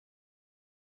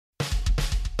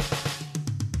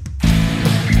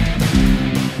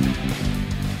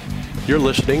You're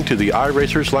listening to the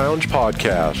iRacers Lounge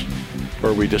podcast,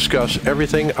 where we discuss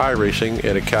everything iRacing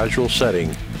in a casual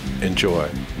setting. Enjoy.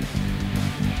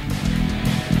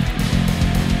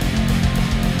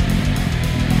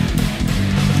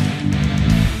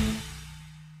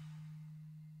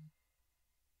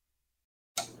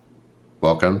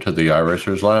 Welcome to the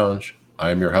iRacers Lounge. I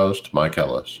am your host, Mike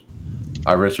Ellis.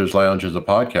 iRacers Lounge is a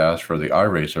podcast for the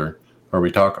iRacer, where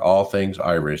we talk all things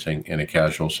iRacing in a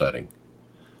casual setting.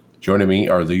 Joining me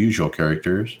are the usual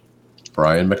characters,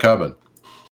 Brian McCubbin.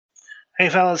 Hey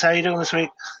fellas, how you doing this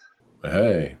week?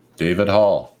 Hey, David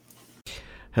Hall.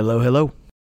 Hello, hello.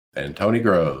 And Tony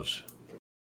Groves.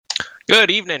 Good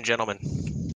evening,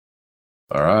 gentlemen.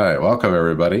 All right, welcome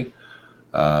everybody.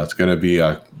 It's going to be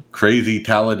a crazy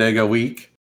Talladega week.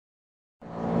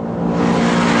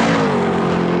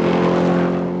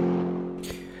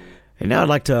 And now I'd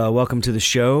like to welcome to the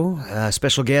show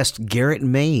special guest Garrett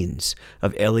Maines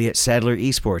of Elliott Sadler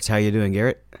Esports. How you doing,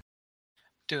 Garrett?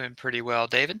 Doing pretty well,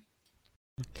 David.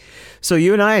 So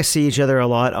you and I see each other a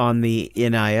lot on the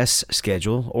NIS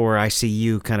schedule, or I see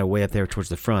you kind of way up there towards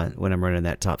the front when I'm running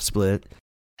that top split.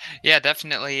 Yeah,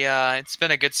 definitely. It's been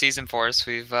a good season for us.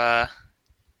 We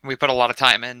put a lot of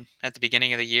time in at the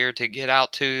beginning of the year to get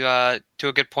out to a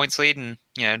good points lead, and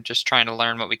just trying to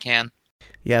learn what we can.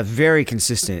 Yeah, very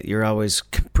consistent. You're always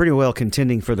pretty well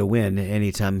contending for the win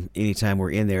anytime we're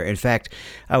in there. In fact,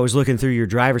 I was looking through your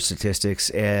driver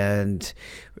statistics, and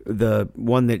the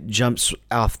one that jumps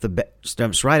right off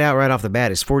the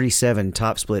bat is 47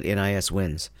 top split NIS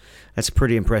wins. That's a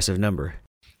pretty impressive number.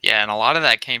 Yeah, and a lot of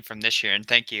that came from this year, and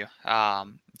thank you.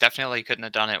 Definitely couldn't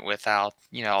have done it without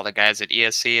all the guys at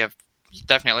ESC. I've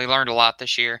definitely learned a lot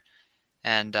this year,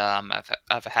 and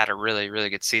I've had a really,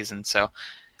 really good season. So.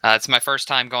 It's my first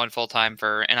time going full time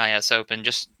for NIS Open,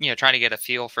 just trying to get a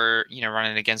feel for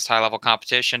running against high level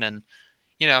competition, and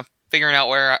figuring out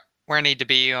where I need to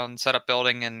be on setup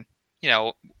building, and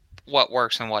what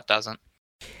works and what doesn't.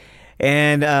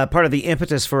 And part of the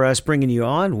impetus for us bringing you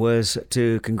on was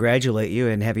to congratulate you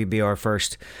and have you be our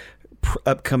first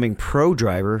upcoming pro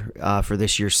driver for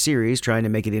this year's series, trying to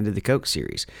make it into the Coke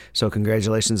series. So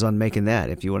congratulations on making that.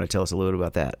 If you want to tell us a little bit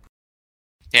about that.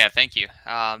 Yeah, thank you.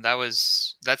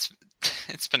 It's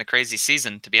been a crazy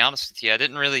season, to be honest with you. I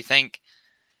didn't really think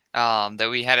that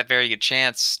we had a very good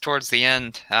chance towards the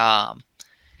end,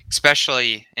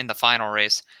 especially in the final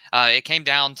race. It came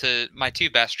down to my two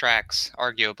best tracks,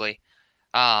 arguably.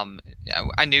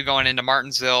 I knew going into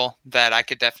Martinsville that I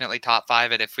could definitely top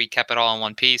five it if we kept it all in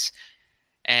one piece.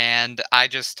 And I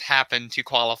just happened to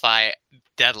qualify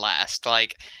dead last.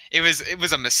 Like it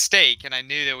was a mistake, and I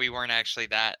knew that we weren't actually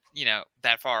that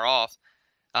far off.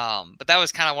 But that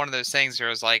was kind of one of those things where I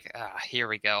was like, here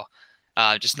we go,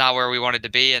 just not where we wanted to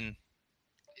be. And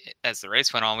as the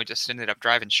race went on, we just ended up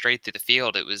driving straight through the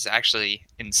field. It was actually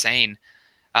insane,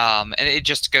 and it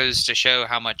just goes to show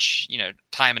how much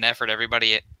time and effort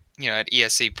everybody at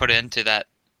ESC put into that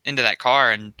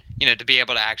car, and to be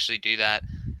able to actually do that.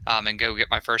 And go get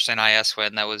my first NIS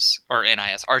win.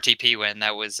 RTP win.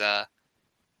 That was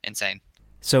insane.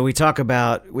 So we've talked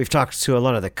to a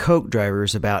lot of the Coke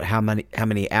drivers about how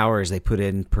many hours they put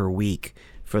in per week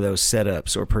for those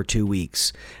setups, or per 2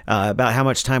 weeks. About how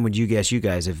much time would you guess you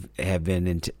guys have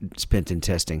been spent in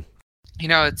testing?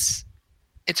 It's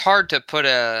hard to put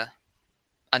a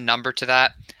number to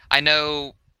that. I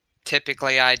know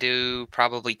typically I do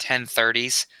probably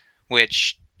 10:30s,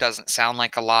 which doesn't sound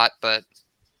like a lot, but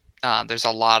there's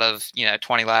a lot of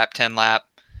 20 lap, 10 lap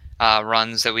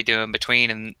runs that we do in between,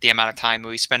 and the amount of time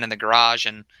we spend in the garage.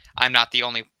 And I'm not the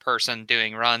only person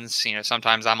doing runs.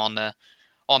 Sometimes I'm on the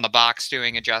box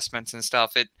doing adjustments and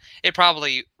stuff. It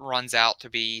probably runs out to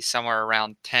be somewhere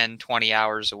around 10, 20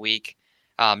 hours a week,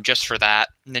 just for that.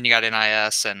 And then you got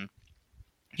NIS, and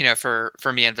for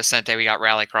me and Vicente, we got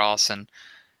Rallycross, and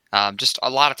just a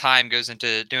lot of time goes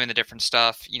into doing the different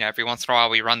stuff. Every once in a while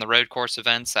we run the road course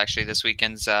events. Actually, this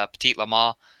weekend's Petit Le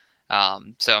Mans.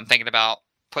 So I'm thinking about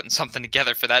putting something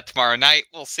together for that tomorrow night.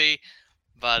 We'll see.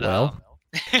 But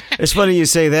it's funny you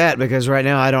say that, because right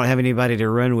now I don't have anybody to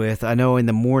run with. I know in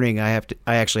the morning I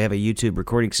actually have a YouTube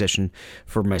recording session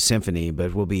for my Symphony,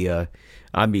 but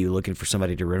I'll be looking for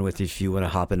somebody to run with if you want to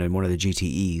hop in one of the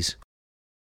GTEs.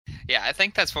 Yeah, I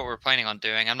think that's what we're planning on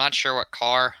doing. I'm not sure what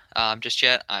car just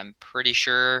yet. I'm pretty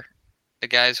sure the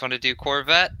guys want to do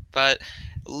Corvette, but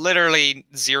literally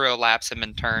 0 laps have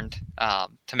been turned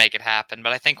to make it happen.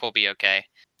 But I think we'll be okay.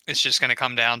 It's just going to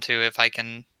come down to if I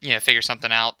can, figure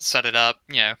something out, set it up,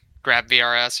 grab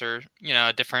VRS or,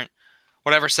 a different,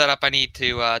 whatever setup I need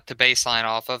to baseline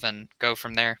off of, and go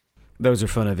from there. Those are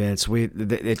fun events.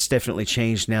 It's definitely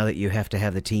changed now that you have to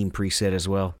have the team preset as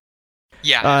well.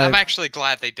 Yeah, I'm actually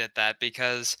glad they did that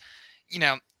because,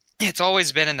 it's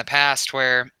always been in the past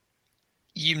where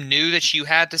you knew that you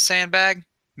had to sandbag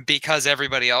because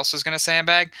everybody else was going to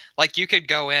sandbag. Like you could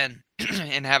go in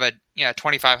and have a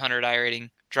 2,500 iRating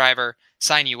driver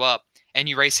sign you up, and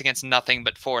you race against nothing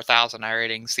but 4,000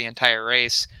 iRatings the entire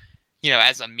race,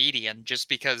 as a median, just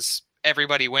because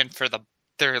everybody went for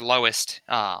their lowest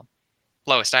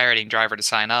iRating driver to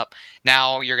sign up.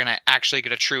 Now you're going to actually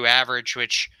get a true average,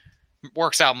 which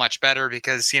works out much better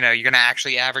because you're going to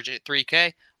actually average at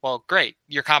 3K. Well, great.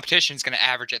 Your competition is going to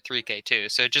average at 3K too.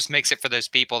 So it just makes it for those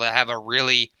people that have a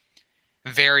really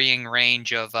varying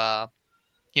range of of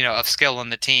skill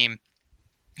in the team.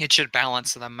 It should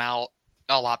balance them out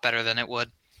a lot better than it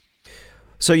would.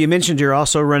 So you mentioned you're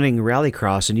also running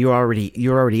Rallycross, and you're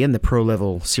already in the pro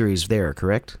level series there,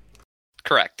 correct?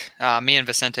 Correct. Me and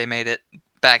Vicente made it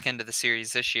back into the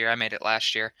series this year. I made it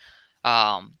last year.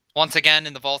 Once again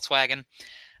in the Volkswagen.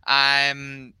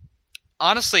 I'm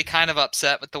honestly kind of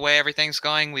upset with the way everything's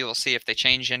going. We will see if they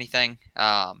change anything.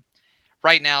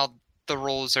 Right now, the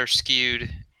rules are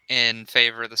skewed in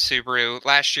favor of the Subaru.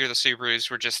 Last year, the Subarus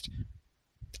were just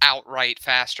outright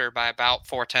faster by about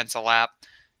 0.4 a lap,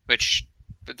 which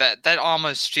that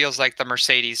almost feels like the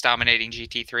Mercedes dominating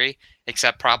GT3,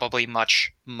 except probably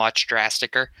much, much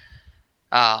drasticer.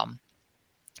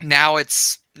 Now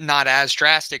it's not as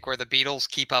drastic where the Beetles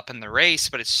keep up in the race,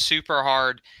 but it's super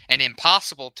hard and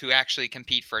impossible to actually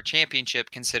compete for a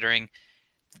championship, considering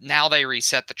now they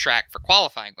reset the track for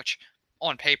qualifying, which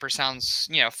on paper sounds,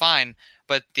 fine,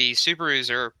 but the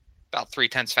Subarus are about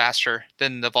 0.3 faster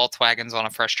than the Volkswagens on a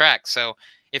fresh track. So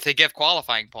if they give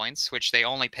qualifying points, which they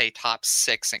only pay top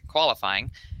 6 in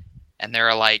qualifying, and there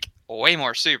are like way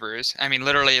more Subarus, I mean,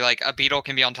 literally like a Beetle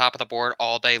can be on top of the board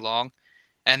all day long.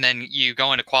 And then you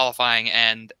go into qualifying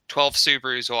and 12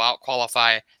 Subarus will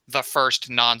out-qualify the first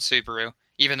non-Subaru,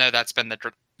 even though that's been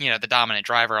the dominant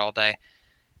driver all day.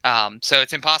 So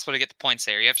it's impossible to get the points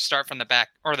there. You have to start from the back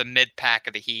or the mid-pack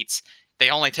of the heats.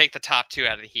 They only take the top 2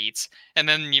 out of the heats. And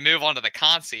then you move on to the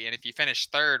Consi. And if you finish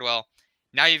third, well,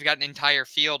 now you've got an entire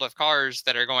field of cars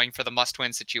that are going for the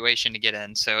must-win situation to get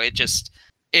in. So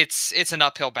it's an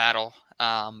uphill battle.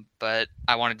 But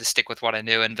I wanted to stick with what I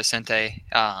knew, and Vicente,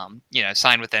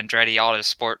 signed with Andretti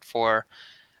Autosport for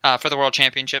the World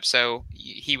Championship. So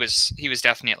he was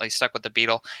definitely stuck with the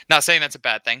Beetle. Not saying that's a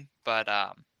bad thing, but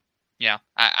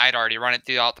I'd already run it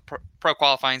throughout the pro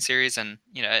qualifying series, and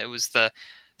it was the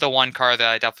one car that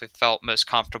I definitely felt most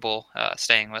comfortable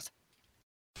staying with.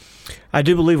 I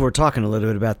do believe we're talking a little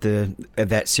bit about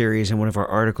that series in one of our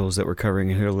articles that we're covering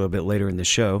here a little bit later in the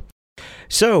show.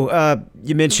 So,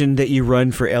 you mentioned that you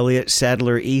run for Elliott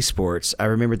Sadler Esports. I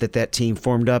remember that team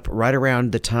formed up right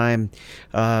around the time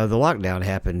the lockdown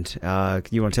happened.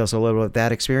 You want to tell us a little about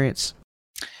that experience?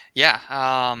 Yeah.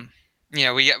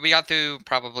 We got through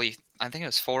probably, I think it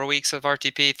was 4 weeks of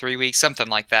RTP, 3 weeks, something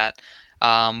like that.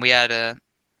 We had a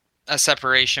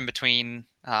separation between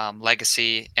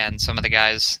Legacy and some of the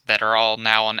guys that are all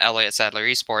now on Elliott Sadler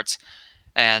Esports.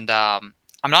 And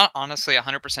I'm not honestly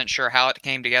 100% sure how it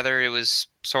came together. It was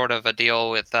sort of a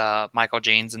deal with Michael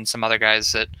Jeans and some other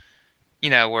guys that,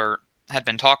 had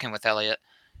been talking with Elliott.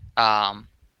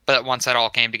 But once that all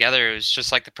came together, it was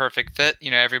just like the perfect fit.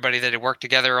 Everybody that had worked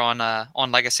together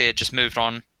on Legacy had just moved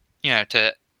on,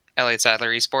 to Elliott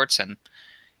Sadler Esports, and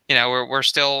we're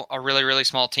still a really, really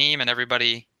small team, and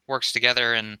everybody works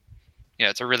together, and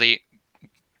it's a really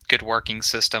good working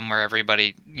system where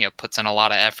everybody puts in a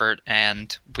lot of effort,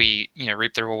 and we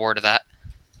reap the reward of that.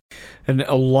 And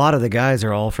a lot of the guys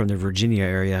are all from the Virginia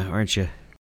area, aren't you?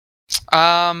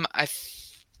 A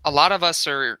lot of us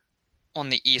are on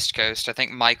the East Coast. I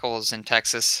think Michael is in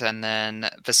Texas, and then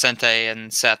Vicente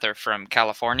and Seth are from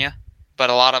California. But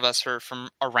a lot of us are from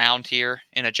around here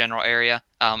in a general area.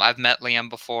 I've met Liam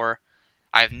before.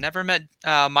 I've never met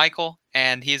Michael,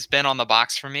 and he's been on the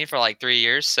box for me for like 3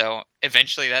 years, so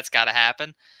eventually that's got to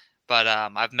happen. But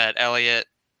I've met Elliott.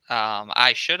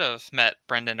 I should have met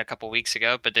Brendan a couple weeks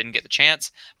ago, but didn't get the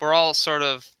chance. We're all sort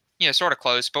of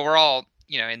close, but we're all,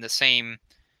 in the same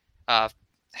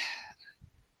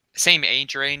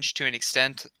age range to an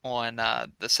extent on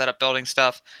the setup building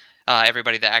stuff.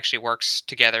 Everybody that actually works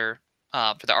together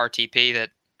for the RTP, that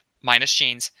minus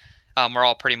Jeans, we're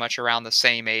all pretty much around the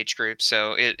same age group,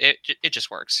 so it just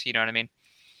works. You know what I mean?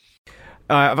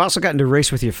 I've also gotten to race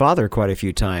with your father quite a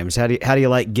few times. How do you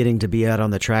like getting to be out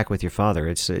on the track with your father?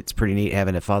 It's pretty neat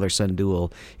having a father-son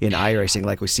duel in iRacing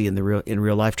like we see in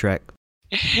real life track.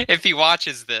 If he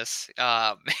watches this,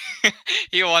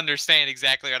 he'll understand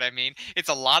exactly what I mean. It's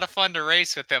a lot of fun to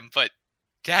race with him, but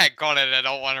daggone it, I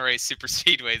don't want to race super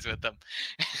speedways with him.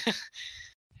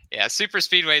 Yeah, super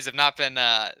speedways have not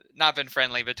been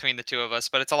friendly between the two of us,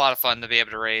 but it's a lot of fun to be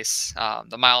able to race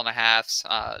the mile and a halves.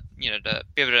 To be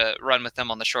able to run with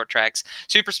them on the short tracks.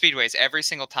 Super speedways, every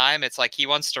single time, it's like he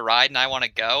wants to ride and I want to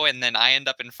go, and then I end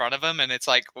up in front of him, and it's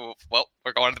like, well,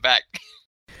 we're going to the back.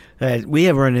 We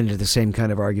have run into the same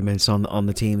kind of arguments on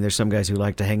the team. There's some guys who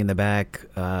like to hang in the back.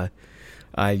 I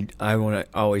want to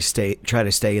always try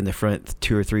to stay in the front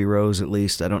 2 or 3 rows at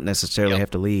least. I don't necessarily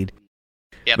have to lead.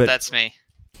 Yep, but that's me.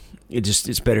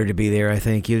 It's better to be there, I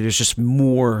think. There's just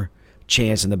more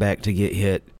chance in the back to get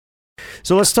hit.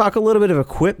 So let's talk a little bit of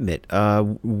equipment.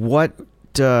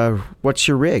 What's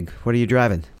your rig? What are you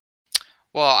driving?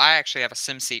 Well, I actually have a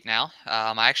SimSeat now.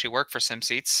 I actually work for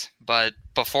SimSeats, but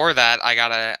before that, I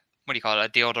got a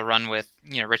deal to run with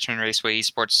Richmond Raceway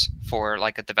Esports for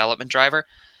like a development driver,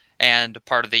 and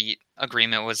part of the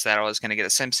agreement was that I was going to get a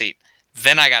SimSeat.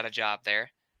 Then I got a job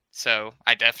there. So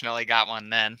I definitely got one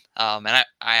then, and I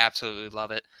absolutely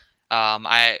love it.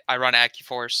 I run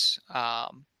AccuForce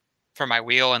for my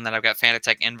wheel, and then I've got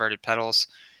Fanatec inverted pedals.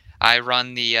 I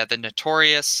run the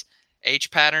notorious H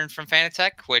pattern from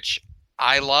Fanatec, which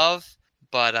I love,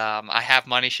 but I have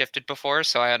money shifted before,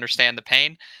 so I understand the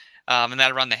pain. And then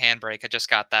I run the handbrake. I just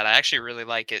got that. I actually really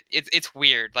like it. It's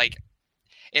weird. Like,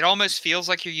 it almost feels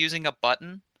like you're using a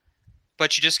button,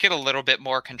 but you just get a little bit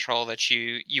more control that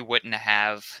you wouldn't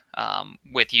have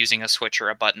with using a switch or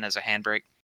a button as a handbrake.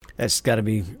 That's got to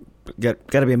be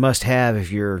a must-have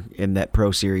if you're in that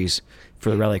pro series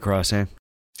for the rallycross, eh?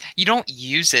 You don't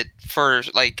use it for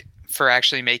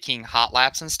actually making hot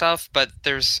laps and stuff, but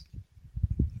there's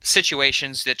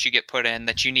situations that you get put in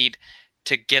that you need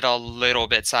to get a little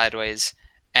bit sideways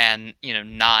and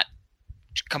not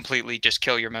completely just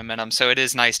kill your momentum. So it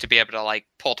is nice to be able to like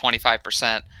pull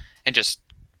 25% and just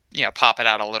pop it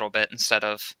out a little bit instead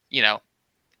of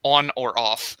on or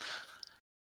off.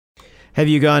 Have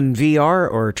you gone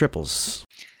VR or triples?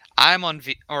 I'm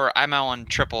on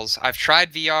triples. I've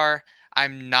tried VR.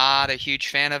 I'm not a huge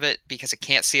fan of it because I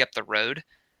can't see up the road.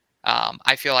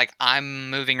 I feel like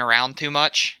I'm moving around too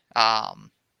much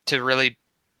to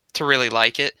really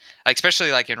like it,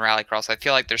 especially like in rallycross. I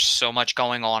feel like there's so much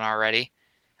going on already.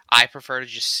 I prefer to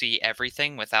just see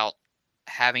everything without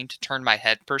having to turn my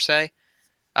head per se,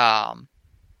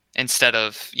 instead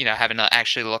of having to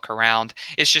actually look around.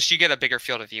 It's just you get a bigger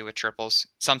field of view with triples.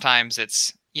 Sometimes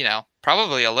it's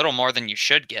probably a little more than you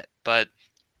should get, but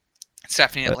it's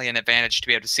definitely an advantage to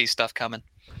be able to see stuff coming.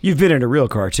 You've been in a real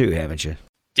car too, haven't you?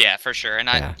 Yeah, for sure.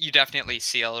 And you definitely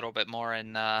see a little bit more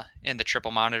in the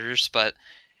triple monitors, but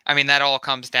I mean that all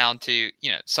comes down to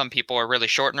some people are really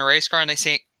short in a race car and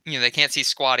they can't see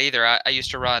squat either. I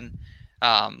used to run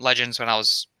Legends when I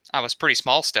was pretty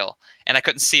small still, and I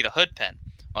couldn't see the hood pin.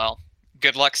 Well,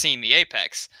 good luck seeing the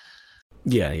apex.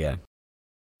 Yeah.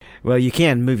 Well, you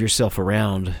can move yourself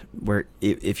around where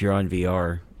if you're on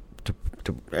VR.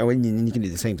 You can do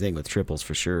the same thing with triples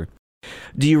for sure.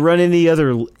 Do you run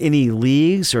any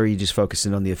leagues, or are you just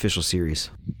focusing on the official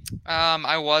series?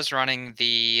 I was running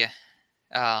the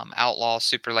Outlaw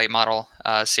Super Late Model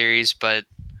series, but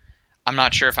I'm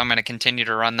not sure if I'm going to continue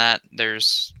to run that.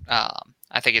 There's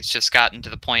I think it's just gotten to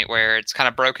the point where it's kind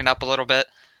of broken up a little bit.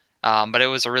 But it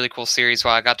was a really cool series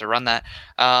while I got to run that.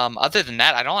 Other than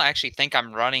that, I don't actually think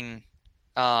I'm running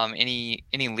any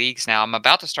leagues now. I'm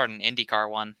about to start an IndyCar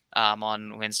one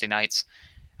on Wednesday nights.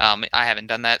 I haven't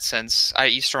done that since I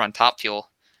used to run Top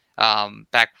Fuel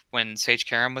back when Sage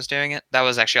Karam was doing it. That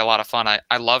was actually a lot of fun.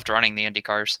 I loved running the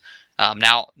IndyCars.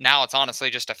 Now it's honestly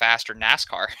just a faster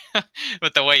NASCAR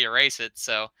with the way you race it.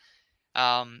 So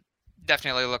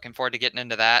definitely looking forward to getting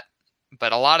into that.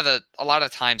 But a lot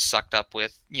of time sucked up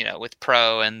with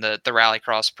Pro and the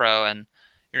Rallycross Pro and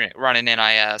running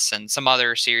NIS and some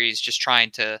other series, just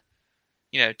trying to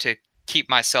to keep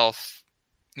myself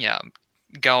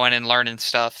going and learning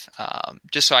stuff,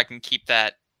 just so I can keep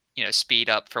that speed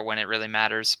up for when it really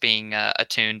matters, being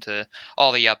attuned to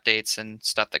all the updates and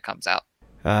stuff that comes out.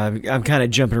 I'm kind of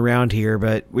jumping around here,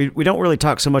 but we don't really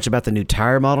talk so much about the new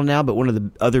tire model now, but one of the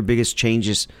other biggest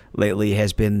changes lately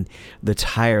has been the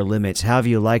tire limits. How have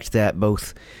you liked that,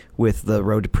 both with the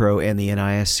Road to Pro and the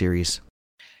NIS series?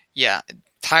 Yeah,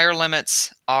 tire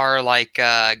limits are like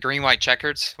green, white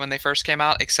checkers when they first came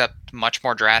out, except much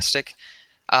more drastic.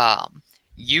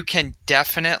 You can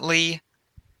definitely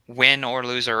win or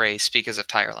lose a race because of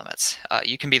tire limits.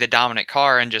 You can be the dominant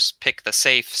car and just pick the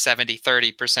safe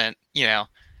 70-30%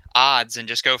 odds and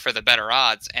just go for the better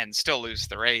odds and still lose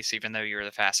the race even though you're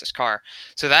the fastest car.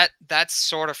 So that's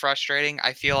sort of frustrating.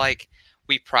 I feel like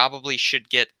we probably should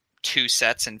get 2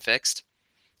 sets and fixed.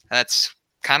 That's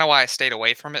kind of why I stayed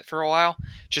away from it for a while,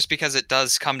 just because it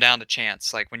does come down to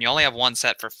chance. Like when you only have one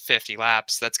set for 50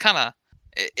 laps, that's kind of,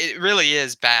 it really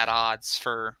is bad odds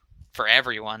for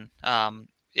everyone.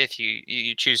 If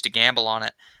you choose to gamble on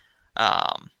it.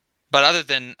 But other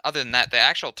than that, the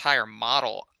actual tire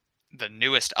model, the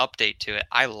newest update to it,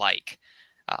 I like.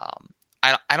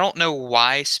 I don't know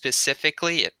why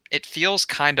specifically. It feels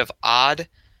kind of odd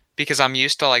because I'm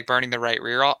used to like burning the right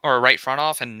rear or right front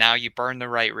off, and now you burn the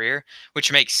right rear,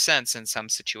 which makes sense in some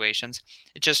situations.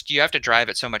 It just, you have to drive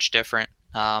it so much different.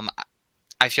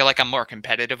 I feel like I'm more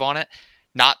competitive on it,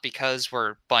 not because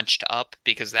we're bunched up,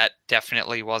 because that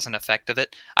definitely wasn't effective.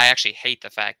 I actually hate the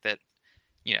fact that,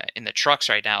 you know, in the trucks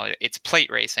right now, it's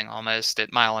plate racing almost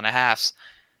at 1.5 miles.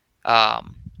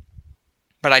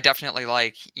 But I definitely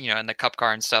like, you know, in the Cup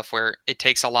car and stuff where it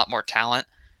takes a lot more talent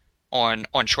on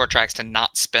short tracks to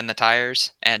not spin the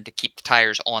tires and to keep the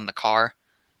tires on the car.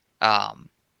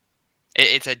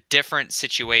 It's a different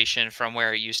situation from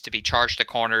where it used to be charge the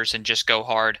corners and just go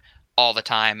hard all the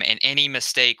time. And any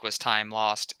mistake was time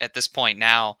lost. At this point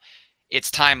now,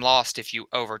 it's time lost if you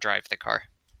overdrive the car.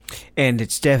 And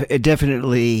it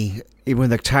definitely, when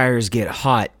the tires get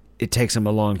hot, it takes them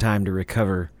a long time to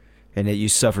recover, and that you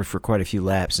suffer for quite a few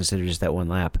laps instead of just that one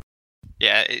lap.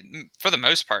 Yeah, for the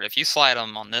most part, if you slide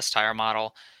them on this tire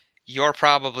model, you're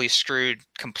probably screwed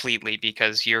completely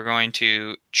because you're going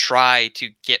to try to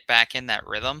get back in that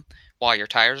rhythm while your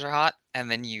tires are hot,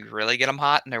 and then you really get them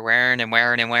hot and they're wearing and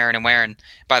wearing and wearing and wearing.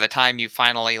 By the time you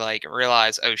finally like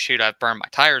realize, oh shoot, I've burned my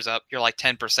tires up, you're like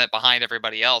 10% behind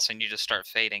everybody else and you just start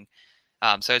fading.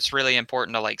 So it's really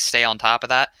important to like stay on top of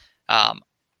that.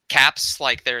 Caps,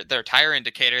 like their tire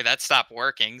indicator, that stopped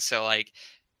working. So like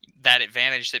that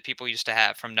advantage that people used to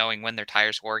have from knowing when their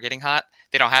tires were getting hot,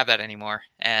 they don't have that anymore.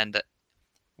 And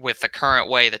with the current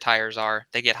way the tires are,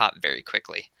 they get hot very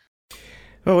quickly.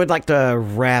 Well, we'd like to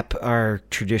wrap our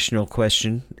traditional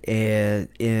question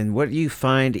in what do you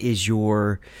find is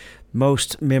your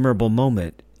most memorable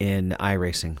moment in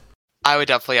iRacing? I would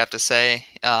definitely have to say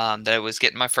that it was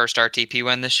getting my first RTP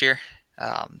win this year.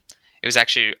 It was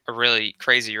actually a really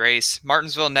crazy race.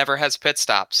 Martinsville never has pit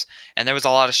stops, and there was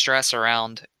a lot of stress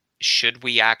around, should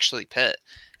we actually pit?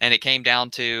 And it came down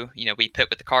to, you know, we pit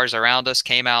with the cars around us,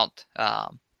 came out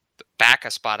back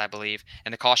a spot, I believe,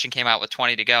 and the caution came out with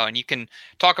 20 to go. And you can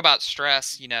talk about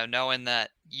stress, you know, knowing that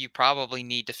you probably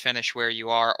need to finish where you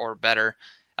are or better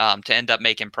to end up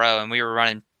making pro. And we were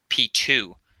running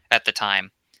P2 at the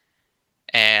time.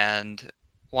 And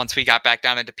once we got back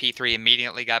down into P3,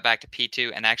 immediately got back to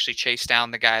P2 and actually chased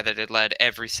down the guy that had led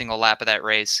every single lap of that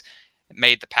race,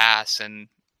 made the pass, and,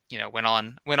 you know, went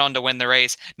on to win the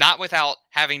race, not without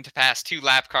having to pass 2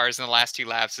 lap cars in the last 2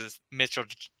 laps as Mitchell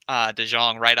De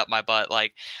Jong right up my butt.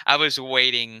 Like, I was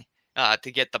waiting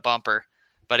to get the bumper,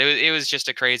 but it was just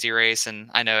a crazy race, and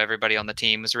I know everybody on the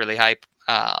team was really hype.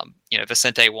 You know,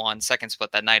 Vicente won second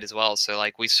split that night as well, so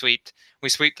like we swept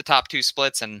the top 2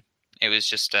 splits, and it was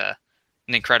just an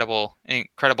incredible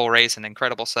race, and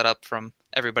incredible setup from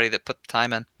everybody that put the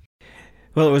time in.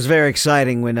 Well, it was very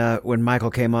exciting when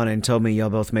Michael came on and told me y'all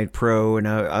both made pro, and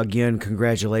again,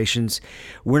 congratulations.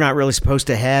 We're not really supposed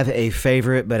to have a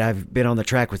favorite, but I've been on the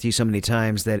track with you so many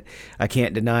times that I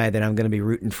can't deny that I'm going to be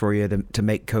rooting for you to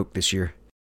make Coke this year.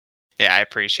 Yeah, I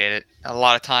appreciate it. A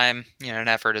lot of time, you know, and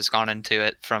effort has gone into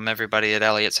it from everybody at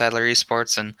Elliott Sadler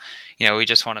Esports, and, you know, we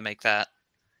just want to make that.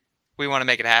 We want to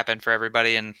make it happen for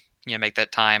everybody, and, you know, make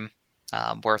that time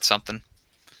worth something.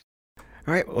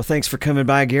 All right. Well, thanks for coming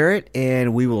by, Garrett,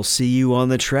 and we will see you on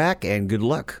the track, and good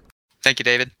luck. Thank you,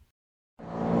 David.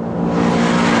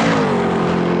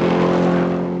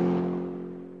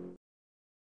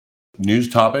 News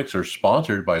topics are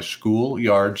sponsored by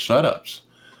Schoolyard Setups.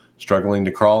 Struggling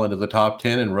to crawl into the top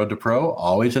 10 in Road to Pro,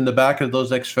 always in the back of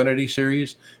those Xfinity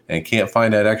series, and can't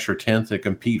find that extra 10th to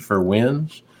compete for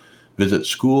wins? Visit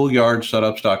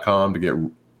schoolyardsetups.com to get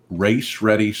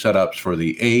race-ready setups for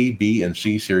the A, B, and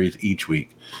C series each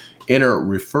week. Enter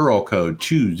referral code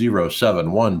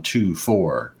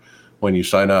 207124 when you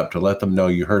sign up to let them know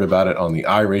you heard about it on the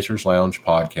iRacers Lounge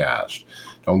podcast.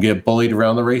 Don't get bullied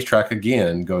around the racetrack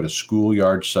again. Go to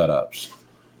Schoolyard Setups,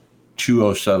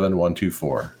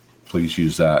 207124. Please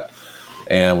use that.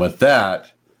 And with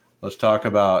that, let's talk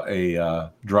about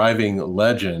a driving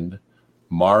legend.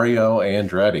 Mario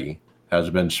Andretti has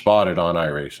been spotted on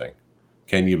iRacing.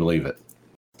 Can you believe it?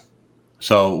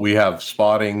 So we have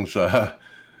spottings. Podium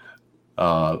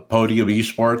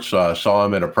Esports saw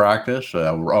him in a practice.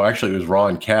 Actually, it was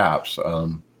Ron Capps.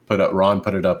 Ron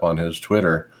put it up on his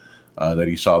Twitter that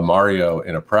he saw Mario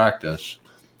in a practice.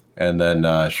 And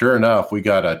then sure enough, we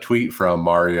got a tweet from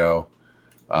Mario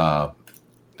that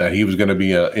that he was going to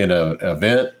be in an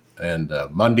event, and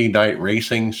Monday Night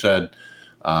Racing said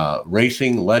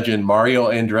racing legend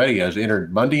Mario Andretti has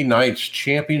entered Monday night's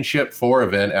Championship 4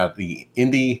 event at the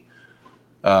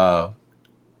Indianapolis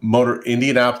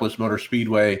Motor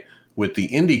Speedway with the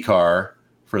IndyCar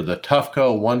for the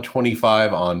Tufco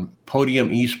 125 on Podium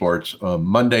Esports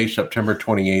Monday, September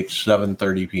 28th,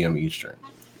 7:30 p.m. Eastern.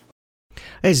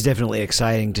 It's definitely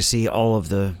exciting to see all of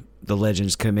the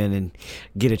legends come in and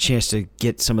get a chance to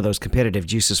get some of those competitive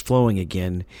juices flowing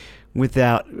again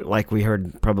without, like we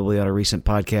heard probably on a recent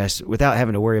podcast, without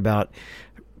having to worry about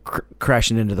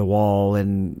crashing into the wall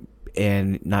and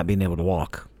not being able to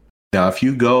walk. Now, if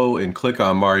you go and click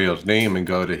on Mario's name and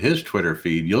go to his Twitter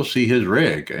feed, you'll see his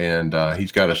rig, and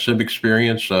he's got a Sim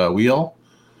Experience wheel.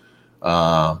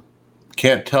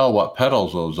 Can't tell what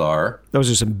pedals those are. Those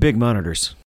are some big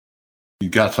monitors. You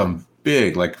got some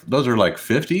big, like those are like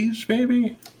 50s,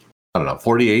 maybe? I don't know,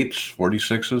 48s,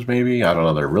 46s, maybe? I don't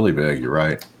know. They're really big. You're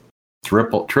right.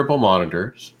 Triple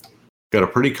monitors. Got a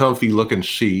pretty comfy looking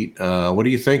seat. What do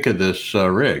you think of this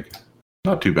rig?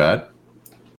 Not too bad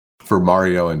for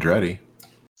Mario Andretti.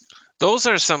 Those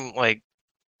are some like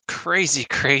crazy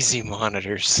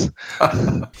monitors.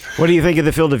 What do you think of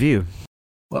the field of view?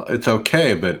 Well, it's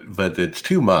okay, but it's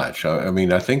too much. I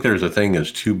mean, I think there's a thing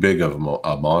as too big of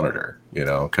a monitor,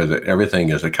 because everything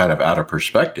is a kind of out of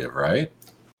perspective, right?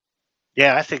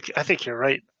 Yeah, I think you're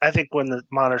right. I think when the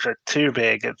monitors are too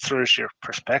big, it throws your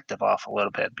perspective off a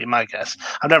little bit. Be my guess.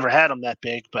 I've never had them that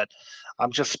big, but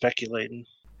I'm just speculating.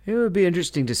 It would be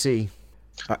interesting to see.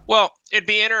 Well, it'd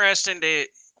be interesting to,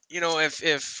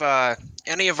 if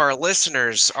any of our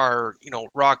listeners are,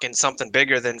 rocking something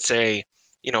bigger than, say,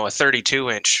 a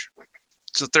 32-inch,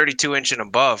 so 32-inch and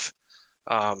above,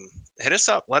 hit us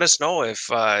up. Let us know if,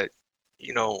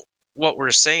 what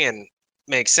we're saying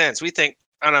makes sense. We think,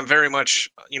 and I'm very much,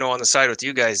 on the side with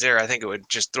you guys there. I think it would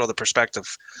just throw the perspective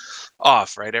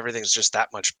off, right? Everything's just that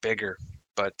much bigger.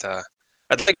 But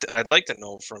I'd like to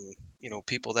know from,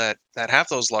 people that have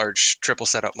those large triple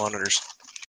setup monitors.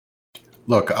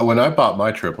 Look, when I bought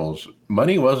my triples,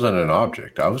 money wasn't an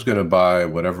object. I was going to buy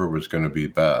whatever was going to be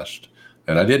best.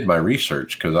 And I did my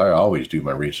research, because I always do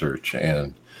my research.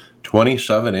 And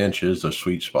 27 inches is the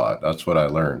sweet spot. That's what I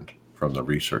learned from the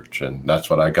research. And that's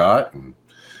what I got.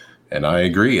 And I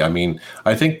agree. I mean,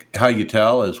 I think how you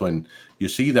tell is when you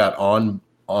see that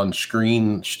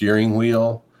on-screen steering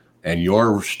wheel, and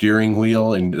your steering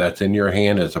wheel that's in your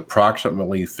hand is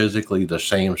approximately physically the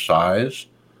same size,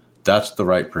 that's the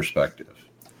right perspective.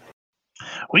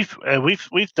 We've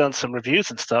done some reviews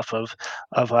and stuff of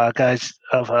guys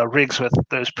of rigs with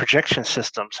those projection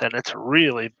systems, and it's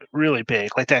really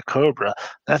big. Like that Cobra,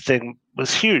 that thing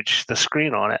was huge. The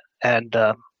screen on it, and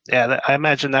I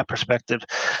imagine that perspective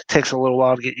takes a little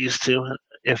while to get used to,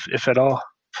 if at all.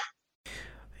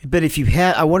 But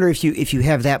I wonder if you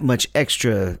have that much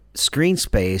extra screen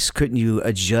space, couldn't you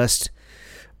adjust,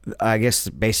 I guess,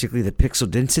 basically the pixel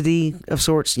density of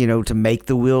sorts, to make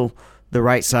the wheel the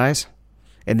right size?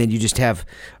 And then you just have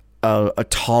a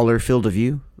taller field of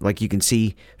view, like you can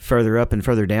see further up and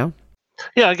further down?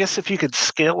 Yeah, I guess if you could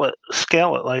scale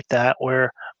it like that,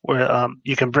 where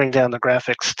you can bring down the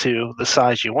graphics to the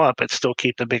size you want, but still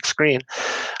keep the big screen.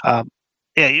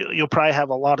 You'll probably have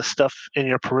a lot of stuff in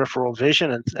your peripheral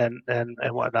vision and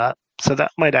whatnot. So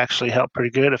that might actually help pretty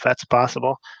good if that's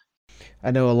possible.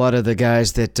 I know a lot of the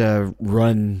guys that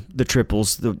run the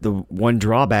triples, the one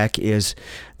drawback is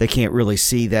they can't really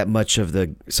see that much of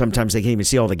sometimes they can't even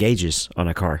see all the gauges on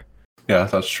a car. Yeah,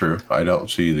 that's true. I don't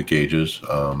see the gauges,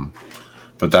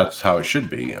 but that's how it should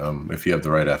be if you have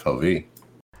the right FOV.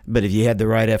 But if you had the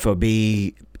right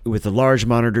FOV with the large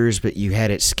monitors, but you had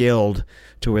it scaled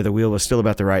to where the wheel was still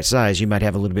about the right size, you might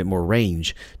have a little bit more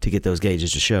range to get those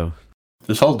gauges to show.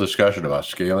 This whole discussion about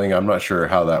scaling, I'm not sure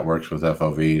how that works with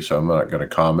FOV, so I'm not going to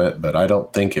comment, but I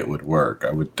don't think it would work.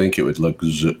 I would think it would look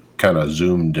kind of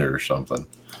zoomed or something.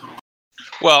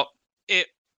 Well, it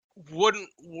wouldn't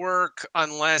work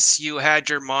unless you had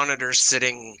your monitor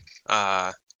sitting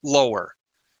lower,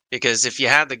 because if you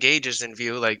had the gauges in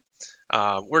view, like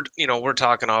we're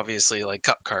talking obviously like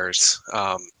cup cars,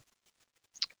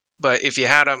 but if you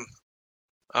had them,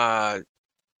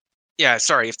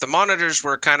 if the monitors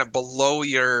were kind of below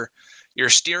your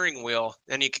steering wheel,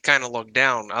 then you could kind of look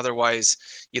down. Otherwise,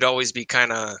 you'd always be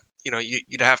kind of,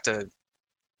 you'd have to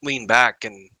lean back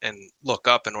and look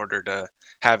up in order to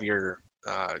have your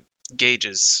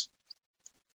gauges,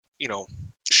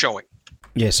 showing.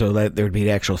 Yeah, so that there would be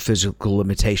an actual physical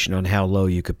limitation on how low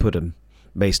you could put them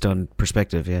based on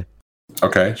perspective, yeah.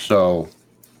 Okay, so,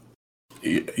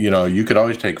 you could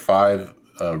always take 5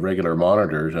 regular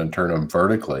monitors and turn them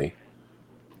vertically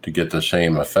to get the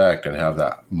same effect and have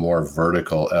that more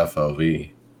vertical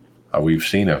FOV. We've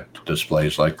seen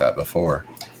displays like that before.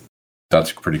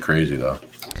 That's pretty crazy, though.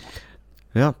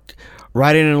 Yeah.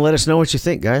 Write in and let us know what you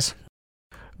think, guys.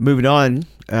 Moving on.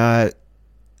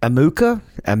 Amuka?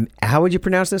 How would you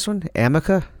pronounce this one?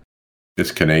 Amuka?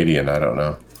 It's Canadian. I don't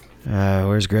know.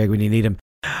 Where's Greg when you need him?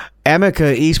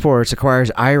 Amuka Esports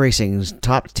acquires iRacing's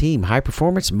top team, High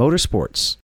Performance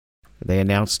Motorsports. They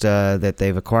announced that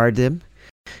they've acquired them.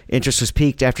 Interest was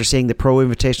piqued after seeing the Pro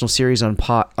Invitational Series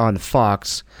on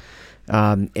Fox.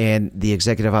 And the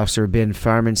executive officer, Ben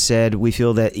Fireman, said, "We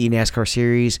feel that eNASCAR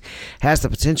Series has the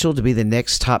potential to be the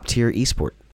next top-tier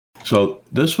esport." So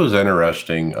this was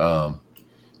interesting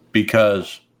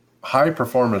because High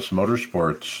Performance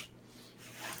Motorsports,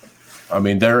 I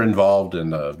mean, they're involved in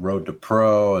the Road to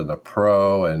Pro and the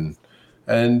Pro, and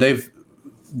they've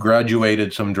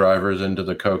graduated some drivers into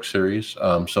the Coke Series.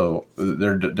 So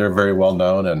they're very well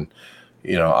known, and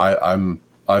you know,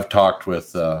 I've talked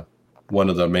with one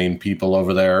of the main people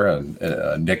over there,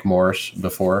 and Nick Morris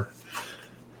before,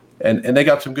 and they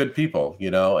got some good people,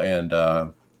 you know, and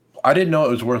I didn't know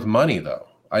it was worth money though.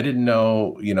 I didn't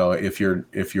know, you know, if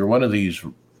you're one of these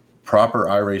proper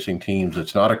iRacing teams,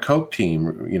 it's not a Coke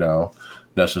team, you know,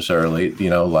 necessarily, you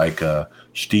know, like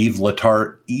Steve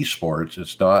Letarte Esports.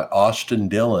 It's not Austin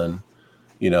Dillon,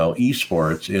 you know,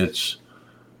 Esports. It's,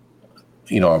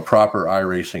 you know, a proper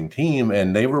iRacing team,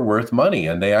 and they were worth money,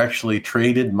 and they actually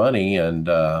traded money and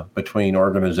between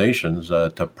organizations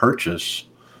to purchase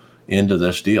into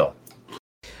this deal.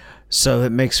 So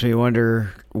it makes me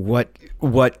wonder what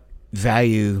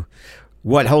value,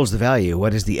 what holds the value,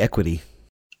 what is the equity?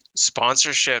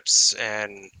 Sponsorships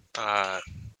and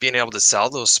being able to sell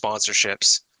those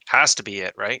sponsorships has to be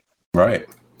it, right? Right.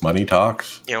 Money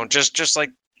talks. You know, just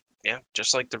like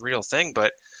the real thing.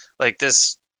 But like,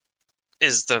 this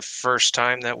is the first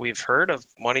time that we've heard of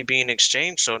money being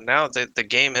exchanged. So now the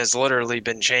game has literally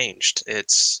been changed.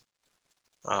 It's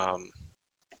I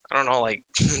don't know, like,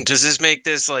 does this make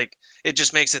this, like, it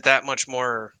just makes it that much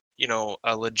more, you know,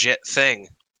 a legit thing?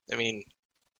 I mean,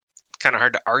 kind of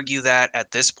hard to argue that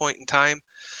at this point in time.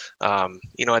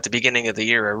 You know, at the beginning of the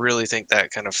year, I really think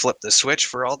that kind of flipped the switch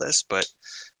for all this, but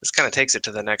this kind of takes it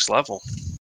to the next level.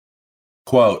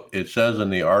 Quote, it says in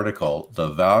the article, the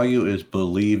value is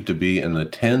believed to be in the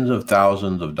tens of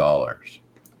thousands of dollars.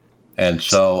 And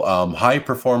so High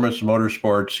Performance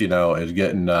Motorsports, you know, is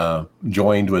getting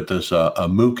joined with this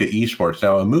Amuka Esports.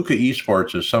 Now, Amuka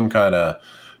Esports is some kind of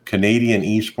Canadian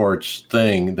esports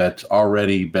thing that's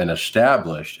already been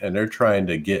established, and they're trying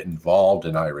to get involved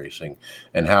in iRacing.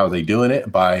 And how are they doing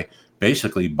it? By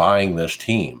basically buying this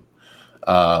team.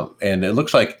 And it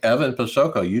looks like Evan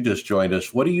Pasoko, you just joined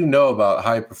us. What do you know about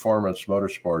High Performance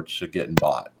Motorsports getting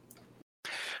bought?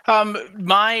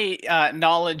 My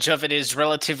knowledge of it is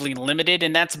relatively limited,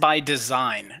 and that's by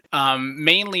design.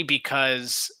 Mainly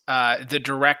because the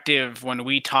directive, when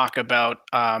we talk about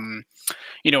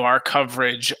you know, our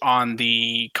coverage on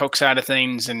the Coke side of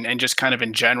things and just kind of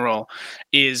in general,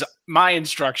 is my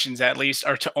instructions, at least,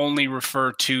 are to only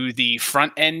refer to the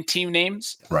front end team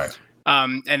names. Right.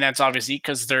 And that's obviously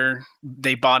because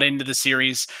they bought into the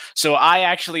series. So I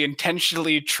actually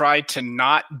intentionally tried to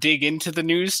not dig into the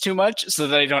news too much so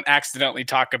that I don't accidentally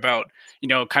talk about, you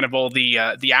know, kind of all the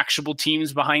actual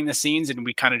teams behind the scenes, and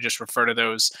we kind of just refer to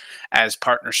those as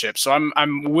partnerships. So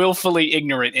I'm willfully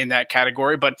ignorant in that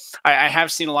category, but I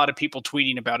have seen a lot of people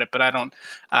tweeting about it, but I don't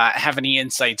have any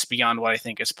insights beyond what I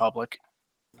think is public.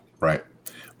 Right.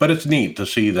 But it's neat to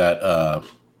see that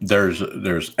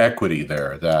there's equity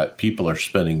there, that people are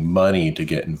spending money to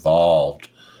get involved,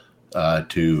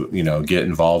 to, you know, get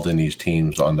involved in these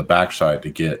teams on the backside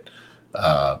to get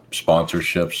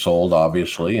sponsorships sold,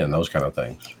 obviously, and those kind of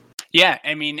things. Yeah,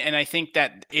 I mean, and I think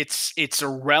that it's a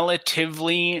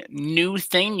relatively new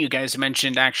thing. You guys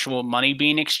mentioned actual money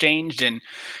being exchanged, and,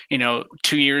 you know,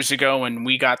 2 years ago when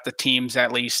we got the teams,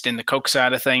 at least in the Coke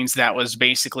side of things, that was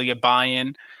basically a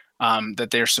buy-in. That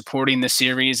they're supporting the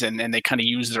series, and they kind of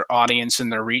use their audience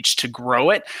and their reach to grow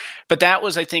it. But that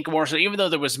was, I think, more so, even though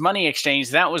there was money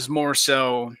exchange, that was more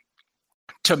so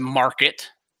to market,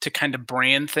 to kind of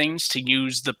brand things, to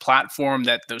use the platform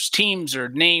that those teams or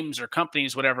names or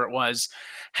companies, whatever it was,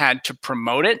 had to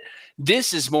promote it.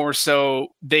 This is more so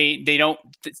they don't,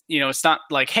 you know, it's not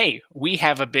like, hey, we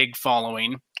have a big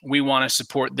following, we want to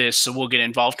support this, so we'll get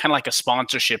involved, kind of like a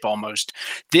sponsorship almost.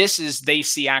 This is, they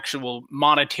see actual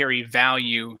monetary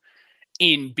value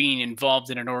in being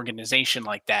involved in an organization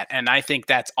like that. And I think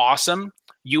that's awesome.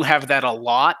 You have that a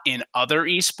lot in other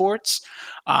esports.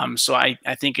 So I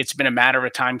think it's been a matter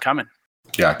of time coming.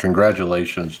 Yeah,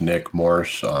 congratulations, Nick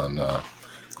Morse, on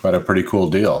Quite a pretty cool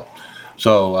deal.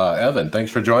 So, Evan,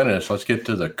 thanks for joining us. Let's get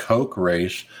to the Coke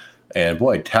race. And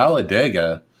boy,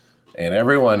 Talladega, and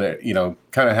everyone,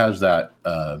 kind of has that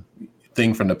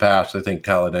thing from the past. They think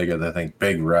Talladega, they think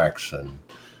big wrecks and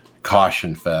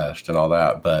caution fest and all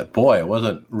that. But boy, it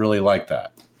wasn't really like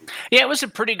that. Yeah, it was a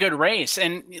pretty good race.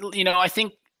 And, I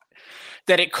think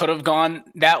that it could have gone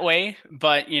that way,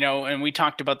 but and we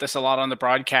talked about this a lot on the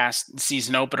broadcast.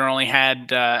 Season opener only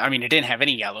had, it didn't have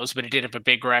any yellows, but it did have a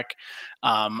big wreck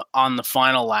on the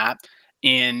final lap.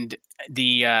 And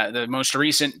the most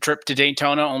recent trip to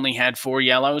Daytona only had 4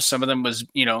 yellows. Some of them was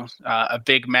a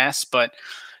big mess, but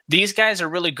these guys are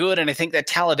really good. And I think that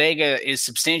Talladega is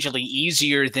substantially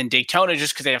easier than Daytona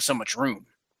just because they have so much room.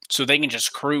 So they can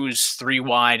just cruise 3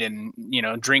 wide and,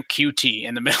 drink QT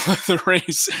in the middle of the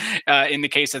race. In the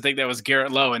case, I think that was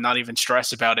Garrett Lowe, and not even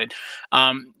stress about it.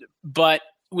 But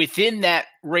within that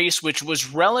race, which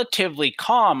was relatively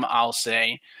calm, I'll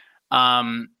say,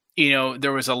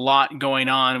 there was a lot going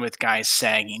on with guys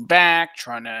sagging back,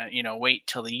 trying to, wait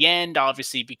till the end,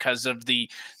 obviously because of the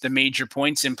major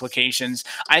points implications.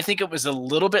 I think it was a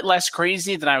little bit less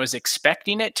crazy than I was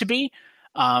expecting it to be.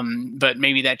 But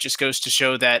maybe that just goes to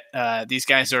show that these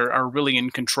guys are really in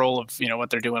control of what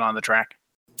they're doing on the track.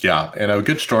 Yeah, and a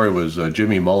good story was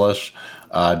Jimmy Mullis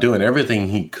doing everything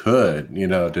he could,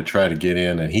 to try to get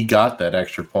in, and he got that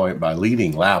extra point by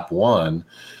leading lap 1.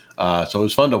 So it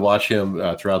was fun to watch him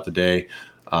throughout the day,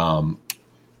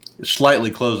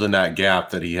 slightly closing that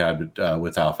gap that he had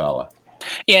with Alfala.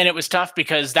 Yeah, and it was tough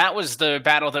because that was the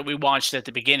battle that we watched at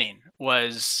the beginning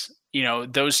was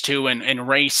those two and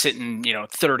Ray sitting,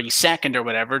 32nd or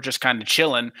whatever, just kind of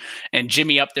chilling, and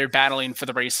Jimmy up there battling for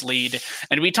the race lead.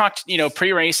 And we talked,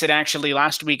 pre-race it actually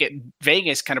last week at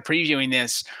Vegas, kind of previewing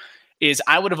this, is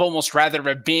I would have almost rather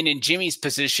have been in Jimmy's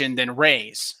position than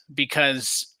Ray's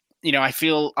because, I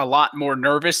feel a lot more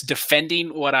nervous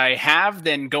defending what I have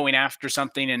than going after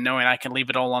something and knowing I can leave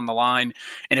it all on the line.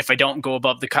 And if I don't go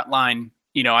above the cut line,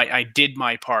 I did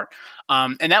my part.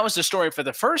 And that was the story for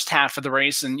the first half of the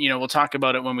race. And, we'll talk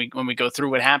about it when we go through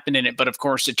what happened in it. But of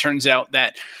course, it turns out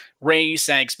that Ray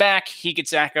sags back. He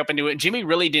gets back up into it. Jimmy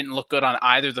really didn't look good on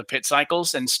either of the pit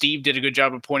cycles. And Steve did a good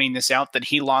job of pointing this out, that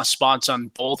he lost spots on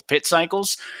both pit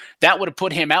cycles. That would have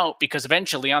put him out because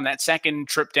eventually on that second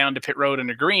trip down to pit road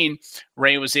and a green,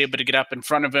 Ray was able to get up in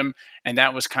front of him. And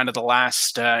that was kind of the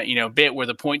last, bit where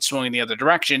the point swung in the other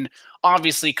direction.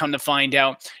 Obviously, come to find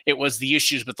out, it was the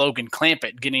issues with Logan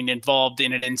Clampett getting involved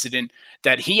in an incident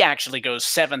that he actually goes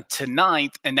 7th to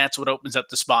 9th, and that's what opens up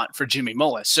the spot for Jimmy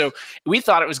Mullis. So we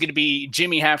thought it was going to be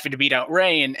Jimmy having to beat out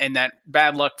Ray, and that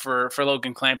bad luck for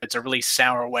Logan Clampett's a really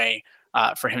sour way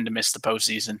for him to miss the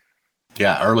postseason.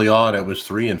 Yeah, early on it was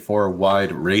 3 and 4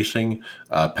 wide racing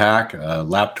pack.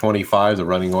 Lap 25, the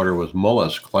running order was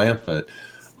Mullis, Clampett,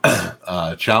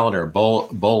 Challenger,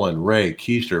 Bolin, Ray,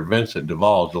 Keister, Vincent,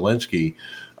 Duvall, Zielinski.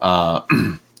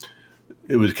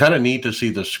 It was kind of neat to see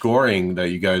the scoring that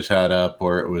you guys had up,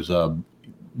 where it was a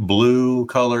blue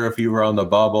color if you were on the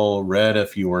bubble, red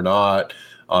if you were not,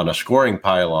 on a scoring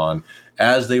pylon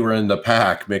as they were in the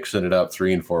pack, mixing it up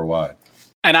 3 and 4 wide.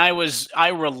 And I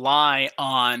rely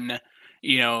on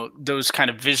those kind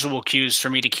of visual cues for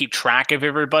me to keep track of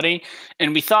everybody.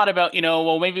 And we thought about,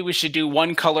 maybe we should do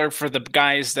one color for the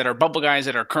guys that are bubble guys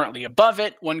that are currently above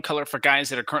it, one color for guys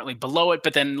that are currently below it,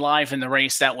 but then live in the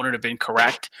race, that wouldn't have been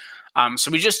correct.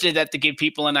 So we just did that to give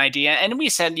people an idea. And we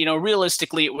said,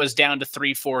 realistically, it was down to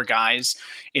 3-4 guys,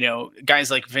 guys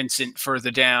like Vincent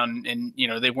further down, and,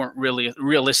 they weren't really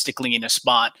realistically in a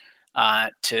spot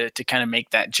to kind of make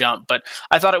that jump. But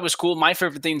I thought it was cool. My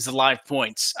favorite thing is the live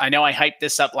points. I know I hyped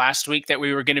this up last week that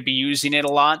we were going to be using it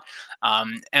a lot.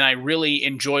 And I really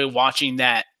enjoy watching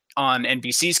that on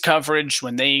NBC's coverage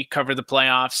when they cover the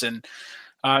playoffs. And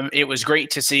it was great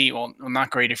to see, well,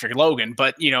 not great if you're Logan,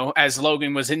 but, as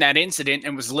Logan was in that incident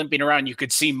and was limping around, you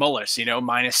could see Mullis,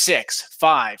 -6,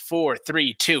 5, 4,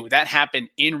 3, 2. That happened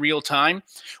in real time.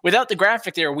 Without the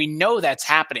graphic there, we know that's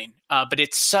happening, but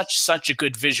it's such a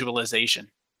good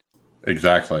visualization.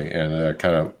 Exactly. And it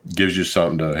kind of gives you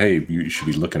something to, hey, you should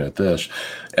be looking at this.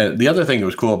 And the other thing that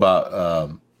was cool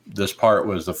about this part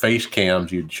was the face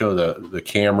cams. You'd show the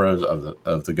cameras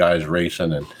of the guys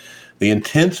racing, and the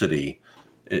intensity.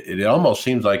 It almost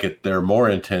seems like they're more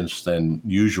intense than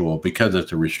usual because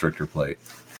it's a restrictor plate.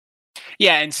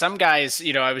 Yeah, and some guys,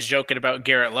 I was joking about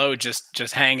Garrett Lowe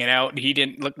just hanging out. He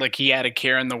didn't look like he had a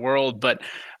care in the world, but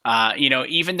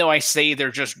even though I say they're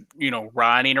just,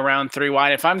 riding around 3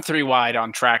 wide, if I'm 3 wide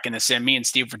on track in the sim, me and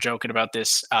Steve were joking about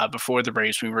this before the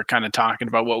race. We were kind of talking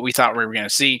about what we thought we were going to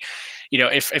see.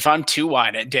 if I'm too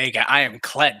wide at Dega, I am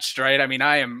clenched, right? I mean,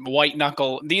 I am white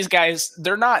knuckle. These guys,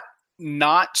 they're not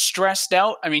stressed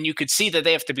out. I mean, you could see that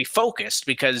they have to be focused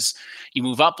because you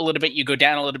move up a little bit, you go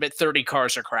down a little bit, 30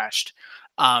 cars are crashed.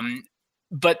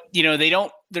 But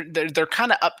they're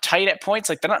kind of uptight at points.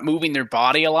 Like, they're not moving their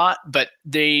body a lot, but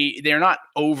they're not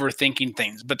overthinking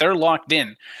things, but they're locked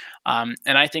in. And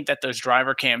I think that those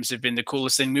driver cams have been the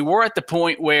coolest thing. We were at the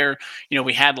point where,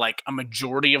 we had like a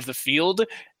majority of the field,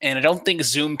 and I don't think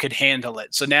Zoom could handle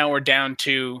it. So now we're down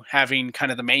to having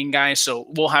kind of the main guys. So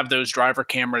we'll have those driver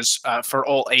cameras for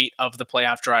all 8 of the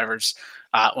playoff drivers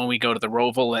when we go to the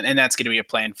Roval, and that's going to be a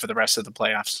plan for the rest of the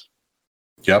playoffs.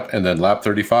 Yep, and then lap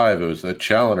 35, it was the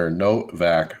Challenger,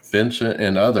 Novak, Vincent,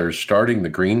 and others starting the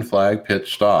green flag pit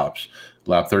stops.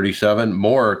 Lap 37,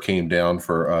 more came down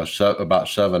for about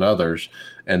 7 others.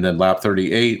 And then lap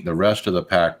 38, the rest of the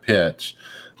pack pits.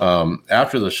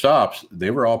 After the stops,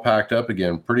 they were all packed up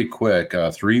again pretty quick,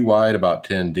 3 wide, about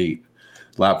 10 deep.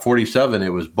 Lap 47, it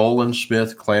was Bolin,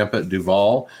 Smith, Clampett,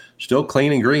 Duval, still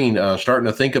clean and green, starting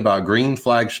to think about green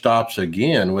flag stops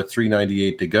again with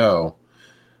 398 to go.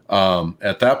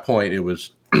 At that point, it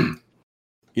was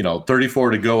 34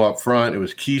 to go up front. It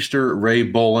was Keister, Ray,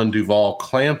 Bolin, Duval,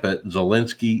 Clampett,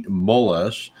 Zielinski,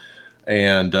 Mullis.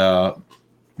 And,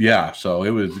 so it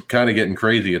was kind of getting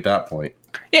crazy at that point.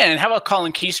 Yeah, and how about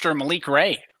Colin Keister and Malik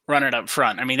Ray running up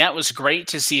front? I mean, that was great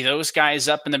to see those guys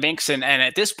up in the mix. And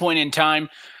at this point in time,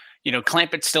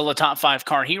 Clampett's still a top 5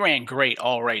 car. He ran great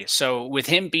all race. So with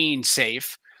him being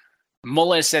safe,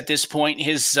 Mullis at this point,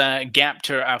 his gap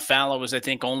to Alfala was, I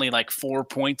think, only like 4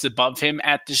 points above him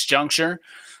at this juncture.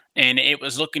 And it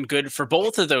was looking good for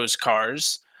both of those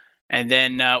cars. And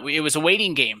then it was a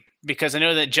waiting game, because I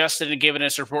know that Justin had given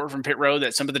us a report from Pit Road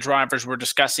that some of the drivers were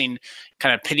discussing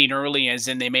kind of pitting early, as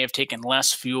in they may have taken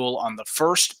less fuel on the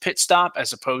first pit stop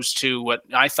as opposed to what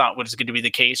I thought was going to be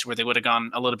the case, where they would have gone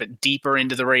a little bit deeper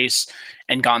into the race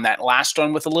and gone that last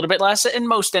one with a little bit less. And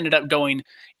most ended up going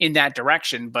in that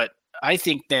direction. But I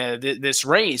think this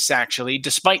race, actually,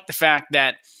 despite the fact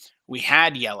that we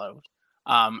had yellow,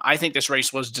 I think this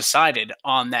race was decided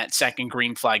on that second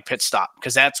green flag pit stop,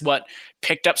 because that's what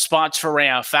picked up spots for Ray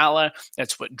Alfala.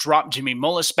 That's what dropped Jimmy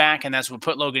Mullis back, and that's what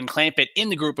put Logan Clampett in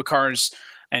the group of cars,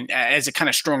 and as it kind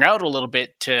of strung out a little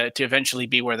bit to eventually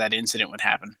be where that incident would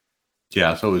happen.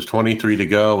 Yeah, so it was 23 to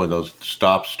go when those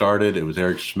stops started. It was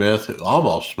Eric Smith who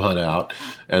almost spun out.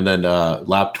 And then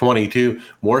lap 22,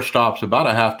 more stops, about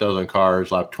a half dozen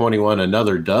cars. Lap 21,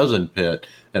 another dozen pit,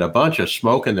 and a bunch of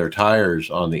smoke in their tires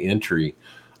on the entry.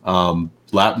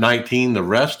 Lap 19, the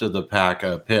rest of the pack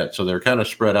pit. So they're kind of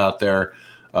spread out there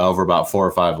over about 4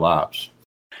 or 5 laps.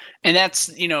 And that's,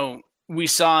 we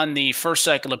saw in the first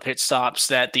cycle of pit stops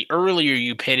that the earlier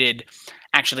you pitted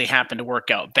actually happened to work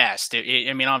out best.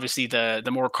 I mean, obviously the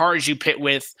more cars you pit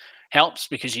with helps,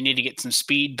 because you need to get some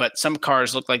speed, but some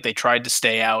cars look like they tried to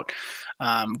stay out.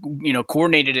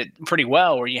 Coordinated it pretty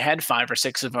well, where you had 5 or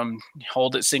 6 of them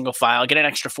hold it single file, get an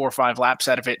extra 4 or 5 laps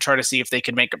out of it, try to see if they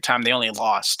could make up time. They only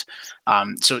lost.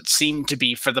 So it seemed to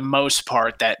be, for the most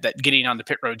part, that getting on the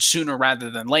pit road sooner rather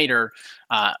than later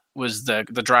was the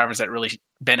drivers that really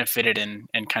benefited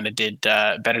and kind of did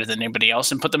better than anybody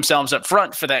else and put themselves up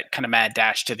front for that kind of mad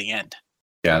dash to the end.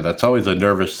 Yeah, that's always a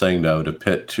nervous thing, though, to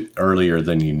pit earlier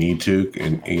than you need to,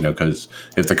 and because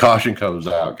if the caution comes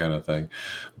out, kind of thing.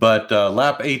 But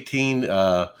lap 18,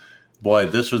 boy,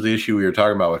 this was the issue we were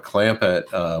talking about with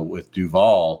Clampett, with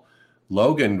Duval.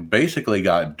 Logan basically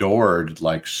got doored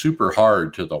like super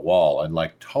hard to the wall and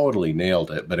like totally nailed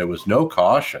it, but it was no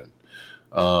caution.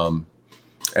 And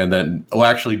then,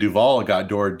 actually, Duval got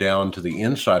doored down to the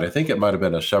inside. I think it might have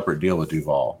been a separate deal with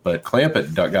Duval, but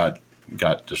Clampett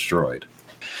got destroyed.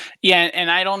 Yeah, and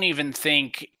I don't even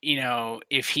think,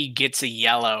 if he gets a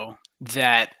yellow,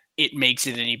 that it makes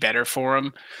it any better for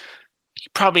him. He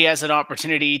probably has an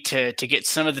opportunity to get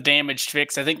some of the damage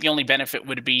fixed. I think the only benefit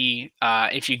would be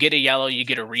if you get a yellow, you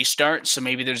get a restart. So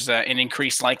maybe there's an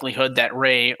increased likelihood that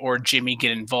Ray or Jimmy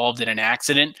get involved in an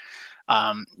accident.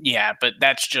 But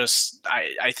that's just,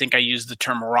 I think I used the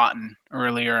term rotten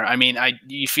earlier. I mean,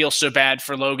 you feel so bad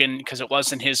for Logan because it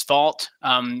wasn't his fault,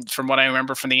 from what I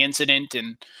remember from the incident.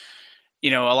 And,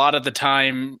 a lot of the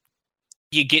time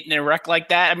you get in a wreck like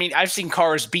that. I mean, I've seen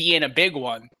cars be in a big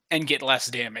one and get less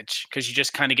damage because you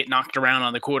just kind of get knocked around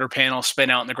on the quarter panel,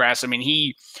 spin out in the grass. I mean,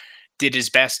 he did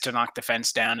his best to knock the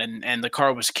fence down, and the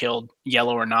car was killed,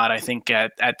 yellow or not. I think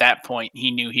at that point he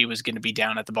knew he was going to be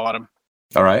down at the bottom.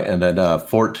 All right, and then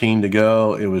 14 to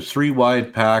go. It was 3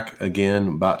 wide pack again,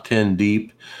 about 10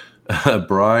 deep.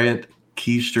 Bryant,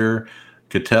 Keister,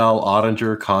 Cattell,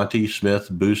 Ottinger, Conti, Smith,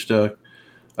 Busta,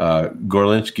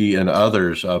 Gorlinski and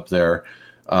others up there.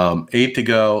 8 to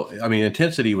go. I mean,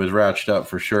 intensity was ratcheted up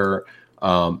for sure.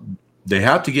 They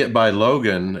have to get by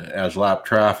Logan as lap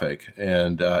traffic,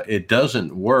 and it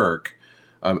doesn't work.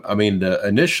 I mean,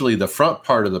 initially the front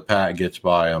part of the pack gets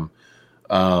by them,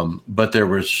 but there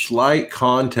was slight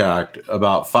contact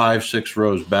about 5-6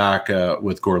 rows back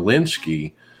with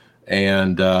Gorlinski,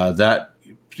 and that,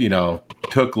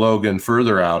 took Logan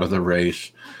further out of the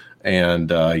race. And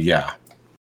Yeah,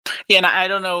 and I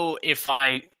don't know if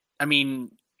I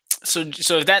mean, so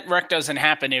if that wreck doesn't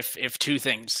happen, if two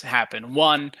things happen.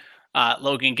 One,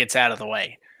 Logan gets out of the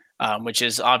way, which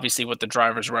is obviously what the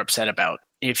drivers were upset about.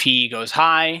 If he goes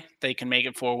high, they can make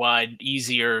it 4 wide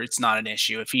easier. It's not an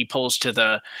issue. If he pulls to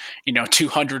the,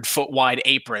 200-foot wide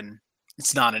apron,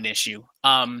 it's not an issue.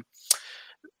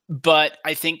 But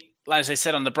I think, as I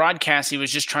said on the broadcast, he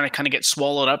was just trying to kind of get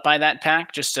swallowed up by that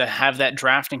pack, just to have that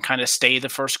draft and kind of stay the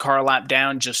first car lap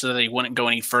down, just so that he wouldn't go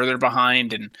any further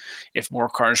behind. And if more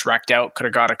cars wrecked out, could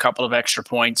have got a couple of extra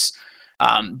points.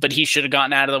 But he should have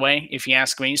gotten out of the way, if you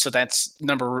ask me. So that's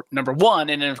number one.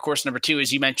 And then, of course, number two,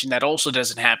 as you mentioned, that also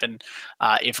doesn't happen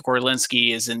if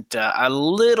Gorlinski isn't a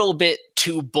little bit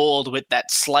too bold with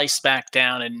that slice back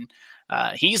down. And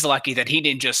he's lucky that he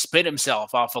didn't just spit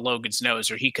himself off of Logan's nose,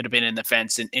 or he could have been in the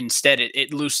fence. And instead,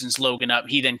 it loosens Logan up.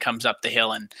 He then comes up the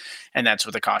hill, and that's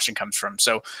where the caution comes from.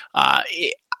 So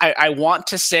I want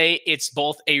to say it's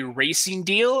both a racing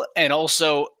deal and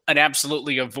also an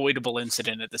absolutely avoidable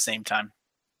incident at the same time.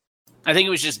 I think it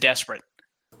was just desperate.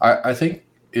 I think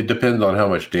it depends on how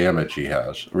much damage he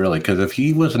has, really, because if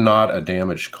he was not a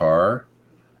damaged car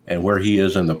and where he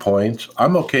is in the points,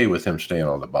 I'm okay with him staying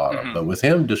on the bottom. Mm-hmm. But with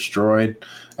him destroyed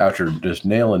after just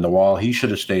nailing the wall, he should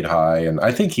have stayed high. And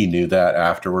I think he knew that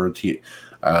afterwards. He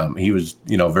was,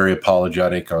 very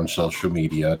apologetic on social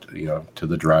media, to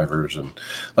the drivers. And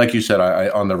like you said, I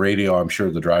on the radio, I'm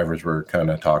sure the drivers were kind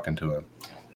of talking to him.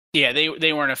 Yeah,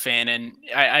 they weren't a fan. And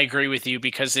I agree with you,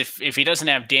 because if he doesn't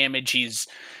have damage, he's,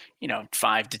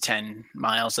 5 to 10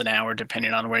 miles an hour,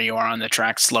 depending on where you are on the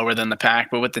track, slower than the pack.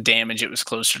 But with the damage, it was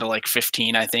closer to like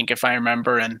 15, I think, if I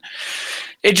remember. And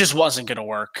it just wasn't going to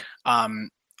work. And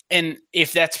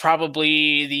if that's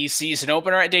probably the season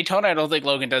opener at Daytona, I don't think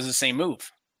Logan does the same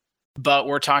move. But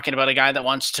we're talking about a guy that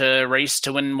wants to race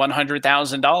to win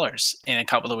 $100,000 in a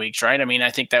couple of weeks, right? I mean,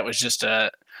 I think that was just an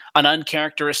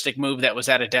uncharacteristic move that was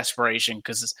out of desperation,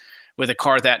 because with a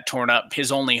car that torn up,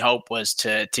 his only hope was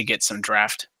to get some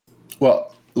draft.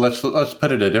 Well, let's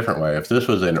put it a different way. If this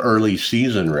was an early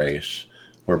season race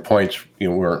where points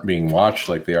weren't being watched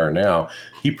like they are now,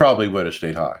 he probably would have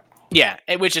stayed high. Yeah,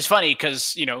 which is funny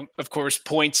because, of course,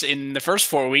 points in the first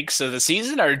 4 weeks of the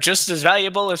season are just as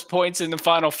valuable as points in the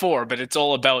final 4, but it's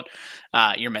all about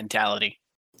your mentality.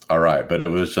 All right, but it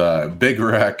was a big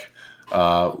wreck.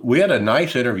 We had a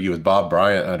nice interview with Bob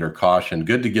Bryant under caution.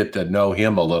 Good to get to know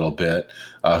him a little bit.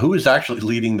 Who was actually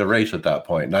leading the race at that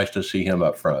point? Nice to see him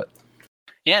up front.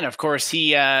 Yeah, and of course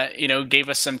he, gave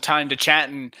us some time to chat,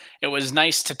 and it was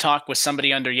nice to talk with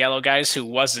somebody under yellow guys who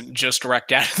wasn't just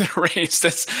wrecked out of the race.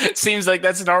 That seems like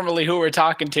that's normally who we're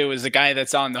talking to, is the guy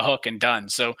that's on the hook and done.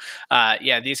 So,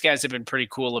 these guys have been pretty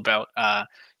cool about,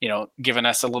 giving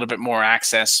us a little bit more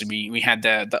access. We had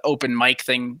the open mic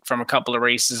thing from a couple of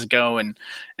races ago, and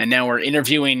now we're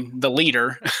interviewing the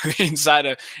leader inside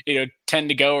of 10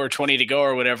 to go or 20 to go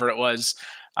or whatever it was.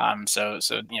 So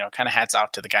kind of hats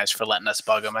off to the guys for letting us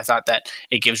bug them. I thought that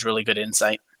it gives really good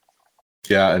insight.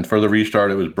 Yeah, and for the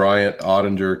restart, it was Bryant,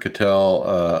 Ottinger, Cattell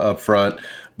up front.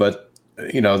 But,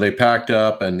 they packed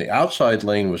up, and the outside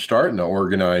lane was starting to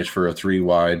organize for a 3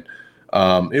 wide.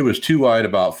 It was 2 wide,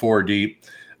 about 4 deep.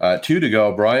 2 to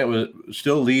go. Bryant was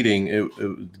still leading. It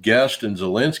was Guest and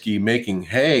Zielinski making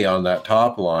hay on that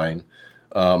top line,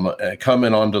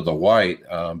 coming onto the white,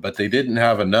 but they didn't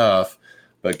have enough.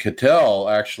 But Cattell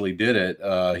actually did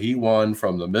it. He won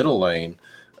from the middle lane.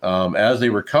 As they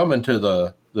were coming to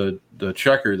the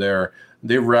checker there,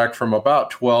 they wrecked from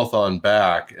about 12th on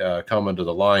back, coming to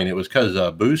the line. It was because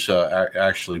Busa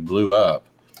actually blew up.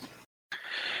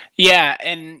 Yeah,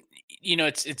 and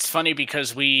it's funny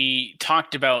because we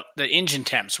talked about the engine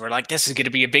temps. We're like, this is going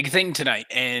to be a big thing tonight,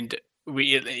 and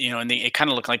it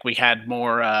kind of looked like we had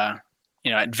more,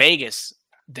 at Vegas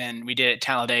than we did at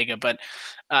Talladega, but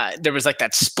there was like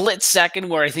that split second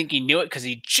where I think he knew it because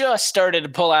he just started to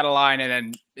pull out of line,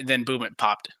 and then boom, it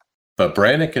popped. But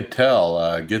Brandon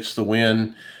Cattell gets the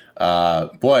win.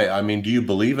 Boy, I mean, do you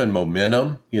believe in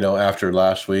momentum, after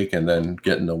last week and then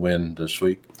getting the win this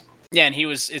week? Yeah, and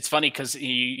it's funny because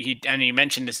he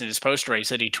mentioned this in his post race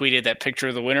that he tweeted that picture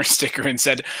of the winner sticker and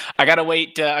said, I got to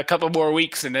wait a couple more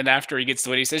weeks. And then after he gets the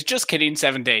win, he says, just kidding,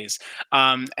 7 days.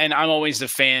 And I'm always a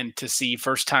fan to see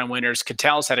first time winners.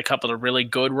 Cattell's had a couple of really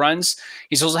good runs.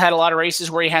 He's also had a lot of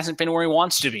races where he hasn't been where he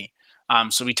wants to be.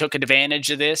 So he took advantage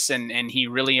of this and he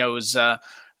really owes,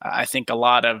 I think, a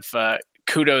lot of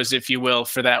kudos, if you will,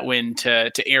 for that win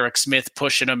to Eric Smith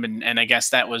pushing him. And I guess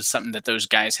that was something that those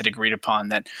guys had agreed upon,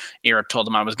 that Eric told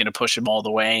him I was going to push him all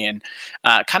the way. And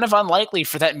kind of unlikely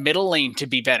for that middle lane to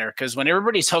be better, because when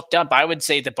everybody's hooked up, I would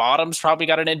say the bottom's probably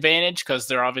got an advantage because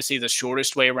they're obviously the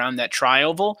shortest way around that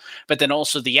tri-oval. But then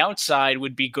also the outside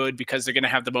would be good because they're going to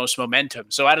have the most momentum.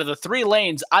 So out of the 3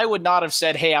 lanes, I would not have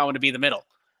said, hey, I want to be the middle.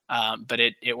 But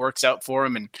it works out for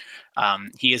him, and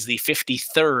he is the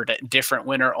 53rd different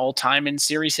winner all time in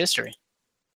series history.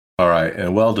 All right,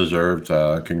 and well-deserved.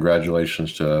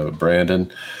 Congratulations to Brandon.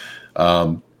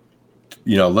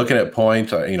 Looking at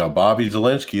points, Bobby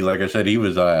Zalenski, like I said, he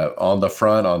was on the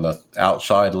front, on the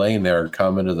outside lane there,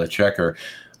 coming to the checker.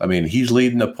 I mean, he's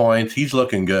leading the points. He's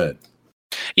looking good.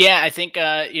 Yeah, I think,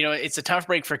 it's a tough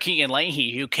break for Keegan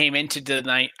Leahy, who came into the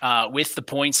night with the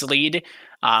points lead.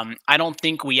 I don't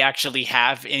think we actually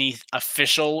have any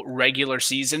official regular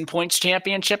season points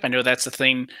championship. I know that's a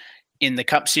thing in the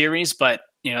Cup Series, but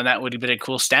that would have been a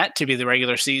cool stat to be the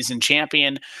regular season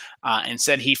champion.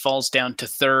 Instead, he falls down to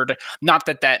 3rd. Not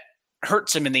that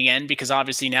hurts him in the end, because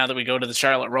obviously now that we go to the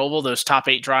Charlotte Roval, those top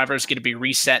 8 drivers get to be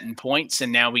reset in points,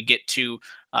 and now we get to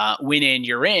win in,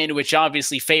 you're in, which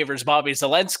obviously favors Bobby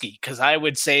Zalenski, because I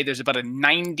would say there's about a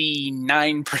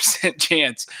 99%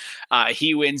 chance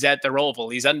he wins at the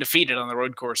Roval. He's undefeated on the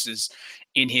road courses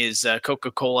in his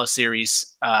Coca-Cola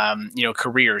Series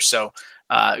career. So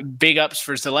big ups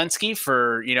for Zalenski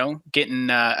for getting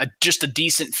just a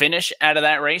decent finish out of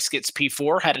that race. Gets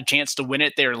P4, had a chance to win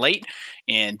it there late,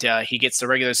 and he gets the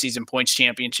regular season points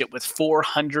championship with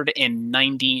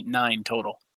 499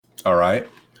 total. All right.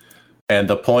 And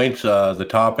the points, the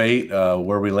top 8,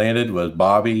 where we landed was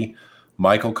Bobby,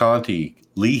 Michael Conti,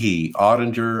 Leahy,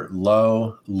 Ottinger,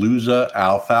 Lowe, Luza,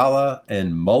 Alfala,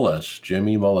 and Mullis.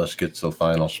 Jimmy Mullis gets the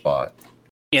final spot.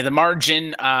 Yeah, the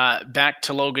margin back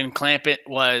to Logan Clampett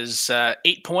was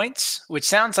 8 points, which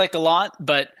sounds like a lot,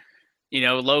 but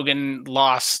Logan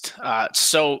lost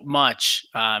so much,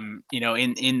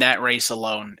 in that race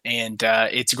alone, and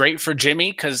it's great for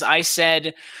Jimmy, because I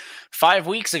said 5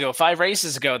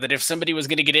 races ago, that if somebody was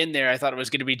going to get in there, I thought it was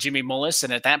going to be Jimmy Mullis,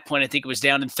 and at that point, I think it was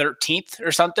down in 13th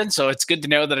or something. So it's good to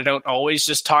know that I don't always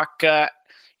just talk,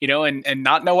 and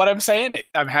not know what I'm saying.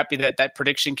 I'm happy that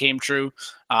prediction came true.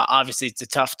 Obviously, it's a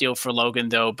tough deal for Logan,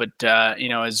 though, but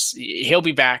as he'll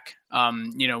be back,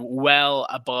 well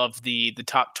above the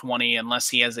top 20, unless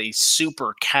he has a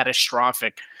super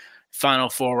catastrophic final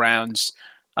 4 rounds.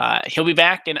 He'll be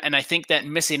back, and I think that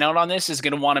missing out on this is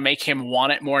going to want to make him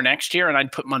want it more next year, and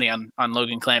I'd put money on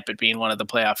Logan Clampett being one of the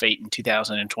playoff 8 in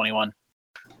 2021.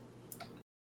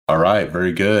 All right,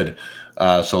 very good.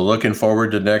 So looking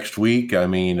forward to next week. I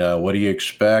mean, what do you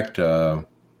expect?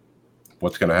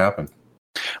 What's going to happen?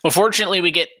 Well, fortunately,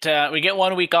 we get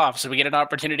 1 week off, so we get an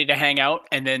opportunity to hang out,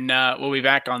 and then we'll be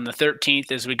back on the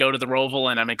 13th as we go to the Roval,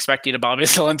 and I'm expecting a Bobby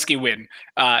Zalenski win.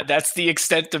 That's the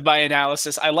extent of my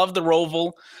analysis. I love the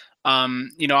Roval.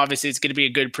 Obviously, it's going to be a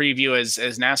good preview as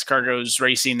NASCAR goes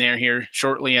racing there here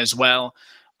shortly as well.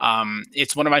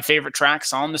 It's one of my favorite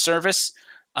tracks on the service,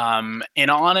 and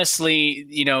honestly,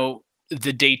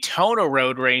 the Daytona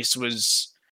road race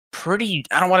was pretty,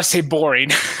 I don't want to say boring,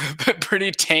 but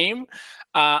pretty tame.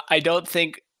 I don't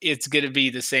think it's going to be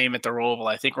the same at the Roval.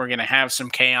 I think we're going to have some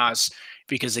chaos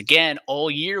because, again,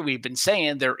 all year we've been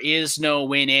saying there is no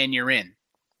win in, you're in.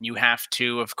 You have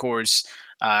to, of course,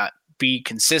 be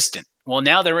consistent. Well,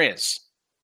 now there is.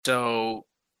 So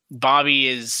Bobby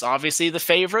is obviously the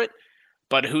favorite,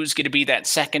 but who's going to be that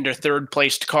second or third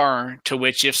placed car to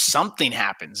which, if something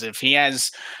happens, if he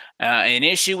has an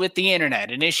issue with the internet,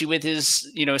 an issue with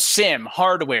his, sim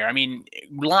hardware,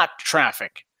 locked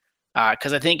traffic,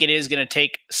 because I think it is going to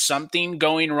take something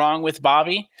going wrong with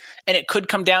Bobby, and it could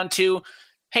come down to,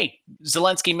 hey,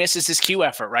 Zalenski misses his Q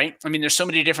effort, right? There's so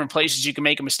many different places you can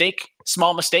make a mistake.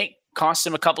 Small mistake costs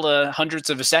him a couple of hundredths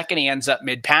of a second. He ends up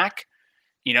mid-pack.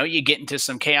 You get into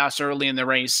some chaos early in the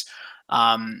race.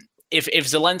 If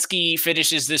Zalenski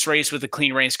finishes this race with a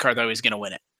clean race car, though, he's going to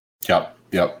win it.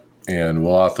 Yep. And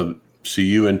we'll have to see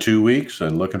you in 2 weeks,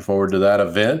 and looking forward to that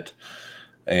event.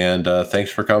 And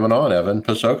thanks for coming on, Evan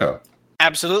Pasoko.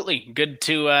 Absolutely. Good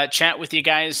to chat with you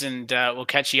guys, and we'll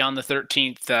catch you on the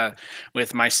 13th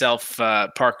with myself,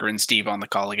 Parker, and Steve on the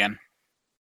call again.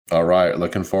 All right.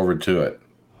 Looking forward to it.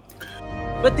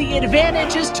 but the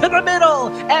advantage is to the middle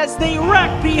as they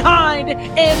wreck behind,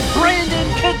 and Brandon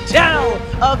Cadell,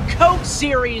 a Coke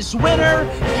Series winner,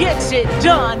 gets it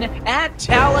done at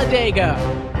Talladega.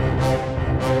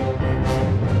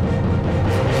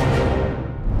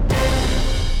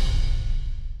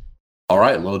 All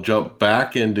right, we'll jump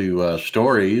back into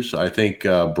stories. I think,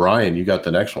 Brian, you got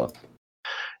the next one.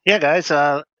 Yeah, guys,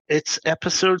 it's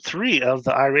episode 3 of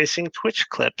the iRacing Twitch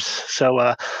clips.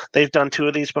 So they've done 2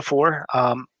 of these before,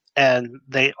 and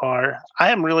I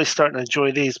am really starting to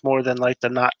enjoy these more than like the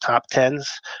not top 10s,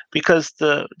 because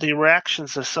the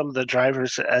reactions of some of the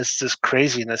drivers as this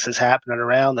craziness is happening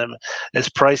around them is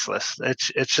priceless.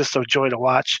 It's just a joy to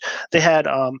watch. They had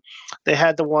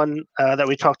the one that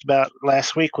we talked about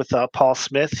last week with Paul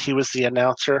Smith. He was the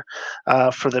announcer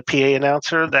for the PA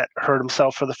announcer that hurt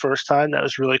himself for the first time. That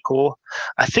was really cool.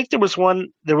 I think there was one,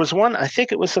 I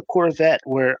think it was a Corvette,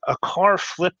 where a car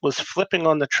was flipping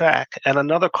on the track and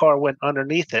another car went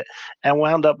underneath it and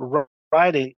wound up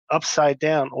riding upside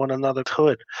down on another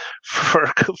hood for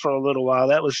a little while.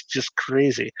 That was just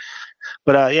crazy.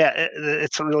 But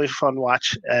it's a really fun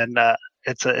watch, and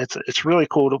it's really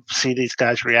cool to see these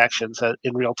guys' reactions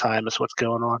in real time as what's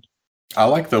going on. I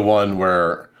like the one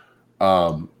where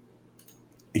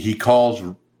he calls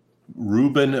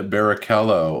Ruben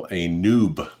Barrichello a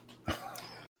noob.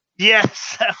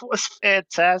 Yes, that was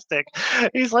fantastic.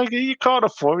 He's like, you called a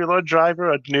Formula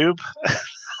driver a noob?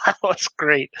 That was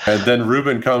great. And then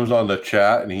Ruben comes on the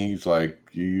chat and he's like,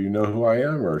 do you know who I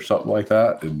am? Or something like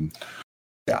that. And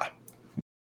yeah,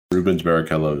 Rubens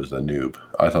Barrichello is a noob.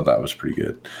 I thought that was pretty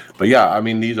good. But yeah, I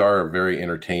mean, these are very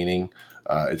entertaining.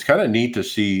 It's kind of neat to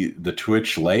see the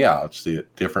Twitch layouts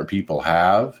that different people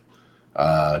have,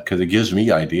 because it gives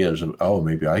me ideas of,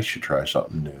 maybe I should try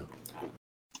something new.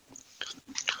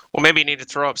 Well, maybe you need to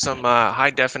throw up some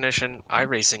high-definition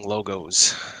iRacing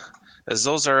logos, as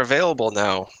those are available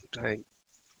now.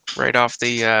 Right off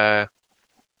the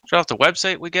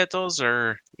website we get those,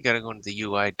 or you got to go into the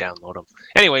UI, download them.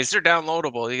 Anyways, they're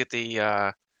downloadable. You get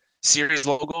the series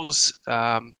logos,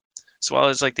 as well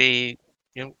as like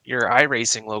your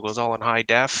iRacing logos, all in high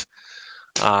def.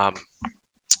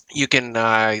 You can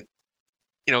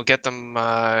get them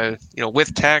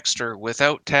with text or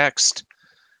without text.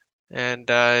 And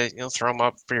throw them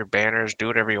up for your banners, do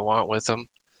whatever you want with them.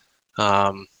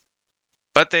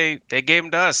 But they gave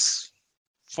them to us,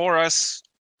 for us,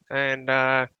 and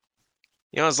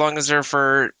as long as they're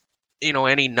for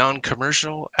any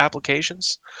non-commercial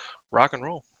applications, rock and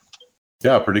roll.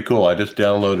 Yeah, pretty cool. I just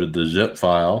downloaded the zip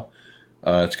file.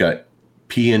 It's got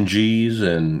PNGs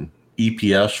and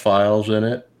EPS files in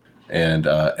it, and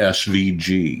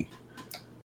SVG.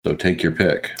 So take your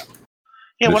pick.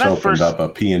 Yeah, just opened up a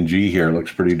PNG here. It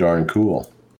looks pretty darn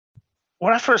cool.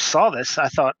 When I first saw this, I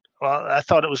thought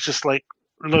it was just like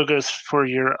logos for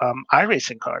your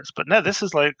iRacing cards. But no, this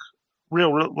is like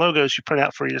real logos you print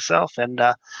out for yourself and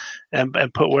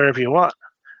put wherever you want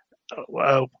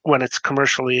when it's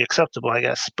commercially acceptable, I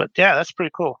guess. But yeah, that's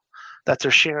pretty cool that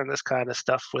they're sharing this kind of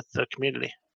stuff with the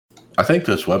community. I think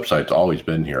this website's always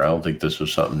been here. I don't think this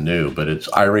was something new, but it's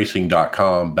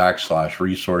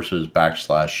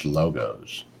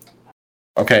iRacing.com/resources/logos.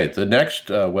 Okay, the next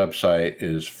website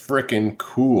is frickin'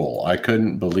 cool. I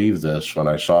couldn't believe this when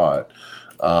I saw it.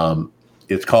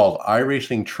 It's called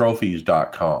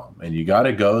iRacingTrophies.com, and you got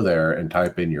to go there and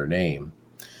type in your name.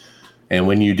 And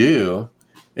when you do,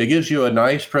 it gives you a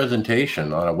nice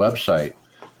presentation on a website.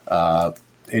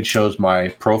 It shows my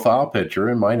profile picture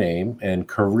and my name, and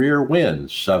career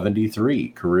wins 73,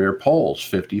 career poles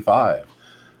 55,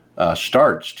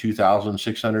 starts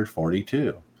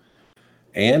 2,642.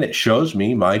 And it shows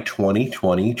me my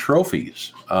 2020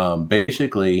 trophies.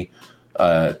 Basically,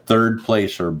 third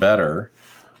place or better,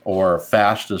 or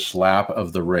fastest lap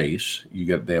of the race.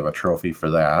 They have a trophy for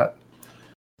that.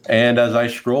 And as I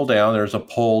scroll down, there's a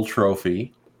pole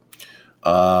trophy.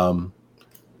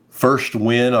 First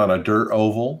win on a dirt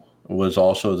oval was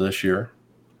also this year.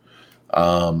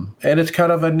 And it's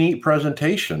kind of a neat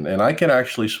presentation. And I can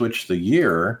actually switch the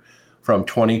year from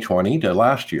 2020 to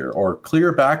last year, or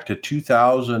clear back to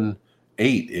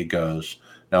 2008 it goes.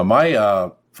 Now,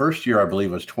 my first year, I believe,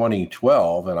 was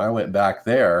 2012, and I went back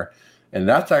there, and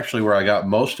that's actually where I got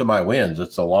most of my wins.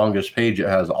 It's the longest page. It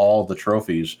has all the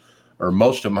trophies, or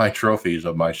most of my trophies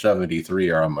of my 73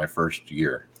 are on my first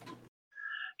year.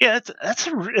 Yeah,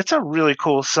 it's a really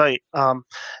cool site.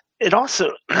 it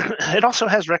also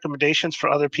has recommendations for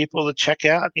other people to check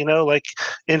out. Like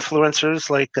influencers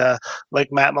like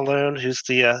Matt Malone, who's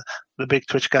the big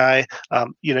Twitch guy.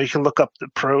 You can look up the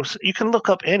pros. You can look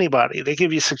up anybody. They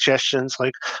give you suggestions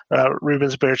like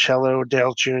Rubens Barrichello,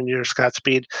 Dale Jr., Scott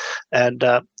Speed, and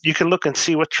you can look and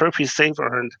see what trophies they've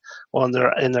earned in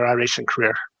their iRacing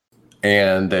career.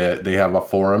 And they have a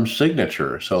forum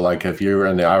signature. So like if you're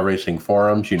in the iRacing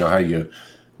forums, you know how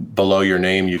below your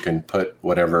name, you can put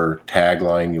whatever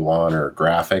tagline you want or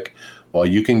graphic. Well,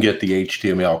 you can get the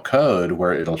HTML code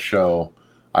where it'll show,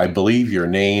 I believe, your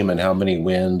name and how many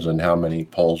wins and how many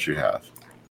polls you have.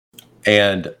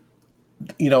 And,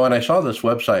 and I saw this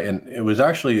website, and it was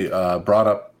actually brought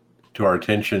up to our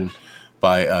attention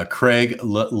by Craig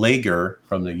Lager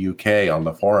from the UK on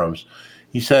the forums.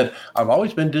 He said, I've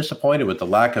always been disappointed with the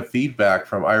lack of feedback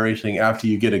from iRacing after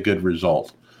you get a good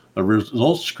result. The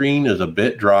results screen is a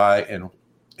bit dry,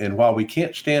 and while we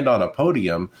can't stand on a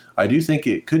podium, I do think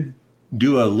it could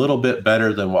do a little bit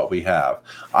better than what we have.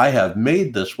 I have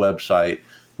made this website,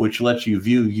 which lets you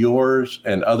view yours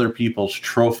and other people's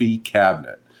trophy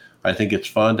cabinet. I think it's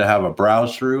fun to have a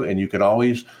browse through, and you can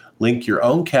always link your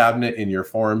own cabinet in your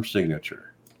forum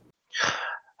signature.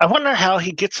 I wonder how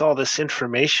he gets all this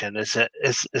information. Is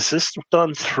this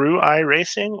done through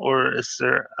iRacing, or is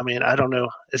there? I mean, I don't know.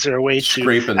 Is there a way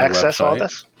to access all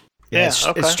this? Yeah,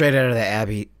 it's straight out of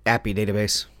the API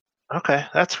database. Okay,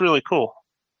 that's really cool.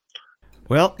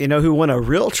 Well, you know who won a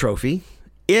real trophy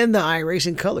in the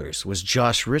iRacing colors was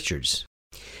Josh Richards.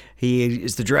 He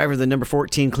is the driver of the number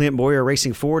 14 Clint Boyer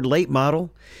Racing Ford late model,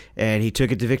 and he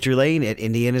took it to victory lane at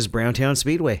Indiana's Browntown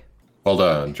Speedway. Well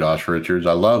done, Josh Richards.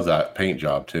 I love that paint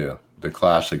job, too. The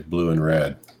classic blue and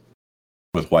red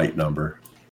with white number.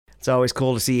 It's always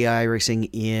cool to see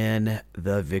iRacing in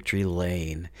the victory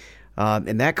lane.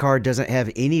 And that car doesn't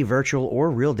have any virtual or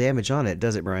real damage on it,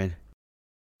 does it, Brian?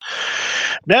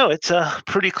 No, it's a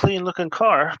pretty clean-looking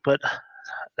car, but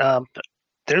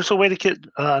there's a way to get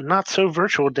not so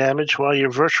virtual damage while you're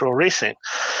virtual racing,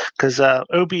 because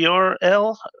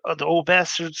OBRL, the Old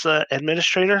Bastards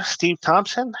administrator, Steve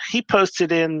Thompson, he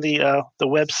posted in the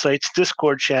website's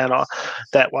Discord channel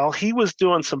that while he was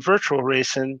doing some virtual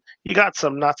racing, he got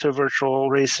some not so virtual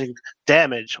racing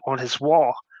damage on his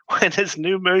wall when his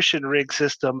new motion rig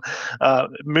system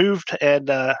moved and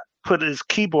put his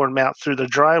keyboard mount through the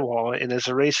drywall in his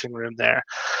racing room there.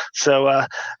 So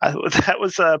that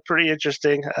was pretty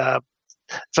interesting.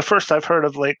 It's the first I've heard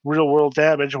of like real world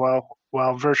damage while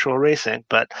virtual racing.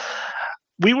 But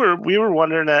we were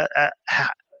wondering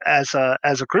as a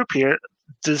group here,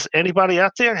 does anybody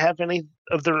out there have any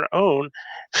of their own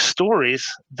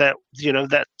stories that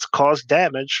that caused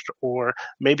damage or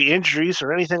maybe injuries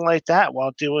or anything like that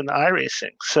while doing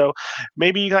iRacing? So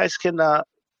maybe you guys can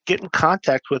get in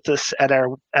contact with us at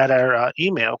our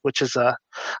email, which is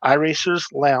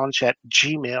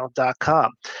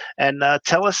iRacersLounge@gmail.com, and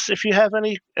tell us if you have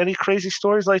any crazy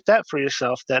stories like that for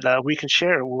yourself that we can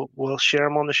share. We'll share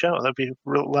them on the show. That'd be a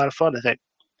lot of fun, I think.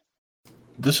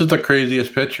 This is the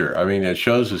craziest picture. I mean, it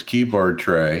shows his keyboard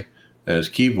tray and his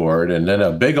keyboard, and then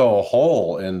a big old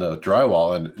hole in the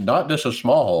drywall, and not just a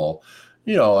small hole,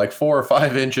 like 4 or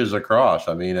 5 inches across.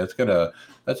 I mean,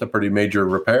 that's a pretty major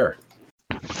repair.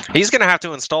 He's going to have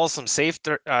to install some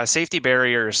safety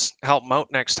barriers, help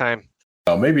mount next time.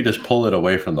 Maybe just pull it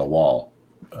away from the wall.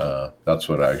 That's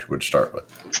what I would start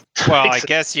with. Well, I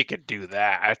guess you could do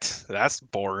that. That's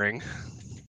boring.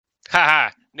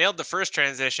 Haha, nailed the first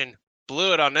transition.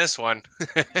 Blew it on this one.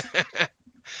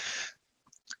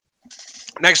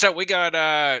 Next up, we got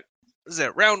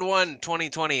round 1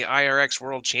 2020 IRX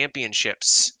World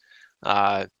Championships.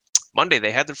 Monday,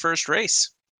 they had their first race.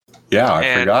 Yeah,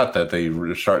 I forgot that they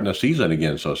were starting the season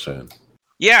again so soon.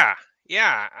 Yeah.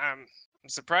 I'm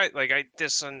surprised. Like,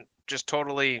 this one just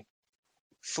totally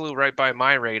flew right by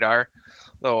my radar.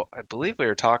 Though I believe we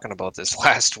were talking about this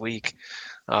last week.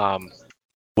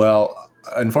 Well,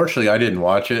 unfortunately, I didn't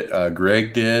watch it.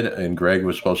 Greg did, and Greg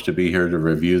was supposed to be here to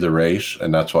review the race,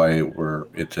 and that's why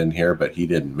it's in here. But he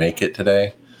didn't make it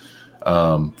today.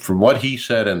 From what he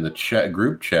said in the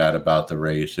group chat about the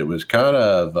race, it was kind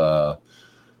of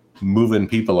moving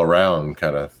people around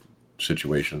kind of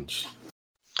situations.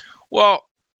 Well,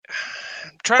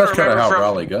 I'm trying to remember how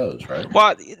rally goes, right?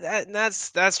 Well,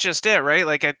 that's just it, right?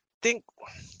 Like, I think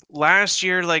last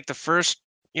year, like the first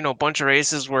bunch of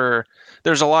races where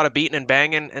there's a lot of beating and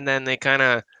banging, and then they kind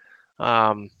of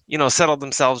settled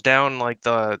themselves down like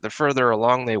the further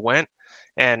along they went.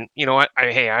 And you know what?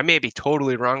 I may be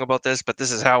totally wrong about this, but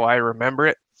this is how I remember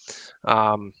it.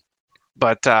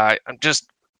 But I'm just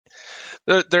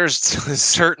there's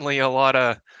certainly a lot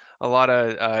of lot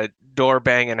of door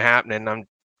banging happening. I'm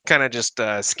kind of just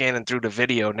scanning through the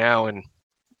video now, and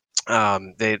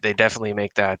they definitely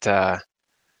make that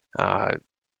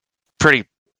pretty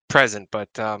present. But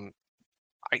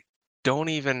I don't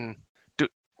even do.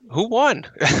 Who won?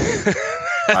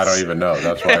 I don't even know.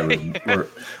 That's why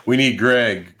we need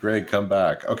Greg. Greg, come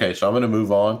back. Okay, so I'm going to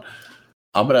move on.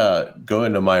 I'm going to go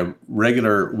into my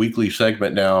regular weekly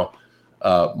segment now.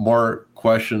 More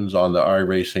questions on the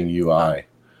iRacing UI.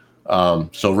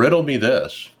 So riddle me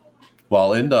this.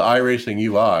 While in the iRacing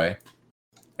UI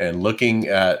and looking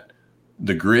at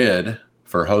the grid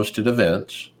for hosted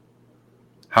events,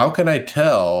 how can I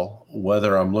tell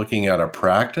whether I'm looking at a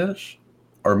practice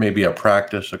or maybe a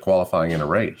practice, a qualifying, and a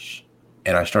race?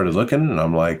 And I started looking, and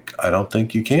I'm like, I don't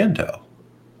think you can tell.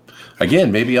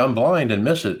 Again, maybe I'm blind and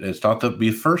miss it. It's not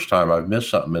the first time I've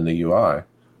missed something in the UI.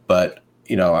 But,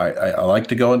 I like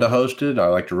to go into hosted. I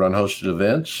like to run hosted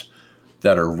events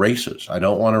that are races. I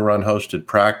don't want to run hosted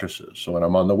practices. So when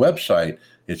I'm on the website,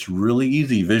 it's really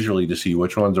easy visually to see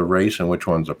which one's a race and which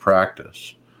one's a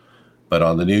practice. But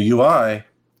on the new UI,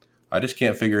 I just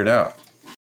can't figure it out.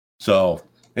 So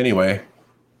anyway,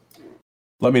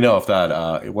 let me know if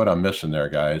that what I'm missing there,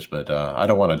 guys. But I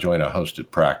don't want to join a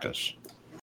hosted practice.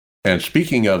 And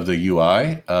speaking of the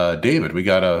UI, David, we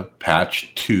got a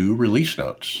patch 2 release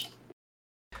notes.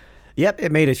 Yep,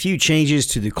 it made a few changes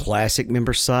to the classic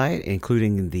member site,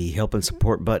 including the help and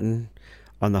support button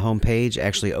on the homepage,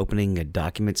 actually opening a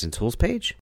documents and tools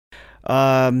page.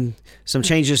 Some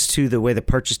changes to the way the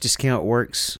purchase discount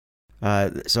works.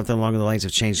 Something along the lines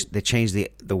of they changed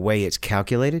the way it's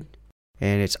calculated,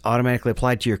 and it's automatically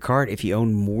applied to your cart if you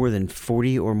own more than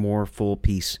 40 or more full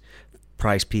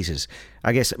price pieces.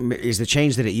 I guess, is the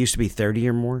change that it used to be 30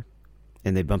 or more,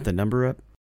 and they bumped the number up?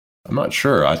 I'm not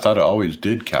sure. I thought it always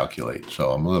did calculate, so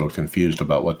I'm a little confused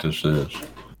about what this is.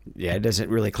 Yeah, it doesn't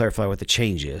really clarify what the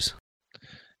change is.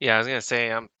 Yeah, I was going to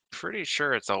say, I'm pretty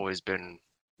sure it's always been,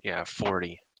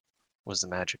 40 was the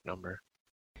magic number.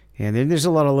 And then there's a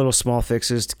lot of little small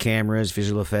fixes to cameras,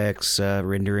 visual effects,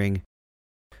 rendering.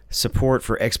 Support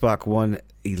for Xbox One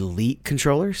Elite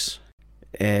controllers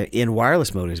in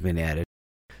wireless mode has been added.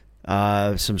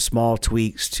 Some small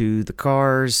tweaks to the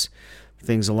cars,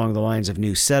 things along the lines of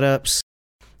new setups.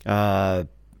 And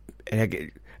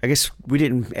I guess we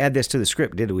didn't add this to the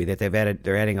script, did we? That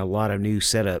they're adding a lot of new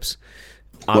setups.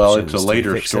 Well, it's a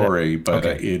later story, but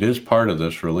it is part of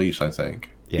this release, I think,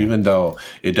 even though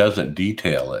it doesn't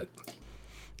detail it.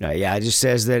 Yeah, it just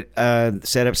says that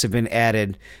setups have been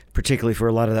added, particularly for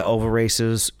a lot of the oval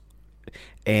races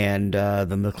and the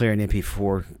McLaren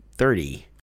MP430.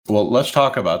 Well, let's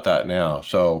talk about that now.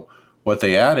 So what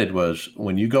they added was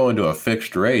when you go into a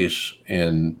fixed race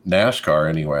in NASCAR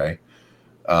anyway,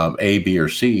 A, B, or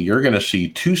C, you're going to see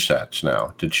 2 sets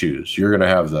now to choose. You're going to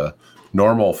have the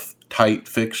normal tight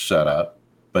fixed setup,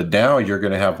 but now you're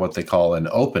going to have what they call an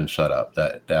open setup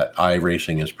that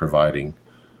iRacing is providing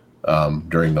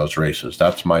during those races.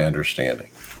 That's my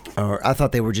understanding. Or I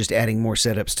thought they were just adding more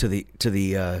setups to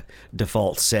the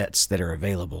default sets that are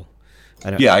available.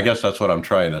 I guess that's what I'm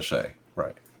trying to say.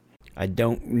 Right. I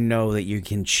don't know that you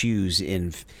can choose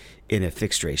in a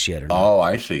fixed race yet or not. Oh,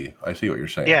 I see what you're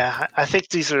saying. Yeah, I think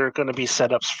these are going to be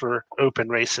setups for open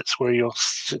races where you'll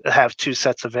have 2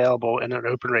 sets available in an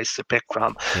open race to pick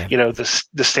from. Yeah.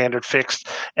 The standard fixed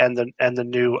and the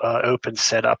new open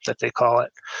setup that they call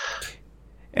it.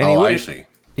 And I see.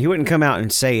 He wouldn't come out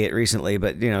and say it recently,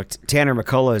 but Tanner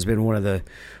McCullough has been one of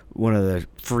the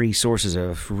free sources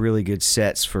of really good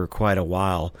sets for quite a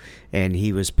while, and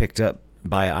he was picked up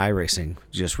by iRacing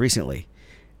just recently.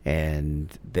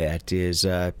 And that is,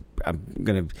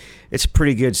 it's a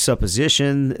pretty good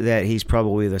supposition that he's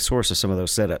probably the source of some of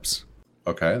those setups.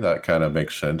 Okay, that kind of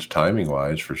makes sense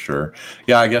timing-wise for sure.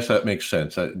 Yeah, I guess that makes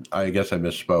sense. I guess I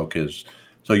misspoke.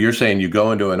 So you're saying you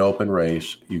go into an open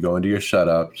race, you go into your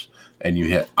setups, and you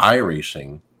hit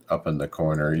iRacing up in the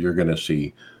corner, you're going to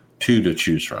see 2 to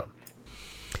choose from.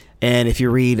 And if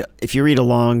you read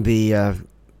along the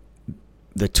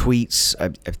tweets, I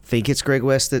think it's Greg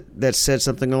West that said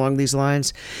something along these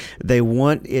lines. They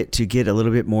want it to get a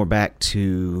little bit more back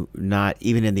to not,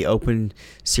 even in the open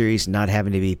series, not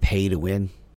having to be pay to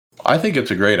win. I think it's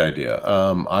a great idea.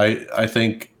 I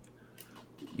think,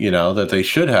 that they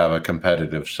should have a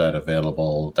competitive set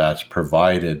available that's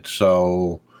provided.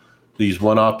 So these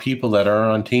one-off people that are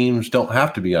on teams don't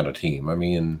have to be on a team. I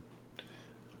mean,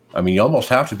 you almost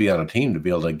have to be on a team to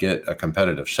be able to get a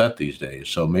competitive set these days.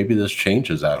 So maybe this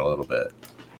changes that a little bit.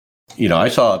 I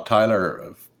saw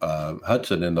Tyler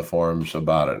Hudson in the forums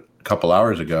about a couple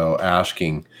hours ago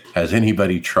asking, has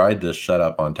anybody tried this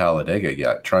setup on Talladega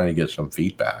yet? Trying to get some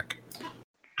feedback.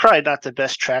 probably not the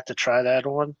best track to try that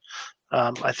on.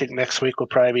 I think next week will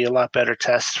probably be a lot better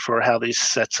test for how these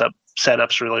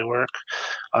setups really work.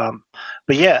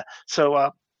 But yeah,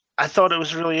 so I thought it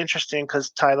was really interesting because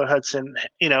Tyler Hudson,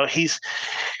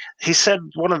 he said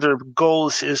one of their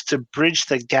goals is to bridge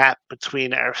the gap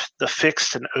between the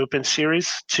fixed and open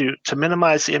series to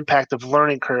minimize the impact of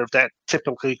learning curve that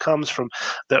typically comes from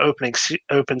the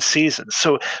open season.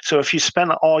 So if you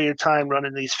spend all your time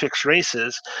running these fixed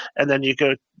races and then you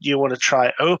want to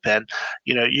try open,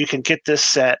 you can get this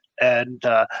set and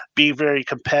be very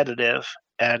competitive,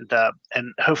 and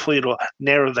hopefully it'll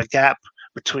narrow the gap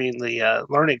between the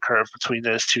learning curve between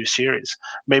those two series.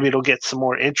 Maybe it'll get some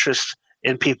more interest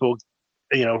in people,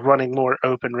 running more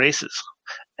open races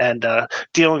and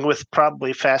dealing with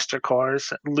probably faster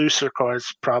cars, looser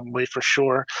cars, probably for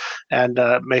sure, and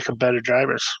make them better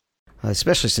drivers.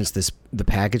 Especially since the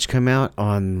package come out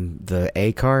on the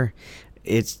A car,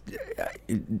 it's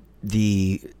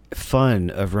the fun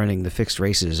of running the fixed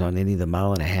races on any of the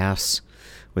 1.5 miles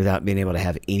without being able to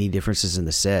have any differences in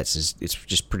the sets it's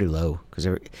just pretty low because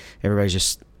everybody's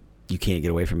just, you can't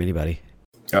get away from anybody.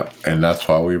 Yep, and that's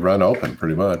why we run open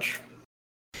pretty much.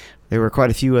 There were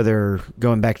quite a few other,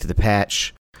 going back to the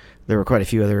patch, there were quite a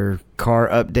few other car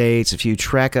updates, a few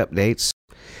track updates,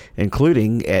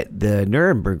 including at the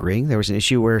Nürburgring. There was an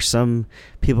issue where some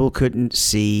people couldn't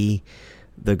see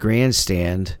the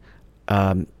grandstand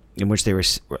in which they were,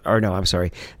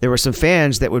 there were some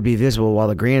fans that would be visible while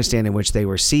the grandstand in which they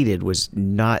were seated was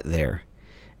not there,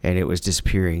 and it was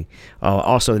disappearing.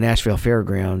 Also, the Nashville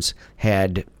Fairgrounds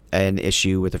had an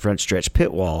issue with the front stretch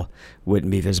pit wall wouldn't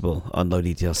be visible on low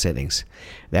detail settings.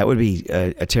 That would be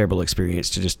a terrible experience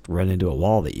to just run into a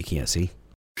wall that you can't see.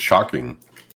 Shocking.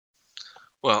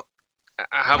 Well,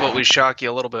 how about we shock you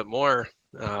a little bit more?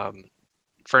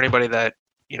 For anybody that,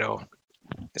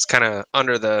 is kind of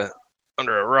under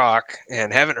a rock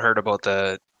and haven't heard about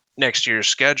the next year's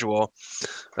schedule,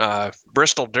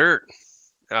 Bristol Dirt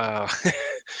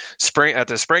spring at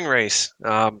the spring race.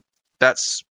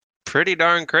 That's pretty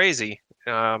darn crazy.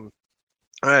 It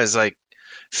was like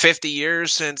 50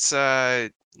 years since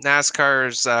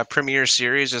NASCAR's Premier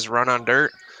Series is run on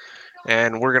dirt,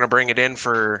 and we're going to bring it in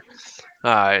for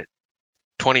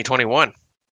 2021.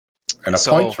 And a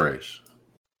points race.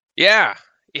 Yeah.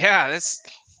 That's.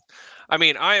 I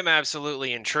mean, I am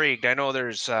absolutely intrigued. I know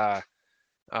there's,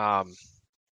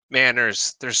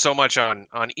 there's so much on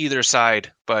either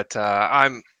side, but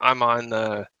I'm on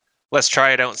the let's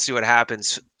try it out and see what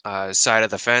happens side of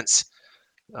the fence.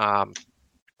 But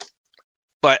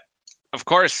of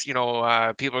course, people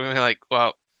are going to be like,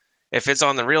 well, if it's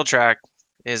on the real track,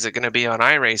 is it going to be on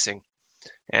iRacing?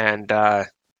 And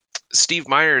Steve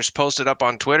Myers posted up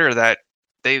on Twitter that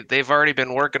they've already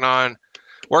been working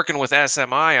with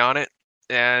SMI on it,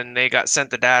 and they got sent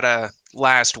the data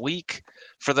last week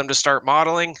for them to start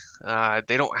modeling.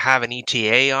 They don't have an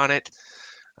ETA on it,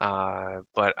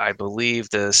 but I believe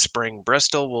the spring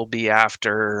Bristol will be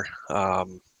after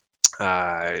the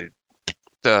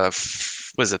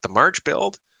March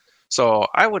build. So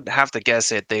I would have to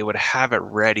guess they would have it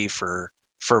ready for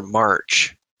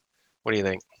March. What do you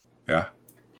think? Yeah.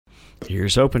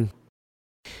 Here's open.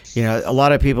 A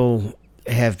lot of people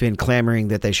have been clamoring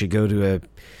that they should go to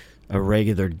a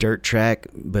regular dirt track,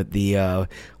 but the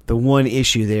one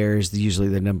issue there is usually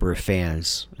the number of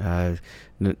fans.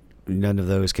 None of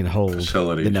those can hold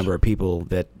facilities. The number of people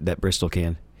that Bristol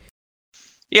can.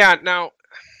 Yeah. Now,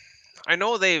 I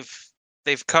know they've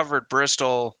covered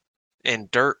Bristol in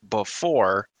dirt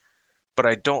before, but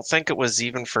I don't think it was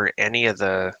even for any of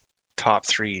the top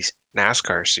 3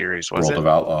 NASCAR series, was it? World of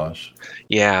Outlaws.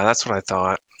 Yeah, that's what I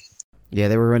thought. Yeah,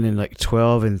 they were running like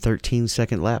 12 and 13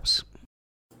 second laps.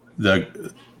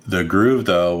 The groove,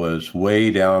 though, was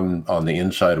way down on the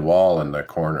inside wall in the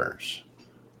corners.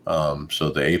 So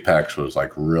the apex was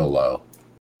like real low.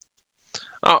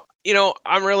 Oh,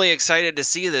 I'm really excited to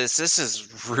see this. This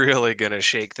is really going to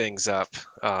shake things up.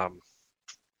 I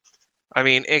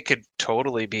mean, it could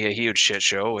totally be a huge shit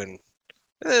show, and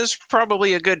there's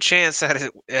probably a good chance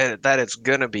that it's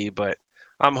going to be, but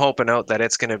I'm hoping out that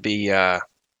it's going to be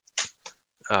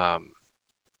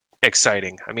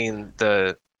exciting. I mean,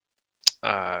 the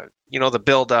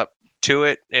build up to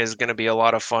it is going to be a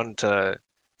lot of fun to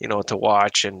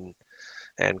watch and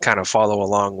kind of follow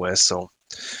along with. So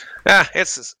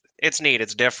it's neat.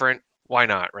 It's different. Why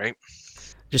not, right?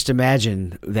 Just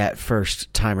imagine that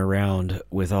first time around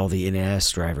with all the NAS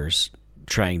drivers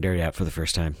trying dirt out for the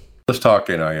first time. Let's talk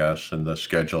NIS and the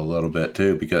schedule a little bit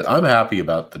too, because I'm happy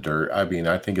about the dirt. I mean,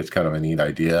 I think it's kind of a neat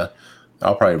idea.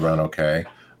 I'll probably run okay,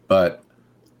 but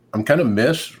I'm kind of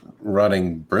miss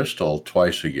running Bristol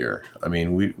twice a year. I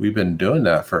mean, we've been doing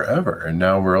that forever, and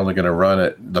now we're only going to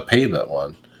run the pavement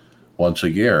one once a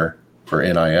year for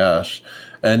NIS.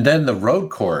 And then the road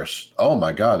course. Oh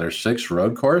my God, there's 6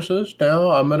 road courses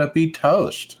now. I'm going to be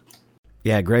toast.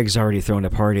 Yeah, Greg's already thrown a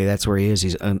party. That's where he is.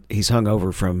 He's hung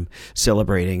over from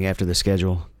celebrating after the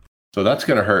schedule. So that's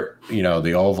going to hurt,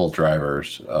 the oval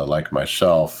drivers like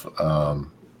myself,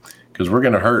 because we're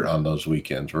going to hurt on those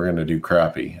weekends. We're going to do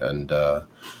crappy, and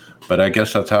but I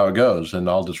guess that's how it goes, and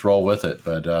I'll just roll with it.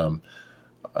 But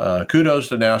kudos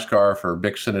to NASCAR for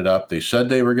mixing it up. They said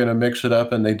they were going to mix it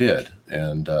up, and they did.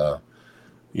 And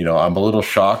I'm a little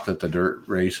shocked that the dirt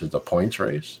race is a points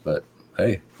race, but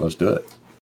hey, let's do it.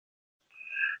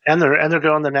 And they're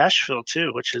going to Nashville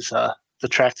too, which is the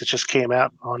track that just came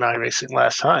out on iRacing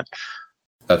last time.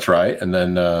 That's right. And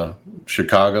then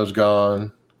Chicago's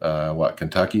gone.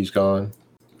 Kentucky's gone.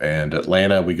 And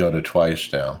Atlanta we go to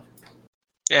twice now.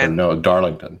 And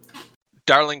Darlington.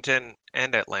 Darlington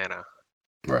and Atlanta.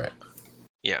 Right.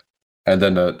 Yeah. And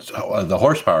then the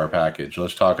horsepower package.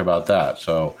 Let's talk about that.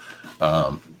 So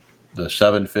the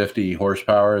 750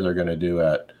 horsepower they're going to do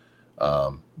at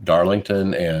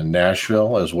Darlington and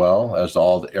Nashville, as well as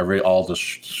all the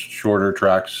shorter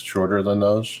tracks, shorter than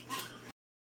those.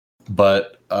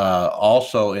 But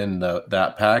also in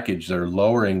that package, they're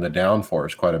lowering the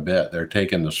downforce quite a bit. They're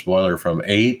taking the spoiler from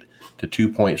 8 to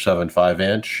 2.75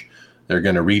 inch. They're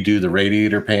going to redo the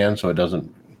radiator pan so it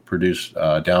doesn't produce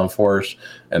downforce,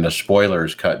 and the spoiler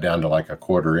is cut down to like a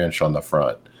 1/4 inch on the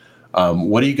front.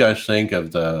 What do you guys think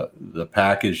of the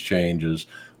package changes?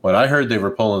 When I heard they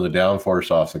were pulling the downforce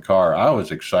off the car, I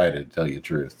was excited, to tell you the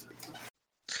truth.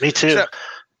 Me too.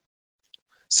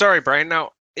 Sorry, Brian.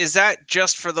 Now, is that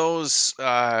just for those,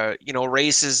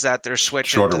 races that they're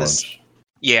switching? Shorter ones.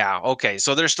 Yeah. Okay.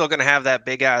 So they're still going to have that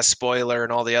big ass spoiler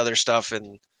and all the other stuff,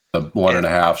 and the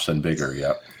 1.5s and bigger.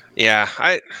 Yep. Yeah,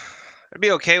 I'd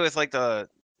be okay with like the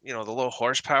low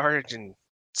horsepower and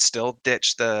still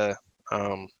ditch the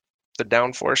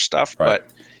downforce stuff. Right. But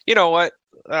you know what?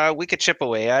 We could chip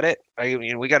away at it. I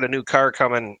mean, we got a new car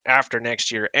coming after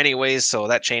next year anyways, so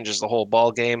that changes the whole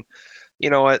ball game. You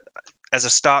know what? As a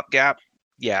stopgap,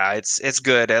 yeah, it's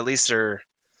good. At least they're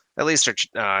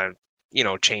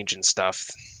changing stuff.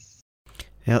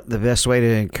 Yeah, the best way to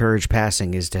encourage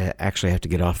passing is to actually have to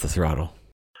get off the throttle.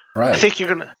 Right. I think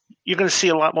you're gonna see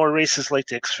a lot more races like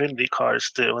the Xfinity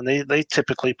cars do, and they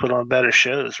typically put on better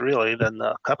shows really than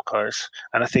the Cup cars,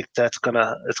 and I think it's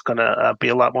gonna be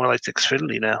a lot more like the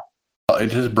Xfinity now.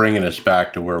 It is bringing us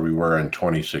back to where we were in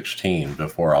 2016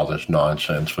 before all this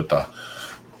nonsense with the.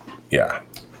 Yeah.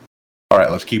 All right,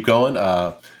 let's keep going.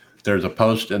 There's a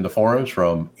post in the forums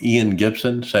from Ian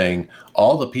Gibson saying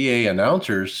all the PA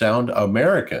announcers sound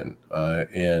American,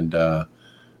 and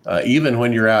even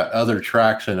when you're at other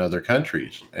tracks in other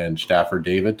countries. And staffer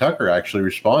David Tucker actually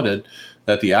responded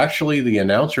that the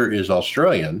announcer is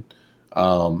Australian,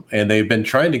 and they've been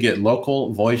trying to get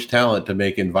local voice talent to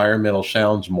make environmental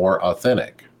sounds more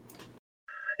authentic.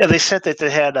 Yeah, they said that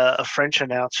they had a French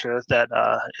announcer that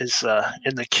is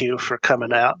in the queue for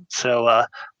coming out, so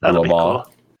that'll be cool.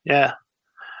 Yeah,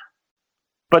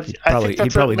 but I think he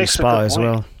probably do Spa as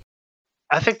well.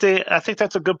 I think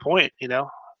that's a good point.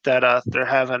 That they're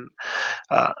having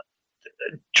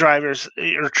drivers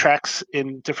or tracks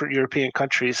in different European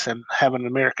countries and having an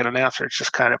American announcer. It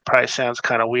just probably sounds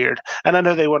kind of weird. And I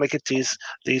know they want to get these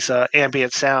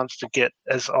ambient sounds to get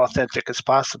as authentic as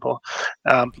possible.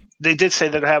 They did say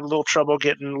that they have a little trouble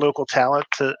getting local talent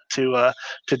to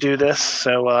do this.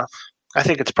 So I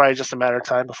think it's probably just a matter of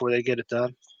time before they get it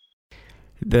done.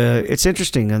 It's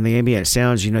interesting on the ambient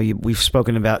sounds. We've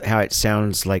spoken about how it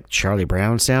sounds like Charlie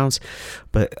Brown sounds,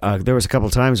 but there was a couple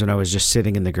times when I was just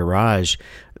sitting in the garage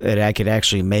that I could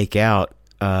actually make out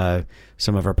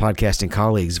some of our podcasting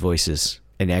colleagues' voices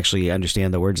and actually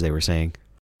understand the words they were saying.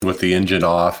 With the engine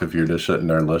off, if you're just sitting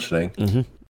there listening. Mm-hmm.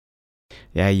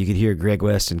 Yeah, you could hear Greg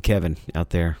West and Kevin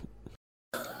out there.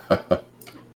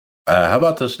 How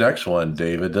about this next one,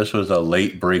 David? This was a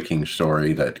late breaking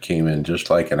story that came in just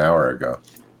like an hour ago.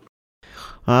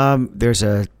 There's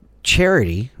a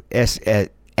charity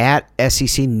at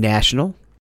SEC National,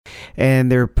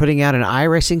 and they're putting out an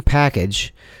iRacing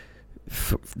package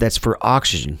that's for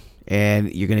auction,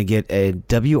 and you're going to get a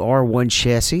WR1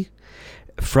 chassis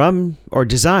from or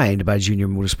designed by Junior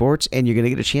Motorsports, and you're going to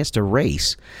get a chance to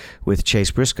race with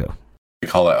Chase Briscoe. We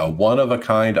call it a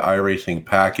one-of-a-kind iRacing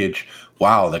package.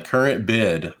 Wow, the current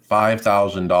bid,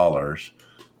 $5,000.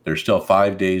 There's still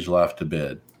 5 days left to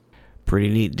bid. Pretty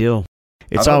neat deal.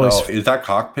 It's always is that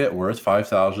cockpit worth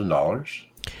 $5,000?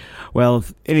 Well,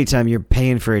 anytime you're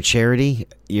paying for a charity,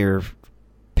 you're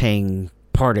paying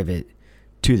part of it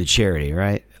to the charity,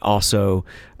 right? Also,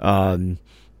 you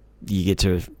get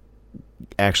to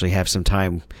actually have some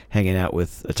time hanging out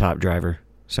with a top driver.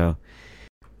 So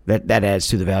that adds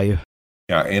to the value.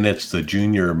 Yeah, and it's the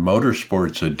Junior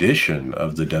Motorsports edition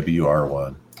of the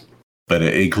WR1. But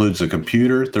it includes a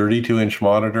computer, 32-inch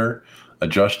monitor,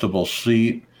 adjustable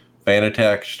seat,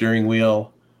 Fanatec steering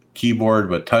wheel,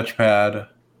 keyboard with touchpad,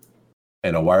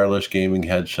 and a wireless gaming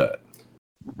headset.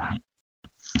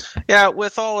 Yeah,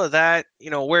 with all of that,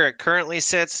 where it currently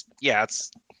sits, yeah, it's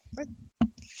like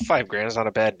 $5,000 is not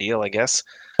a bad deal, I guess.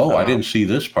 Oh, I didn't see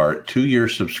this part. 2-year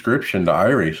subscription to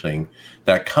iRacing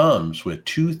that comes with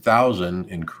 2,000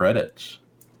 in credits.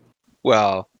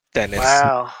 Well, then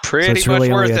it's pretty So it's much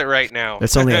really worth only it right now.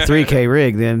 That's only a 3K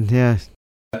rig then, yeah.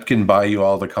 That can buy you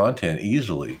all the content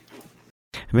easily.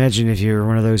 Imagine if you're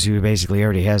one of those who basically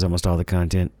already has almost all the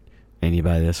content and you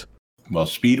buy this. Well,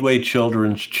 Speedway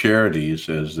Children's Charities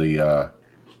is the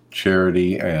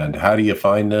charity. And how do you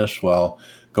find this? Well,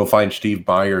 go find Steve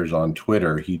Myers on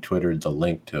Twitter. He twittered the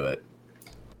link to it.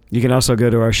 You can also go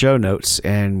to our show notes,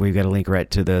 and we've got a link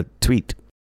right to the tweet.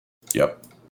 Yep.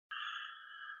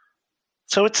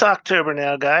 So it's October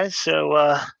now, guys.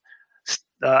 So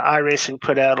iRacing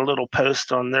put out a little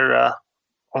post on their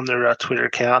Twitter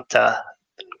account.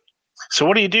 So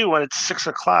what do you do when it's 6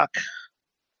 o'clock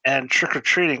and trick or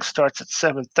treating starts at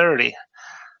 7:30?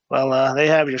 Well, they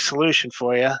have your solution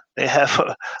for you. They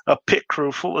have a pit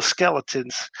crew full of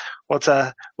skeletons. What's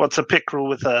a pit crew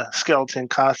with skeleton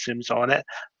costumes on it?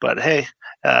 But hey,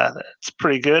 it's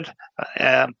pretty good.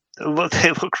 They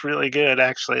look really good,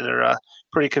 actually. They're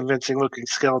pretty convincing looking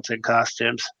skeleton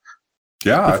costumes.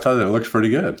 Yeah, I thought it looked pretty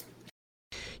good.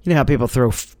 You know how people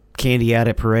throw candy out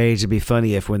at parades? It'd be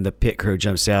funny if when the pit crew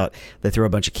jumps out, they throw a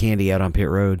bunch of candy out on pit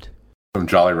road. Some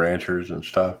Jolly Ranchers and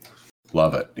stuff.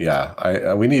 Love it.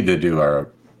 Yeah, we need to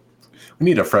we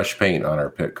need a fresh paint on our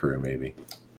pit crew, maybe.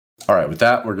 All right, with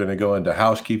that, we're going to go into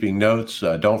housekeeping notes.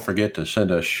 Don't forget to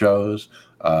send us shows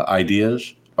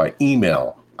ideas by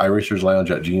email,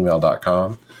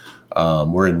 iRacersLounge@gmail.com.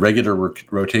 We're in regular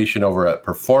rotation over at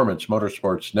Performance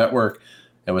Motorsports Network.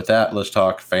 And with that, let's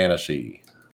talk fantasy.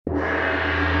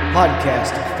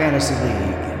 Podcast Fantasy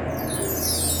League.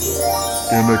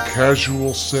 In a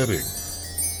casual setting.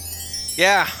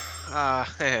 Yeah.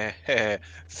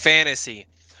 Fantasy.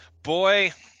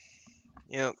 Boy,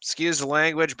 excuse the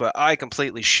language, but I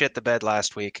completely shit the bed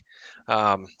last week.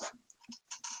 I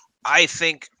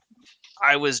think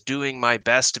I was doing my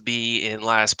best to be in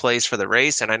last place for the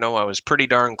race, and I know I was pretty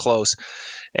darn close.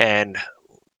 And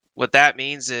what that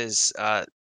means is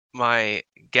my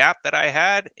gap that I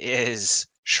had is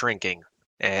shrinking,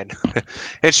 and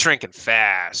it's shrinking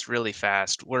fast, really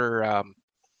fast. We're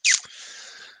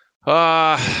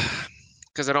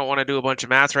because I don't want to do a bunch of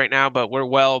math right now, but we're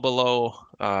well below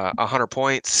 100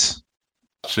 points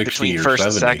 60 between or first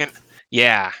 70. and second.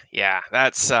 Yeah,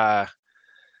 that's that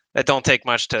don't take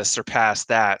much to surpass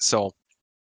that. So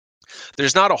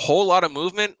there's not a whole lot of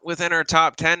movement within our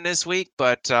top 10 this week,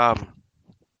 but there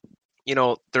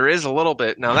is a little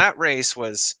bit. Now that race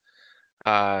was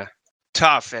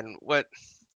tough, and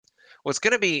what's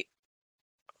going to be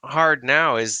hard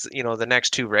now is the next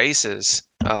two races.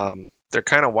 They're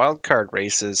kind of wild card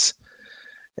races,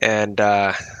 and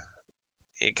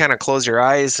you kind of close your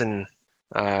eyes and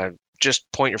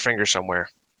just point your finger somewhere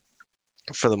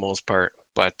for the most part.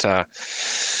 But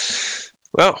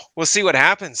well, we'll see what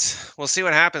happens.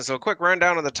 So a quick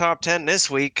rundown of the top 10 this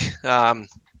week.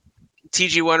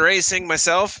 TG1 Racing,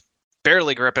 myself,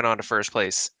 barely gripping onto first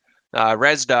place.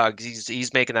 Reds Dog,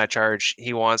 he's making that charge.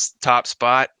 He wants the top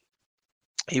spot.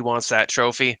 He wants that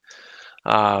trophy.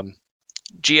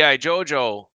 G.I.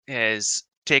 Jojo has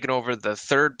taken over the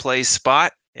third place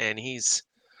spot, and he's,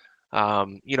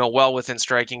 well within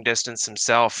striking distance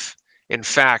himself. In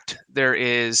fact, there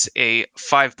is a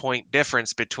 5-point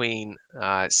difference between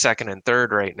second and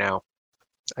third right now.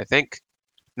 I think.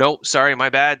 No, sorry, my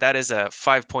bad. That is a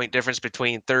 5-point difference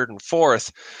between third and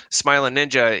fourth. Smiling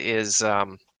Ninja is,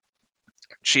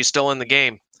 she's still in the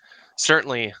game.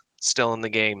 Certainly still in the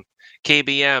game.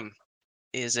 KBM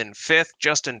is in fifth,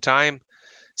 just in time.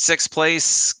 6th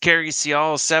place, Kerry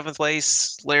Cial, 7th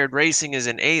place. Laird Racing is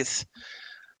in 8th.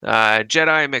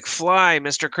 Jedi McFly,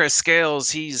 Mr. Chris Scales,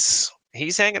 he's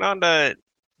hanging on to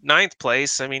 9th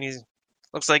place. I mean, he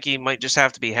looks like he might just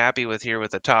have to be happy with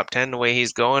the top 10 the way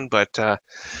he's going. But that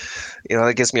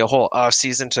gives me a whole off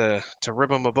season to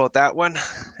rib him about that one.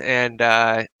 And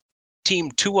Team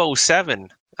 207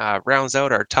 rounds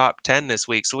out our top 10 this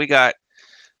week. So we got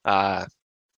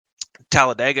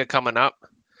Talladega coming up.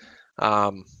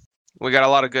 We got a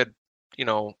lot of good,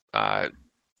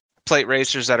 plate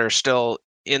racers that are still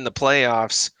in the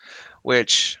playoffs,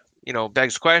 which, you know,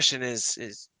 begs the question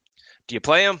is do you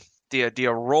play them? Do you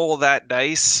roll that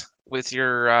dice with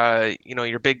your you know,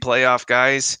 your big playoff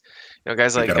guys? You know,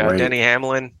 guys like Denny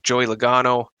Hamlin, Joey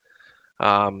Logano.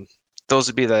 Those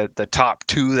would be the top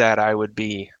two that I would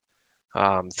be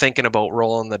thinking about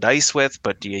rolling the dice with.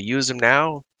 But do you use them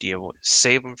now? Do you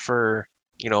save them for,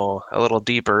 you know, a little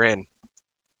deeper in?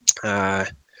 I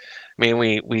mean,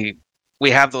 we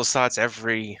have those thoughts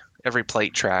every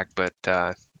plate track, but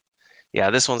yeah,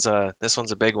 this one's a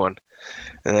big one.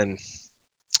 And then,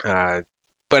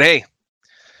 but hey,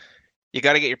 you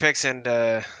got to get your picks in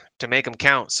to make them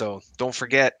count. So don't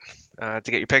forget to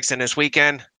get your picks in this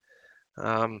weekend.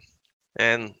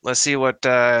 And let's see what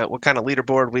kind of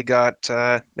leaderboard we got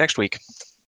next week.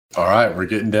 All right, we're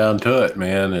getting down to it,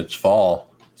 man. It's fall.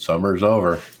 Summer's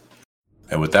over.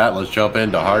 And with that, let's jump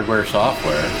into hardware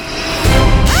software.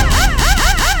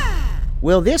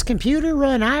 Will this computer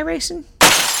run iRacing?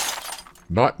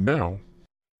 Not now.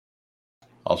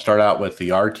 I'll start out with the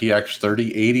RTX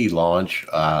 3080 launch.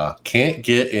 Can't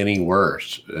get any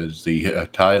worse is the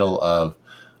title of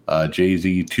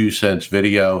Jay-Z 2 Cents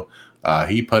video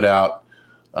he put out.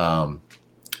 And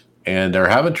they're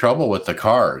having trouble with the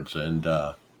cards. And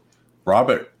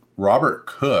Robert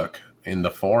Cook in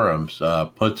the forums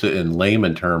puts it in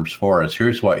layman terms for us.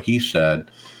 Here's what he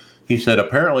said. He said,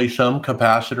 apparently some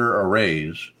capacitor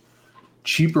arrays,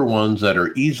 cheaper ones that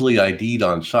are easily ID'd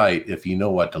on site if you know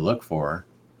what to look for,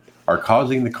 are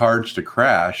causing the cards to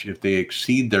crash if they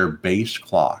exceed their base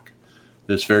clock.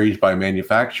 This varies by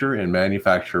manufacturer and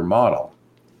manufacturer model.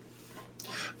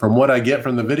 From what I get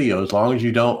from the video, as long as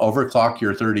you don't overclock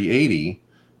your 3080,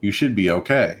 you should be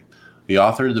okay. The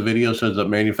author of the video says that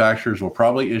manufacturers will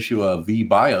probably issue a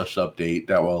VBIOS update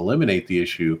that will eliminate the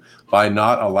issue by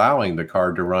not allowing the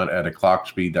card to run at a clock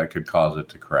speed that could cause it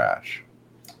to crash.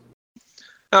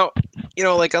 Now, you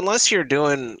know, like, unless you're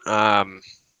doing,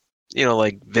 you know,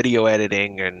 like video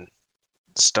editing and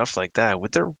stuff like that,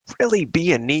 would there really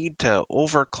be a need to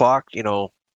overclock, you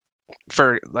know,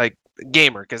 for like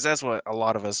gamer? Because that's what a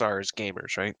lot of us are as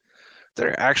gamers, right?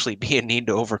 There actually be a need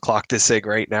to overclock this thing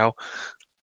right now?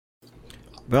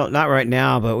 Well, not right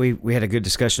now, but we had a good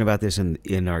discussion about this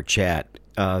in our chat.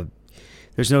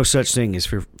 There's no such thing as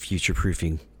for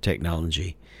future-proofing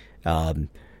technology.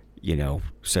 You know,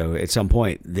 so at some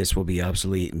point this will be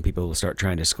obsolete and people will start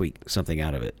trying to squeak something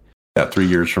out of it. Yeah, 3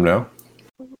 years from now.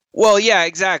 Well, yeah,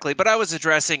 exactly. But I was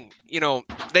addressing, you know,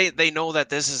 they know that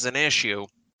this is an issue,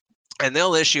 and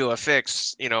they'll issue a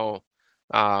fix, you know,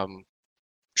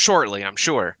 shortly, I'm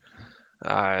sure.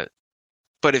 But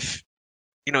if,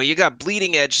 you know, you got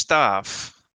bleeding edge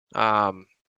stuff,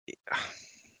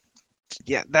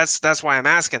 yeah, that's why I'm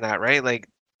asking that, right? Like,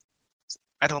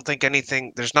 I don't think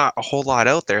there's not a whole lot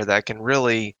out there that can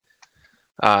really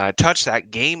touch that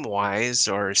game-wise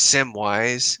or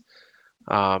sim-wise.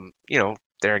 You know,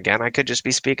 there again, I could just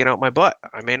be speaking out my butt.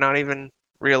 I may not even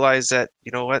realize that,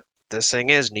 you know what, this thing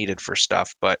is needed for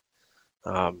stuff, but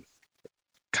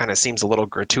kind of seems a little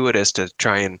gratuitous to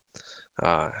try and,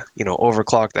 you know,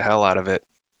 overclock the hell out of it.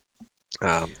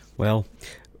 Well,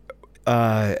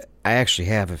 I actually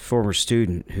have a former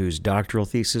student whose doctoral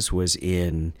thesis was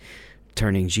in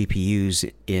turning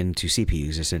GPUs into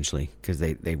CPUs, essentially, because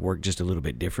they work just a little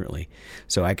bit differently.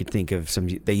 So I could think of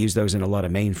they use those in a lot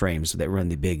of mainframes that run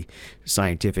the big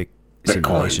scientific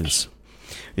simulations.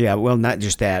 Yeah, well, not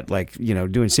just that, like, you know,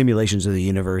 doing simulations of the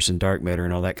universe and dark matter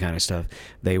and all that kind of stuff.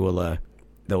 They will,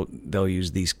 they'll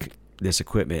use this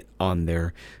equipment on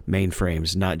their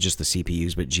mainframes, not just the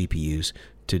CPUs but GPUs,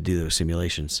 to do those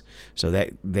simulations. So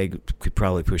that they could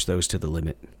probably push those to the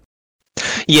limit.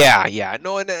 Yeah,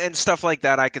 no, and stuff like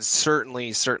that I could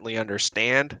certainly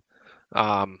understand.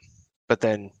 But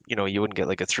then, you know, you wouldn't get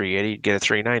like a 380, you'd get a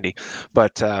 390.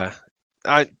 But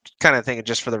I kind of think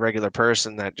just for the regular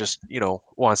person that just, you know,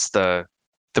 wants the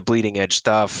bleeding edge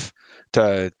stuff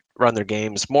to run their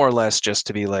games, more or less just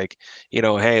to be like, you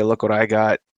know, hey, look what I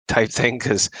got type thing.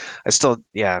 Because I still,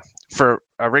 yeah, for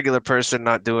a regular person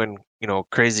not doing, you know,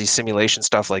 crazy simulation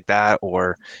stuff like that,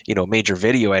 or, you know, major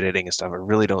video editing and stuff, I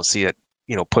really don't see it,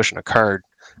 you know, pushing a card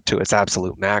to its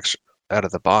absolute max out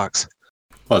of the box.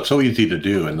 Well, it's so easy to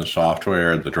do in the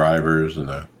software, the drivers, and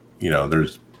the, you know,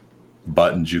 there's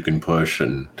buttons you can push,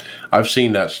 and I've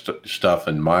seen that stuff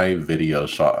in my video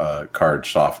card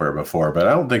software before, but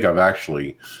I don't think I've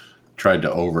actually tried to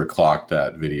overclock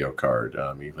that video card,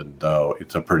 even though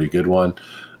it's a pretty good one.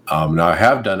 Now I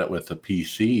have done it with the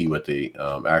PC with the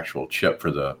actual chip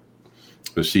for the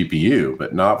CPU,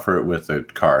 but not for it with the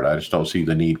card. I just don't see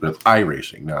the need with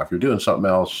iRacing. Now, if you're doing something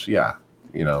else, yeah,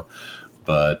 you know,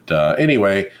 But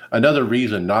anyway, another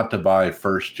reason not to buy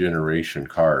first generation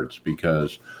cards,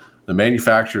 because the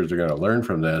manufacturers are going to learn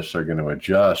from this. They're going to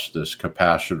adjust this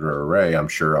capacitor array, I'm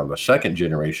sure, on the second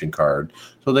generation card.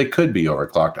 So they could be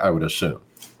overclocked, I would assume.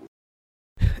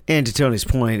 And to Tony's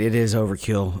point, it is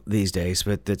overkill these days,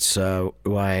 but that's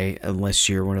why, unless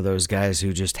you're one of those guys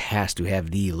who just has to have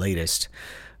the latest,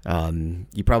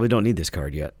 you probably don't need this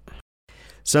card yet.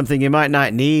 Something you might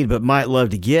not need but might love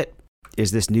to get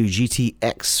is this new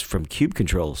GTX from Cube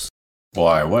Controls.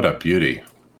 Why, what a beauty.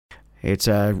 It's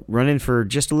running for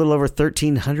just a little over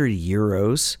 1,300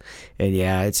 euros, and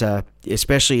yeah, it's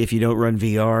especially if you don't run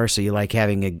VR, so you like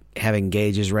having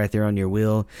gauges right there on your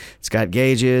wheel. It's got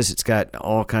gauges, it's got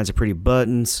all kinds of pretty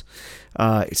buttons.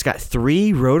 It's got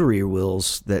 3 rotary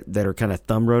wheels that are kind of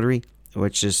thumb rotary,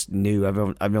 which is new.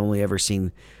 I've only ever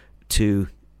seen 2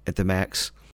 at the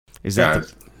max. Is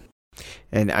that?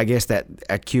 And I guess that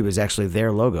at Cube is actually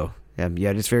their logo.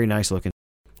 Yeah, it's very nice looking.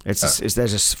 There's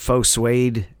a faux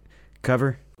suede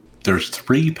cover. There's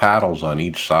 3 paddles on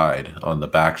each side, on the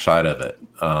back side of it.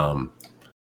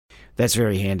 That's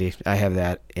very handy. I have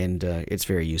that, and it's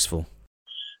very useful.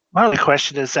 My only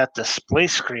question is that display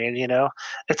screen.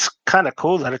 It's kind of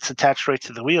cool that it's attached right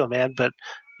to the wheel, man. But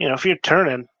if you're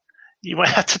turning, you might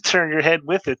have to turn your head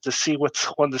with it to see what's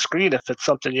on the screen if it's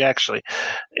something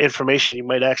information you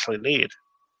might actually need.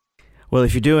 Well,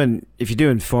 if you're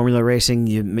doing formula racing,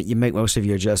 you make most of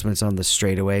your adjustments on the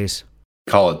straightaways.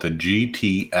 Call it the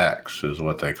GTX is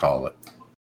what they call it.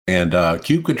 And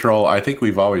Cube Control, I think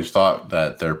we've always thought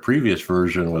that their previous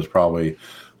version was probably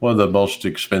one of the most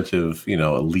expensive,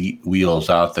 elite wheels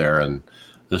out there, and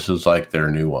this is like their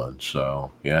new one.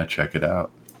 So yeah, check it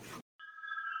out.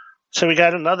 So we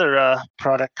got another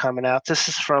product coming out. This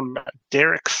is from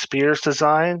Derek Spears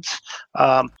Designs.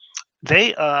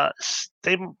 They want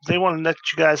to let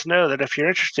you guys know that if you're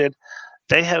interested,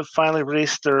 they have finally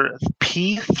released their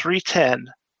P310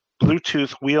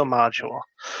 Bluetooth wheel module.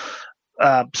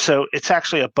 So it's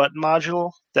actually a button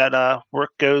module that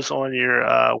goes on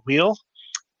your wheel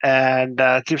and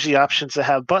gives you options to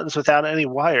have buttons without any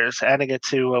wires, adding it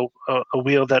to a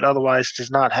wheel that otherwise does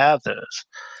not have those.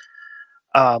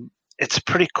 It's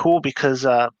pretty cool because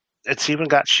it's even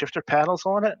got shifter paddles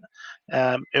on it.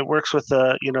 It works with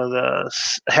the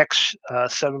hex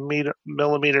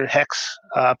 7mm hex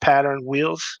pattern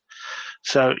wheels.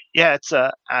 So yeah, it's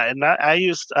I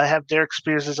have Derek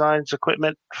Spears Designs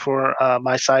equipment for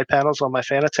my side panels on my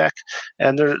Fanatec,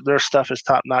 and their stuff is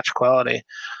top notch quality.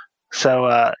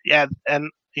 So yeah, and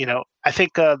I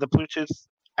think the Bluetooth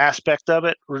aspect of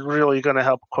it is really going to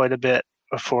help quite a bit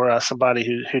for somebody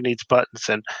who needs buttons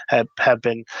and have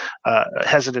been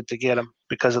hesitant to get them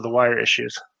because of the wire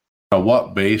issues. Now,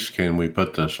 what base can we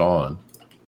put this on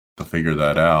to figure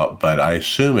that out? But I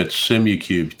assume it's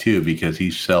Simucube too, because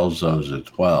he sells those as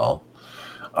well.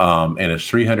 And it's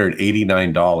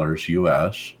 $389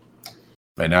 US.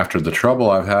 And after the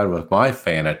trouble I've had with my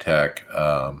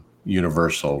Fanatec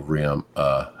Universal Rim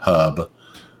hub,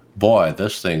 boy,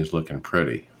 this thing's looking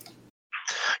pretty.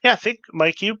 Yeah, I think,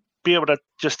 Mike, you be able to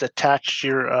just attach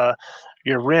your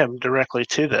rim directly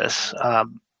to this. I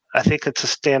think it's a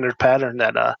standard pattern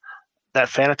that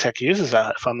Fanatec uses,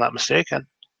 if I'm not mistaken.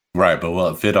 Right, but will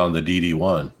it fit on the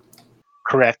DD1?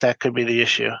 Correct, that could be the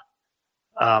issue.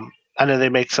 I know they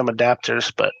make some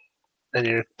adapters, but then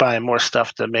you're buying more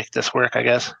stuff to make this work, I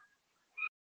guess.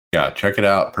 Yeah, check it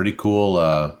out. Pretty cool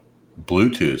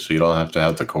Bluetooth, so you don't have to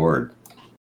have the cord.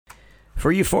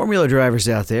 For you Formula drivers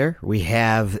out there, we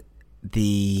have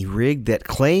the rig that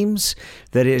claims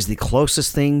that it is the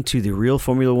closest thing to the real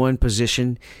Formula One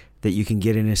position that you can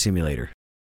get in a simulator.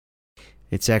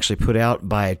 It's actually put out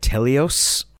by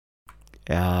Telios,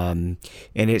 and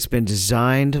it's been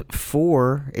designed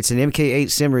it's an MK8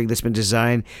 sim rig that's been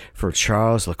designed for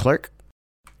Charles Leclerc.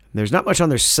 There's not much on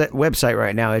their website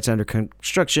right now. It's under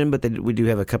construction, but we do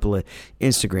have a couple of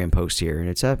Instagram posts here, and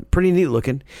it's pretty neat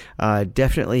looking.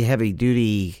 Definitely heavy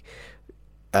duty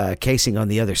casing on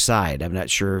the other side. I'm not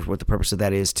sure what the purpose of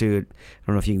that is too. I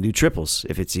don't know if you can do triples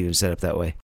if it's even set up that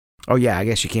way. Oh yeah, I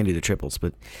guess you can do the triples,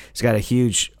 but it's got a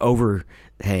huge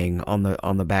overhang on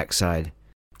the back side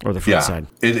or the front side.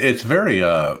 It's very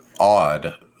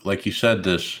odd. Like you said,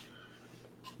 this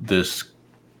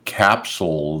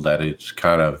capsule that it's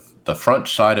kind of the front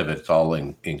side of it's all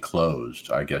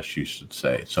enclosed, I guess you should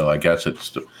say. So I guess it's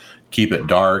to keep it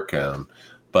dark,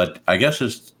 but I guess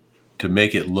it's to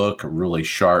make it look really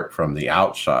sharp from the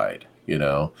outside.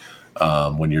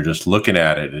 When you're just looking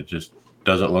at it, it just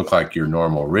doesn't look like your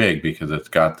normal rig because it's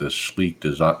got this sleek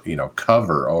design,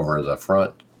 cover over the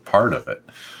front part of it.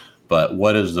 But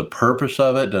what is the purpose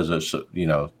of it? Does it,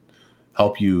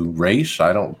 help you race?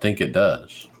 I don't think it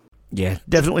does. Yeah,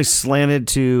 definitely slanted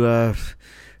to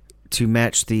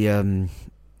match the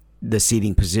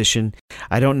seating position.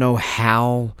 I don't know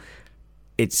how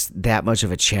it's that much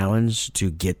of a challenge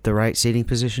to get the right seating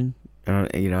position. I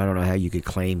don't know how you could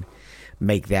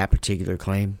make that particular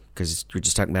claim, because we're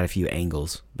just talking about a few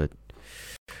angles, but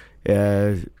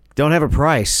don't have a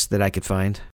price that I could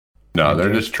find. No,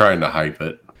 they're just trying to hype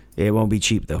it. It won't be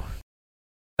cheap though.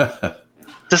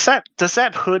 Does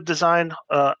that hood design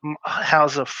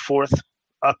house a fourth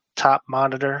up top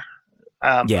monitor?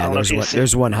 Yeah,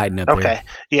 there's one hiding up there. Okay,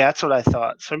 yeah, that's what I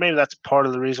thought. So maybe that's part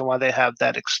of the reason why they have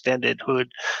that extended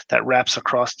hood that wraps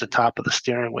across the top of the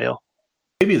steering wheel.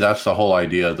 Maybe that's the whole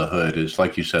idea of the hood, is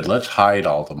like you said, let's hide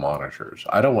all the monitors.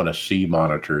 I don't want to see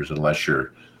monitors unless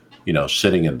you're,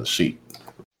 sitting in the seat.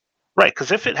 Right,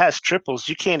 because if it has triples,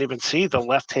 you can't even see the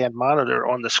left-hand monitor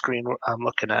on the screen I'm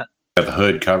looking at. Yeah, the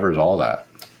hood covers all that.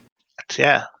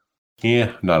 Yeah.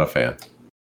 Yeah, not a fan.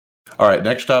 All right,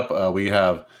 next up we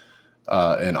have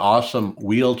an awesome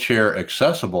wheelchair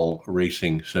accessible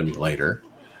racing simulator.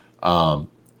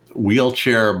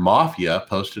 Wheelchair Mafia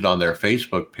posted on their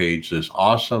Facebook page this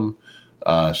awesome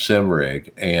sim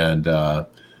rig, and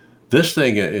this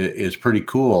thing is pretty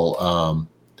cool.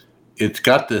 It's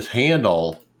got this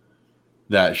handle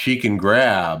that she can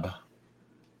grab,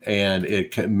 and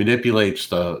it manipulates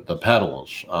the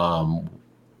pedals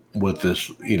with this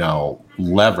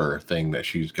lever thing that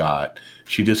she's got.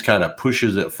 She just kind of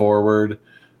pushes it forward,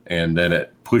 and then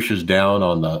it pushes down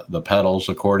on the pedals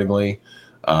accordingly.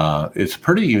 It's a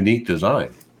pretty unique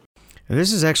design. And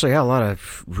this is actually how a lot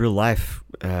of real life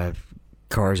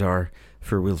cars are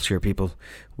for wheelchair people.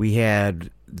 We had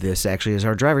this actually as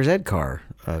our driver's ed car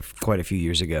quite a few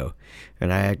years ago,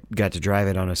 and I got to drive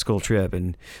it on a school trip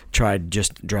and tried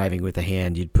just driving with the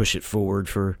hand. You'd push it forward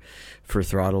for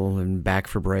throttle and back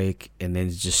for brake, and then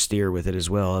just steer with it as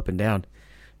well, up and down.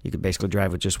 You could basically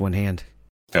drive with just one hand.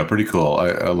 Yeah, pretty cool.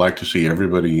 I like to see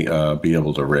everybody be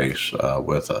able to race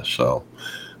with us, so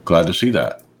glad to see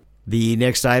that. The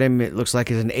next item, it looks like,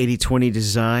 is an 80/20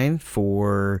 design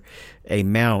for a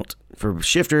mount for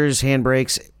shifters,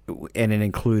 handbrakes, and an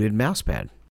included mouse pad.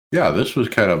 Yeah, this was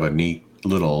kind of a neat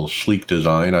little sleek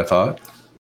design, I thought.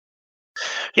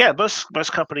 Yeah,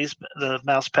 most companies, the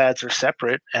mouse pads are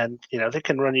separate, and they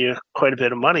can run you quite a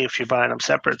bit of money if you're buying them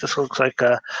separate. This looks like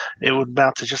it would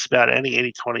mount to just about any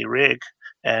 80/20 rig,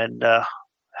 and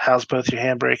house both your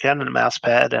handbrake and the mouse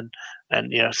pad, and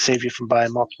save you from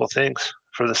buying multiple things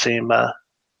for the same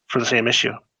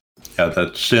issue. Yeah,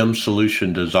 that's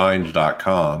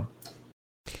simsolutiondesigns.com.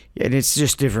 Yeah, and it's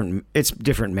just different. It's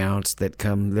different mounts that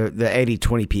come. The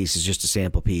 80/20 piece is just a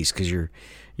sample piece, because you're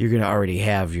going to already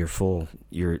have your full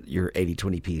your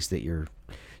 80/20 piece that your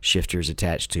shifter is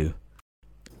attached to.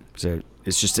 So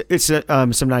it's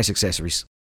some nice accessories.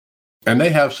 And they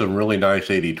have some really nice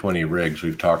 80/20 rigs.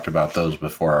 We've talked about those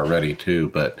before already too.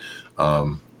 But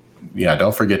don't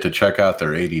forget to check out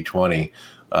their 80/20.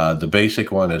 The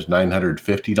basic one is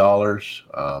 $950.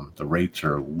 The rates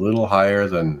are a little higher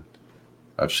than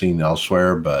I've seen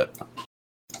elsewhere, but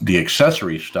the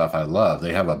accessory stuff I love.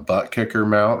 They have a butt kicker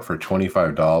mount for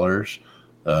 $25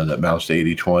 that mounts to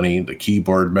 80/20, the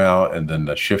keyboard mount, and then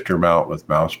the shifter mount with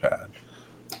mouse pad.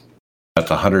 That's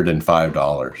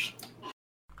 $105.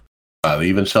 They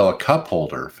even sell a cup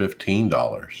holder,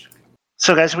 $15.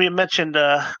 So, guys, we mentioned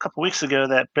a couple weeks ago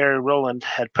that Barry Rowland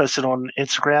had posted on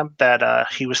Instagram that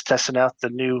he was testing out the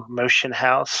new Motion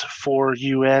House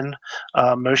 4UN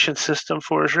motion system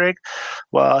for his rig.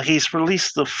 Well, he's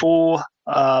released the full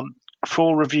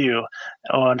review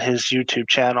on his YouTube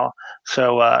channel.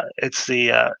 So it's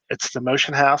the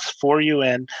Motion House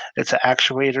 4UN. It's an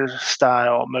actuator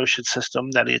style motion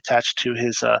system that he attached to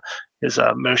his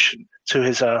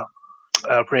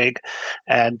rig,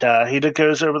 and he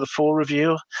goes over the full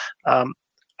review.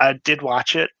 I did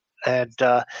watch it, and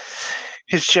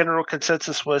his general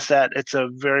consensus was that it's a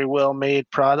very well made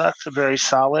product, very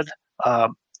solid.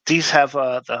 These have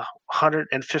the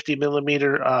 150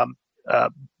 millimeter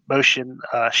motion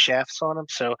shafts on them,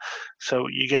 so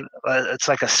you get it's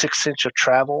like a 6-inch of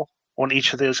travel on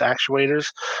each of those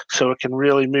actuators, so it can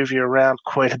really move you around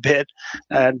quite a bit.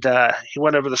 And he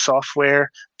went over the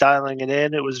software, dialing it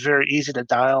in. It was very easy to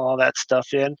dial all that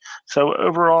stuff in. So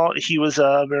overall, he was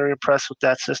very impressed with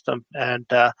that system, and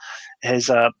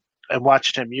and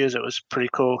watching him use it was pretty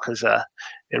cool, because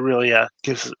it really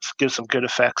gives some good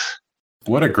effects.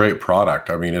 What a great product!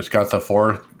 I mean, it's got the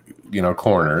 4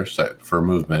 corners for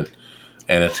movement.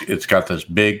 And it's got this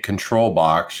big control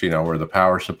box, where the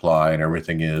power supply and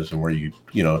everything is, and where you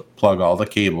plug all the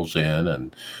cables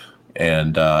in,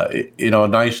 and a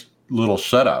nice little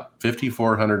setup,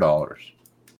 $5,400.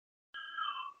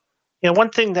 Yeah,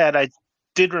 one thing that I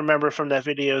did remember from that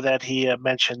video that he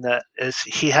mentioned that is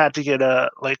he had to get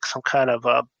some kind of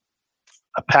a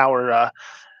power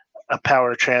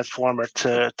transformer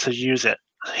to use it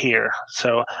here.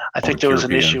 So I think there was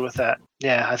an issue with that.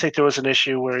 Yeah, I think there was an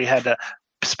issue where he had to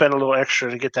spend a little extra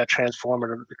to get that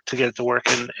transformer to get it to work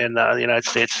in the United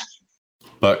States.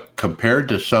 But compared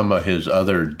to some of his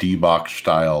other D-Box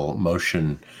style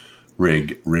motion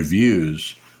rig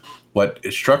reviews, what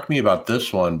struck me about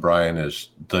this one, Brian, is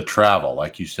the travel.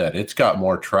 Like you said, it's got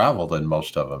more travel than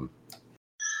most of them.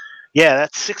 Yeah,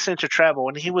 that's 6 inch of travel.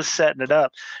 When he was setting it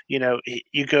up,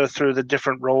 you go through the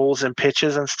different rolls and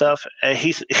pitches and stuff. And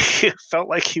he felt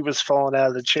like he was falling out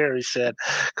of the chair. He said,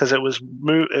 because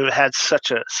it had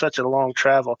such a long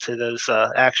travel to those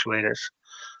actuators.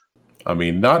 I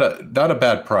mean, not a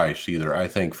bad price either. I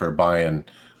think for buying,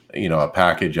 a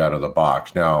package out of the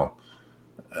box. Now,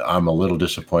 I'm a little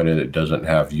disappointed it doesn't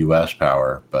have US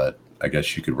power, but I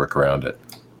guess you could work around it.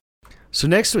 So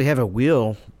next we have a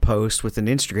wheel post with an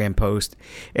Instagram post,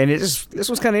 and this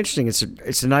one's kind of interesting.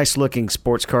 It's a nice looking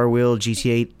sports car wheel,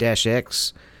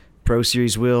 GT8-X Pro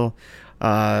Series wheel,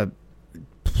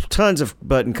 tons of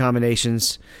button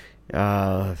combinations,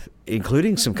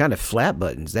 including some kind of flat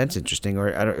buttons. That's interesting, or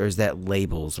is that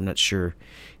labels? I'm not sure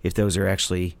if those are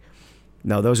actually.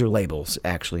 No, those are labels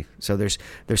actually. So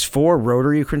there's 4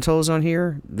 rotary controls on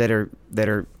here that are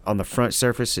on the front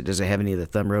surface. It doesn't have any of the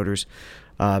thumb rotors.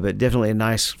 But definitely a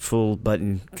nice full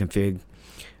button config.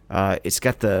 It's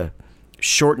got the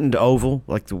shortened oval,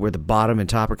 like where the bottom and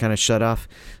top are kind of shut off,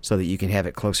 so that you can have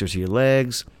it closer to your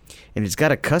legs. And it's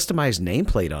got a customized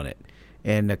nameplate on it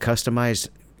and a customized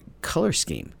color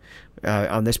scheme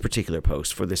on this particular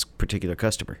post for this particular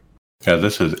customer. Yeah,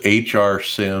 this is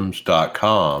hrsims.com.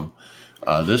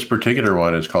 This particular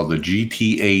one is called the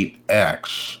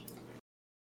GT8X.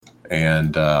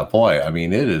 And boy, I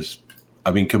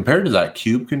mean, compared to that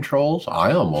Cube controls,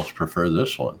 I almost prefer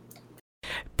this one.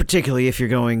 Particularly if you're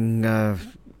going,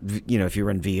 if you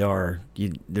run VR,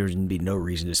 there'd be no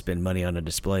reason to spend money on a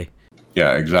display.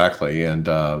 Yeah, exactly. And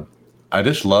I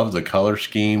just love the color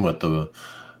scheme with the,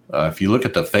 if you look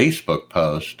at the Facebook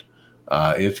post,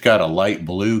 it's got a light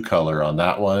blue color on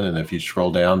that one. And if you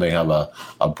scroll down, they have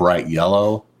a bright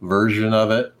yellow version of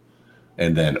it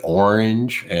and then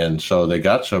orange. And so they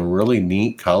got some really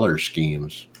neat color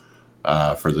schemes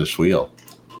for this wheel.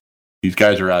 These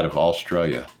guys are out of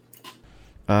Australia.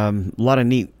 A lot of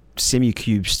neat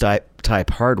SimuCube type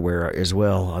hardware as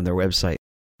well on their website.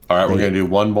 All right, we're going to do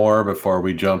one more before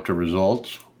we jump to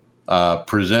results.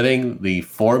 Presenting the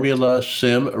Formula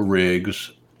Sim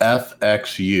Rigs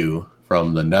FXU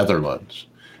from the Netherlands.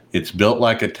 It's built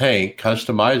like a tank,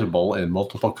 customizable in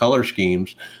multiple color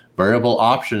schemes, variable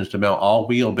options to mount all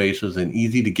wheelbases, and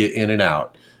easy to get in and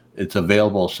out. It's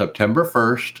available September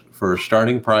 1st for a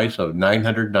starting price of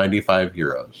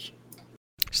 €995.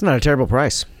 It's not a terrible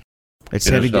price. It's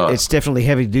heavy. It's definitely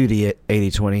heavy duty at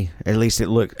 80/20. At least it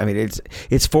looked. I mean,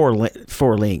 it's four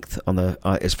length on the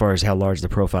as far as how large the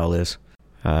profile is.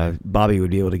 Bobby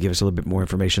would be able to give us a little bit more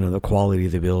information on the quality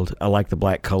of the build. I like the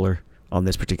black color on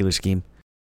this particular scheme.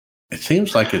 It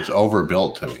seems like it's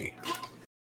overbuilt to me.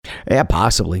 Yeah,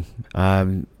 possibly.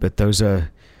 But those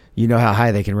you know how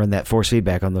high they can run that force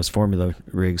feedback on those Formula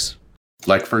rigs.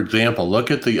 Like, for example,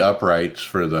 look at the uprights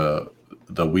for the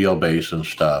wheelbase and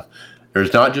stuff.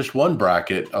 There's not just one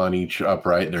bracket on each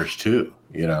upright. There's 2,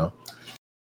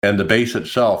 And the base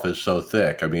itself is so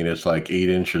thick. I mean, it's like 8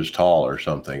 inches tall or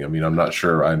something. I mean, I'm not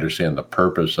sure I understand the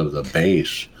purpose of the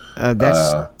base.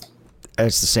 That's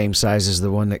the same size as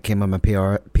the one that came on my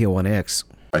PL1X.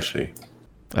 I see.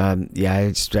 Yeah,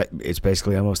 it's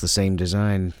basically almost the same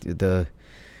design. The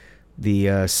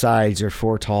sides are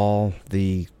 4 tall.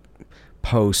 The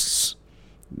posts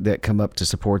that come up to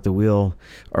support the wheel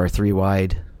are 3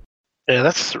 wide. Yeah,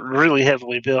 that's really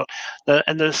heavily built.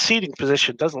 And the seating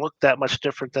position doesn't look that much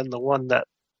different than the one that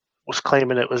was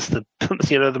claiming it was the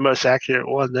the most accurate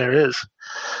one there is.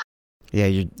 Yeah,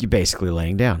 you're basically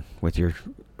laying down with your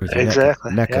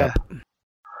exactly neck up.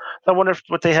 I wonder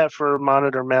what they have for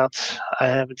monitor mounts. I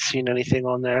haven't seen anything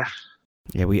on there.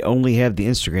 Yeah, we only have the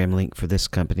Instagram link for this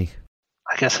company.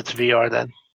 I guess it's VR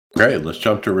then. Great, let's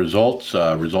jump to results.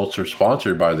 Results are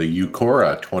sponsored by the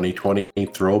Eucora 2020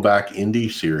 Throwback Indy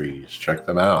Series. Check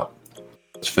them out.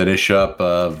 Let's finish up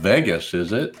Vegas,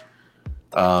 is it?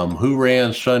 Who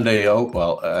ran Sunday Open?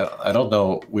 Well, I don't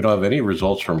know. We don't have any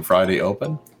results from Friday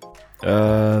Open.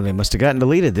 They must have gotten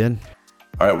deleted then.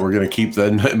 All right, we're going to keep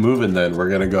moving then. We're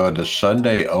going to go to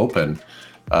Sunday Open.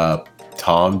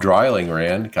 Tom Dreiling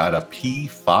ran, got a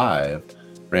P5.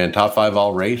 ran top 5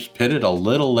 all race, pitted a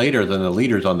little later than the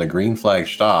leaders on the green flag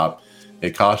stop.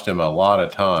 It cost him a lot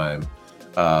of time,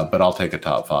 but I'll take a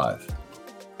top 5.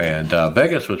 And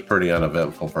Vegas was pretty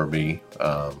uneventful for me.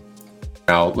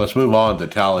 Now let's move on to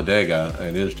Talladega.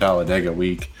 It is Talladega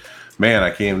week. Man,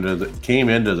 I came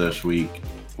into this week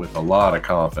with a lot of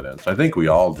confidence. I think we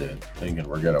all did, thinking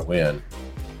we're going to win.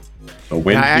 So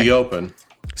win the Open.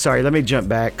 Sorry, let me jump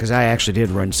back because I actually did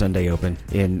run Sunday Open,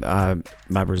 and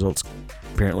my results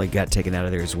apparently got taken out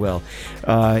of there as well.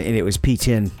 And it was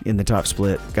P10 in the top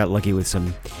split. Got lucky with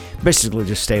some, basically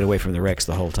just stayed away from the wrecks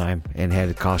the whole time and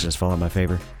had cautions fall in my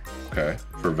favor. Okay,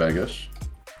 for Vegas.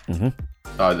 Mm-hmm.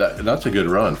 That's a good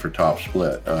run for top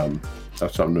split.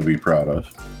 That's something to be proud of.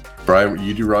 Brian,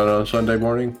 you do run on Sunday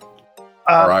morning?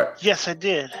 All right. Yes, I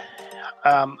did.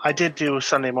 I did do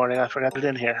Sunday morning. I forgot to put it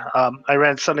in here. I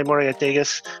ran Sunday morning at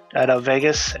Vegas, and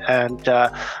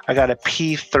I got a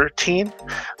P13.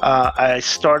 I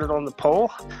started on the pole.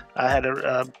 I had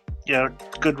a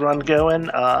good run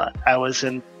going. I was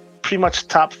in pretty much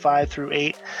top 5 through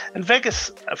 8. And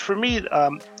Vegas, for me,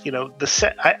 the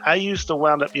set, I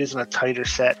wound up using a tighter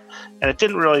set, and it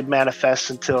didn't really manifest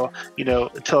until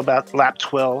about lap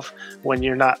 12 when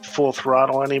you're not full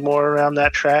throttle anymore around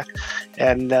that track.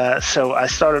 And so I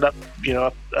started up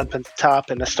at the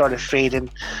top, and I started fading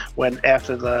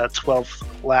after the 12th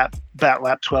lap, about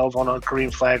lap 12 on a green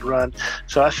flag run.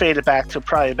 So I faded back to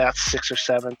probably about 6th or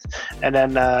 7th. And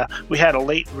then we had a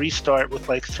late restart with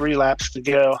like 3 laps to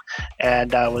go.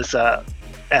 And I was,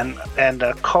 and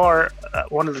a car,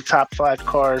 one of the top 5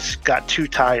 cars got 2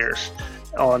 tires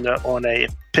on a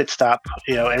pit stop.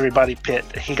 Everybody pit.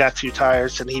 He got 2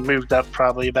 tires, and he moved up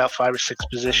probably about 5 or 6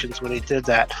 positions when he did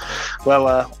that.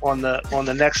 Well, on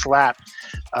the next lap,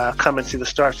 coming to the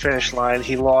start finish line,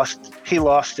 he lost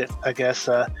it. I guess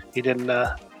he didn't.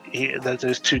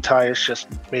 Those 2 tires just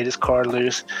made his car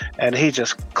loose, and he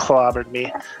just clobbered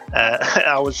me.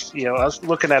 I was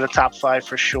looking at a top 5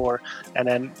 for sure,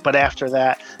 but after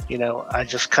that, I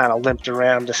just kind of limped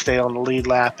around to stay on the lead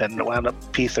lap and wound up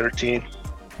P13.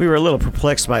 We were a little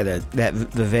perplexed by the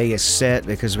Vegas set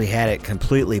because we had it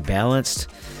completely balanced,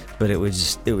 but it would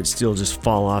still just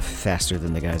fall off faster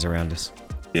than the guys around us.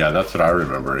 Yeah, that's what I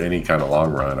remember. Any kind of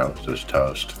long run, I was just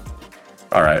toast.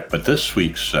 All right, but this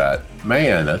week's set,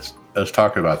 man, let's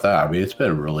talk about that. I mean, it's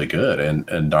been really good,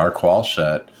 and our qual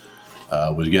set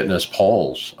was getting us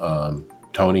poles.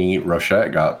 Tony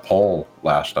Rochette got pole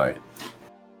last night.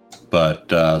 But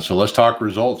so let's talk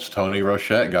results. Tony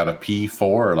Rochette got a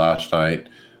P4 last night.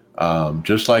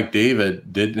 Just like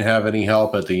David, didn't have any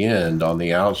help at the end on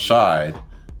the outside,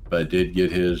 but did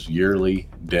get his yearly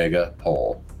Dega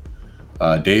pole.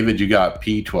 David, you got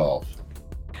P12.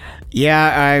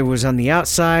 Yeah, I was on the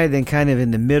outside, then kind of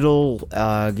in the middle,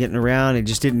 getting around, and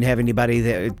just didn't have anybody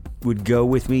that would go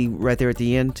with me right there at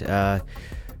the end.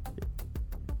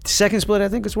 Second split, I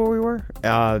think, is where we were.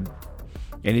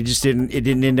 And it just didn't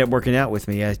end up working out with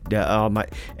me.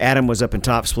 Adam was up in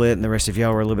top split, and the rest of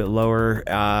y'all were a little bit lower.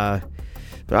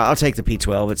 But I'll take the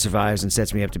P12. It survives and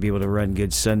sets me up to be able to run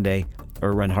good Sunday,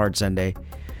 or run hard Sunday.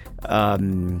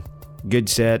 Good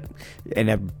set, and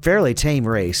a fairly tame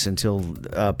race until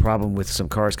a problem with some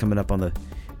cars coming up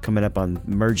on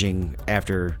merging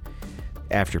after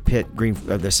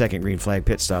the second green flag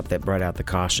pit stop that brought out the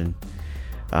caution.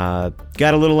 Got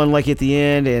a little unlucky at the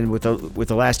end, and with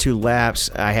the last 2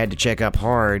 laps, I had to check up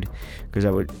hard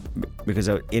because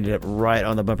I ended up right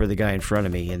on the bumper of the guy in front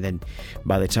of me, and then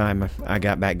by the time I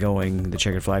got back going, the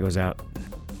checkered flag was out.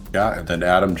 Yeah, and then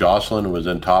Adam Jocelyn was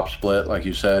in top split, like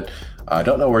you said. I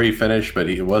don't know where he finished, but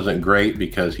it wasn't great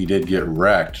because he did get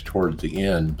wrecked towards the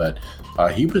end. But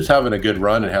he was having a good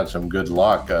run and had some good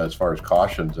luck as far as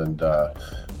cautions, and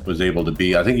was able to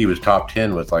be, I think he was top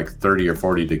 10 with like 30 or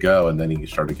 40 to go, and then he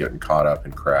started getting caught up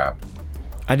in crap.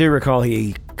 I do recall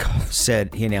he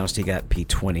announced he got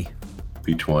P20.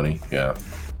 P20, yeah.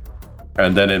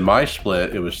 And then in my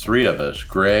split, it was 3 of us,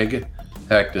 Greg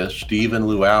Hectus, Stephen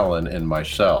Llewellyn, and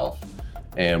myself.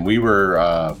 And we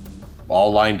were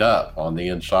all lined up on the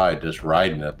inside, just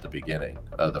riding at the beginning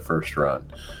of the first run.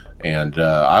 And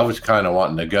I was kind of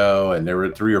wanting to go, and there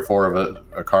were 3 or 4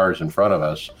 of cars in front of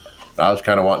us. I was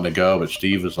kind of wanting to go, but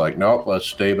Steve was like, nope, let's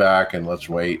stay back and let's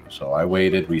wait. So I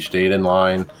waited. We stayed in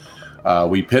line.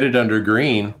 We pitted under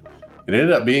green. It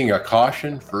ended up being a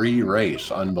caution-free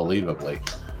race, unbelievably.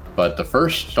 But the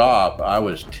first stop, I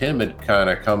was timid kind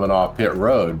of coming off pit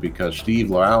road because Steve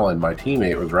Llewellyn, my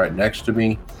teammate, was right next to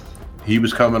me. He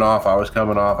was coming off. I was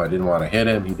coming off. I didn't want to hit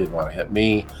him. He didn't want to hit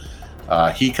me.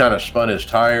 He kind of spun his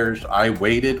tires. I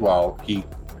waited while he,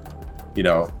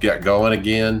 got going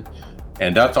again.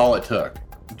 And that's all it took.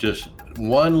 Just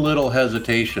one little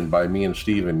hesitation by me and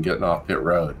Steven getting off pit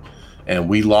road, and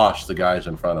we lost the guys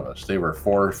in front of us. They were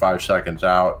 4 or 5 seconds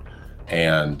out,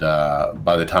 and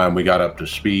by the time we got up to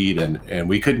speed, and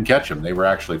we couldn't catch them. They were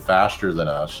actually faster than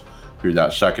us through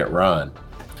that second run.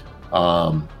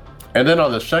 And then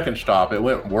on the second stop, it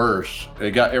went worse.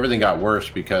 Everything got worse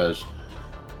because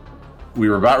we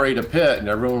were about ready to pit, and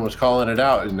everyone was calling it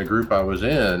out in the group I was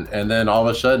in. And then all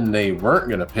of a sudden, they weren't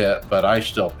going to pit, but I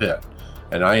still pit,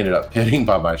 and I ended up pitting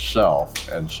by myself.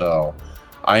 And so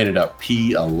I ended up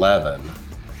P11.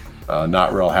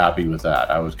 Not real happy with that.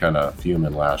 I was kind of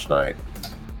fuming last night.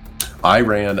 I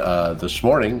ran this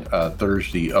morning,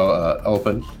 Thursday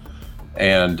Open,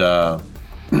 and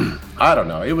I don't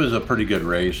know. It was a pretty good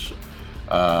race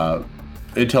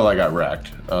until I got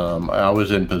wrecked. I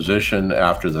was in position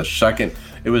after the second.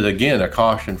 It was, again, a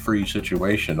caution-free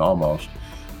situation almost.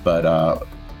 But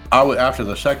after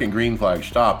the second green flag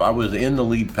stop, I was in the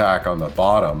lead pack on the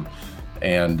bottom,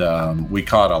 and we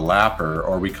caught a lapper,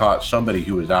 or we caught somebody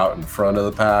who was out in front of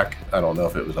the pack. I don't know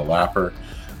if it was a lapper,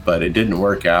 but it didn't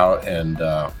work out, and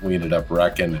we ended up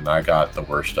wrecking, and I got the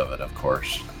worst of it, of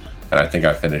course. And I think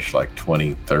I finished like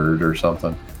 23rd or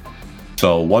something.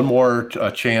 So one more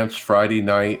chance Friday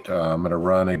night. I'm going to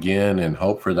run again and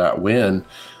hope for that win.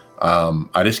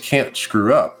 I just can't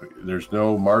screw up. There's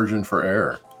no margin for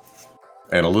error.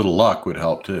 And a little luck would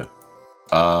help too.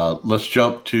 Let's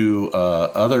jump to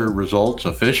other results.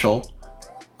 Official.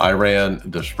 I ran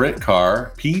the sprint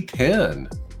car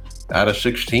P10 out of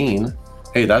 16.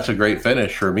 Hey, that's a great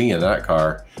finish for me in that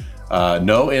car.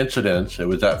 No incidents. It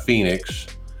was at Phoenix.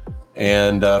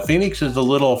 And Phoenix is a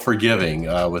little forgiving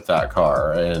with that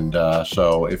car. And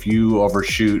so if you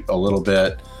overshoot a little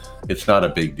bit, it's not a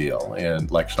big deal.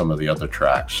 And like some of the other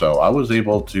tracks. So I was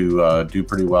able to do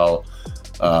pretty well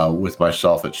with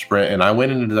myself at sprint. And I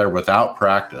went into there without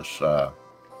practice,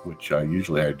 which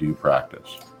usually I do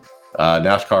practice.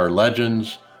 NASCAR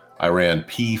Legends, I ran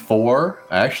P4.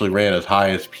 I actually ran as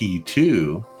high as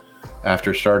P2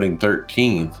 after starting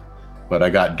 13th. But I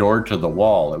got doored to the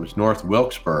wall. It was North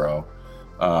Wilkesboro.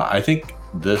 I think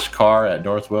this car at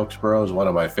North Wilkesboro is one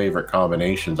of my favorite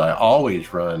combinations. I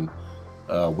always run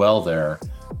well there,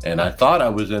 and I thought I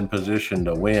was in position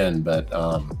to win, but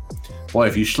boy,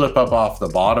 if you slip up off the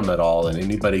bottom at all and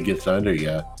anybody gets under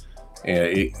you,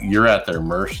 you're at their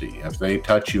mercy. If they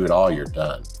touch you at all, you're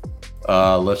done.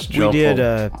 Let's jump.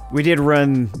 We did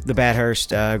run the Bathurst.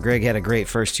 Greg had a great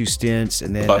first 2 stints,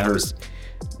 and then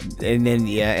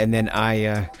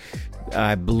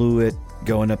I blew it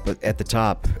going up at the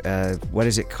top. What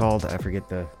is it called? I forget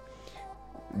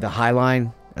the High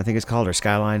Line, I think it's called, or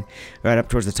Skyline. Right up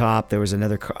towards the top, there was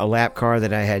a lap car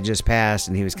that I had just passed,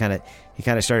 and he kind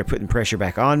of started putting pressure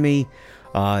back on me,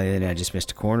 and I just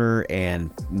missed a corner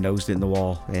and nosed it in the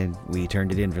wall, and we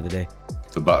turned it in for the day.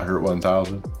 The Butthurt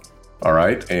 1000. All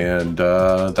right, and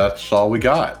that's all we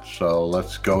got. So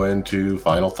let's go into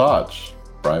final thoughts.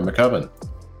 Brian McCubbin.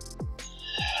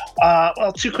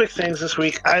 Well, 2 quick things this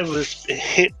week. I was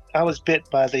bit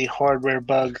by the hardware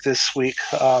bug this week.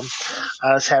 I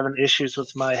was having issues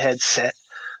with my headset.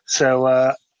 So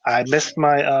I missed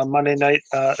my Monday night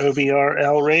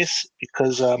OBRL race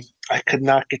because I could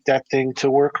not get that thing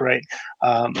to work right.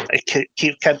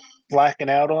 It kept blacking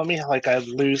out on me, like I'd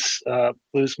lose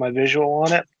my visual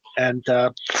on it.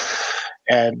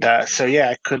 So yeah,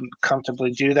 I couldn't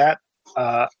comfortably do that.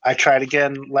 I tried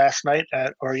again last night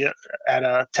at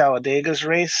Talladega's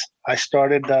race. I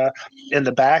started in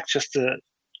the back just to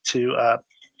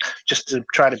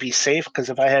try to be safe, because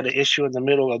if I had an issue in the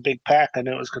middle of a big pack, I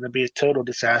knew it was going to be a total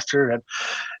disaster.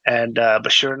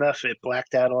 But sure enough, it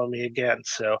blacked out on me again.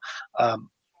 So I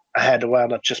had to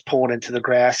wind up just pulling into the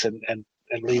grass and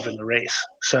leaving the race.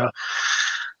 So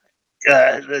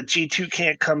the G2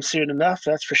 can't come soon enough,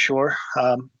 that's for sure.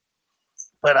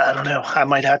 But I don't know. I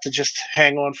might have to just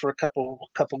hang on for a couple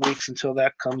weeks until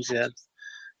that comes in.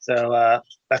 So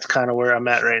that's kind of where I'm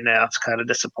at right now. It's kind of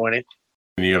disappointing.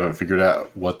 And you haven't figured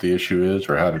out what the issue is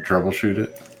or how to troubleshoot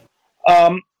it?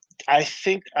 I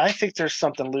think there's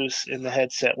something loose in the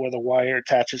headset where the wire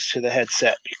attaches to the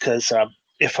headset, because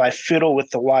if I fiddle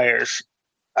with the wires,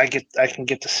 I can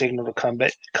get the signal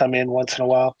to come in once in a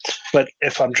while. But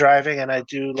if I'm driving and I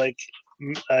do like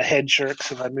head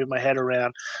jerks, if I move my head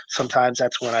around, sometimes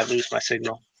that's when I lose my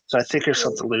signal. So I think there's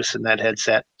something loose in that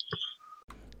headset.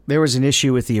 There was an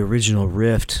issue with the original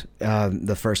Rift.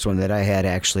 The first one that I had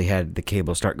actually had the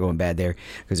cable start going bad there,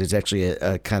 because it's actually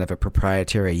a kind of a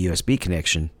proprietary USB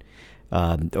connection,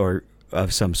 or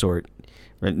of some sort.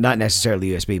 Not necessarily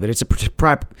USB, but it's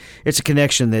a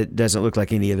connection that doesn't look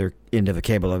like any other end of a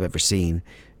cable I've ever seen.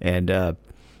 And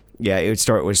Yeah, it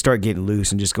would start getting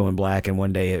loose and just going black, and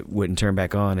one day it wouldn't turn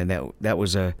back on, and that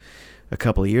was a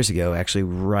couple of years ago, actually,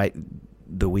 right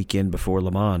the weekend before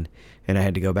Le Mans, and I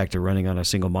had to go back to running on a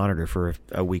single monitor for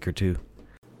a week or two.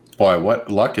 Boy,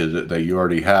 what luck is it that you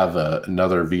already have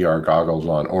another VR goggles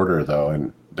on order, though,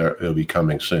 and it'll be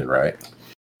coming soon, right?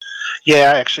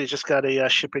 Yeah, I actually just got a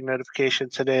shipping notification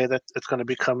today that it's going to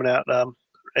be coming out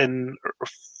in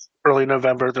early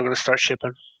November. They're going to start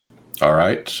shipping. All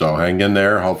right, so hang in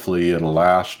there. Hopefully it'll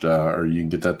last, or you can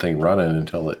get that thing running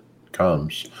until it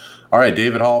comes. All right,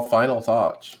 David Hall, final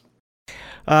thoughts.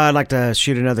 I'd like to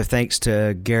shoot another thanks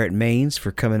to Garrett Maines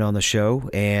for coming on the show,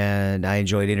 and I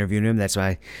enjoyed interviewing him. That's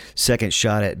my second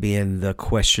shot at being the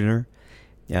questioner.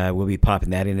 We'll be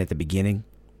popping that in at the beginning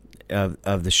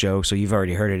of the show, so you've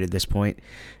already heard it at this point.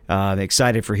 I'm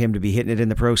excited for him to be hitting it in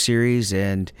the Pro Series,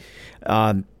 and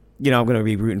I'm going to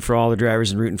be rooting for all the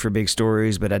drivers and rooting for big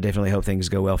stories, but I definitely hope things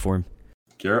go well for him.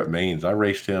 Garrett Maines, I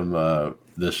raced him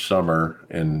this summer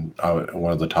in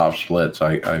one of the top splits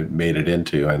I made it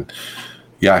into, and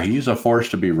yeah, he's a force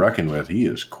to be reckoned with. He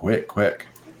is quick.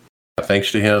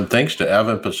 Thanks to him. Thanks to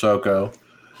Evan Pasoko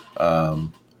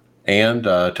and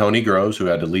Tony Groves, who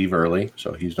had to leave early,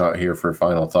 so he's not here for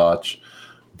final thoughts.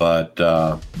 But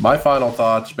my final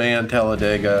thoughts, man,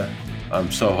 Talladega,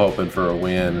 I'm so hoping for a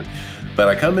win. But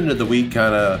I come into the week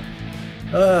kind of,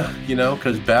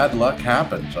 because bad luck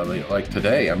happens. I mean, like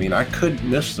today, I couldn't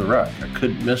miss the wreck. I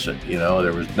couldn't miss it.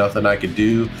 There was nothing I could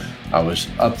do. I was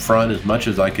up front as much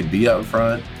as I could be up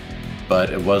front, but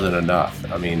it wasn't enough.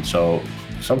 So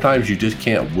sometimes you just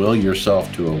can't will yourself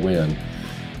to a win.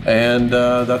 And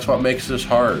that's what makes this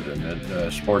hard.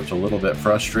 And sport's a little bit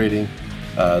frustrating,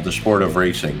 the sport of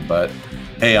racing. But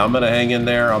hey, I'm going to hang in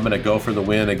there. I'm going to go for the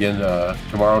win again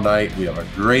tomorrow night. We have a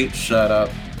great setup,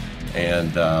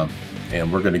 and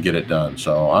we're going to get it done.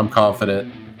 So I'm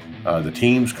confident. The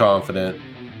team's confident.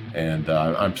 And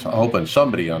I'm hoping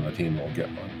somebody on the team will get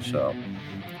one. So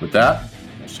with that,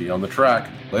 we'll see you on the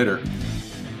track. Later.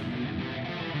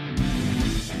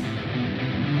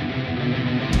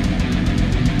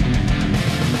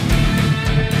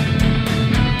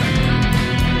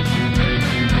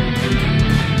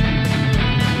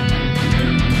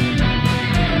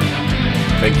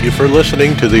 Thank you for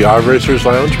listening to the iRacers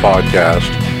Lounge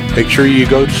podcast. Make sure you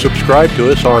go to subscribe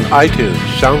to us on iTunes,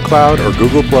 SoundCloud, or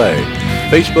Google Play,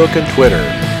 Facebook, and Twitter.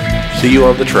 See you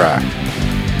on the track.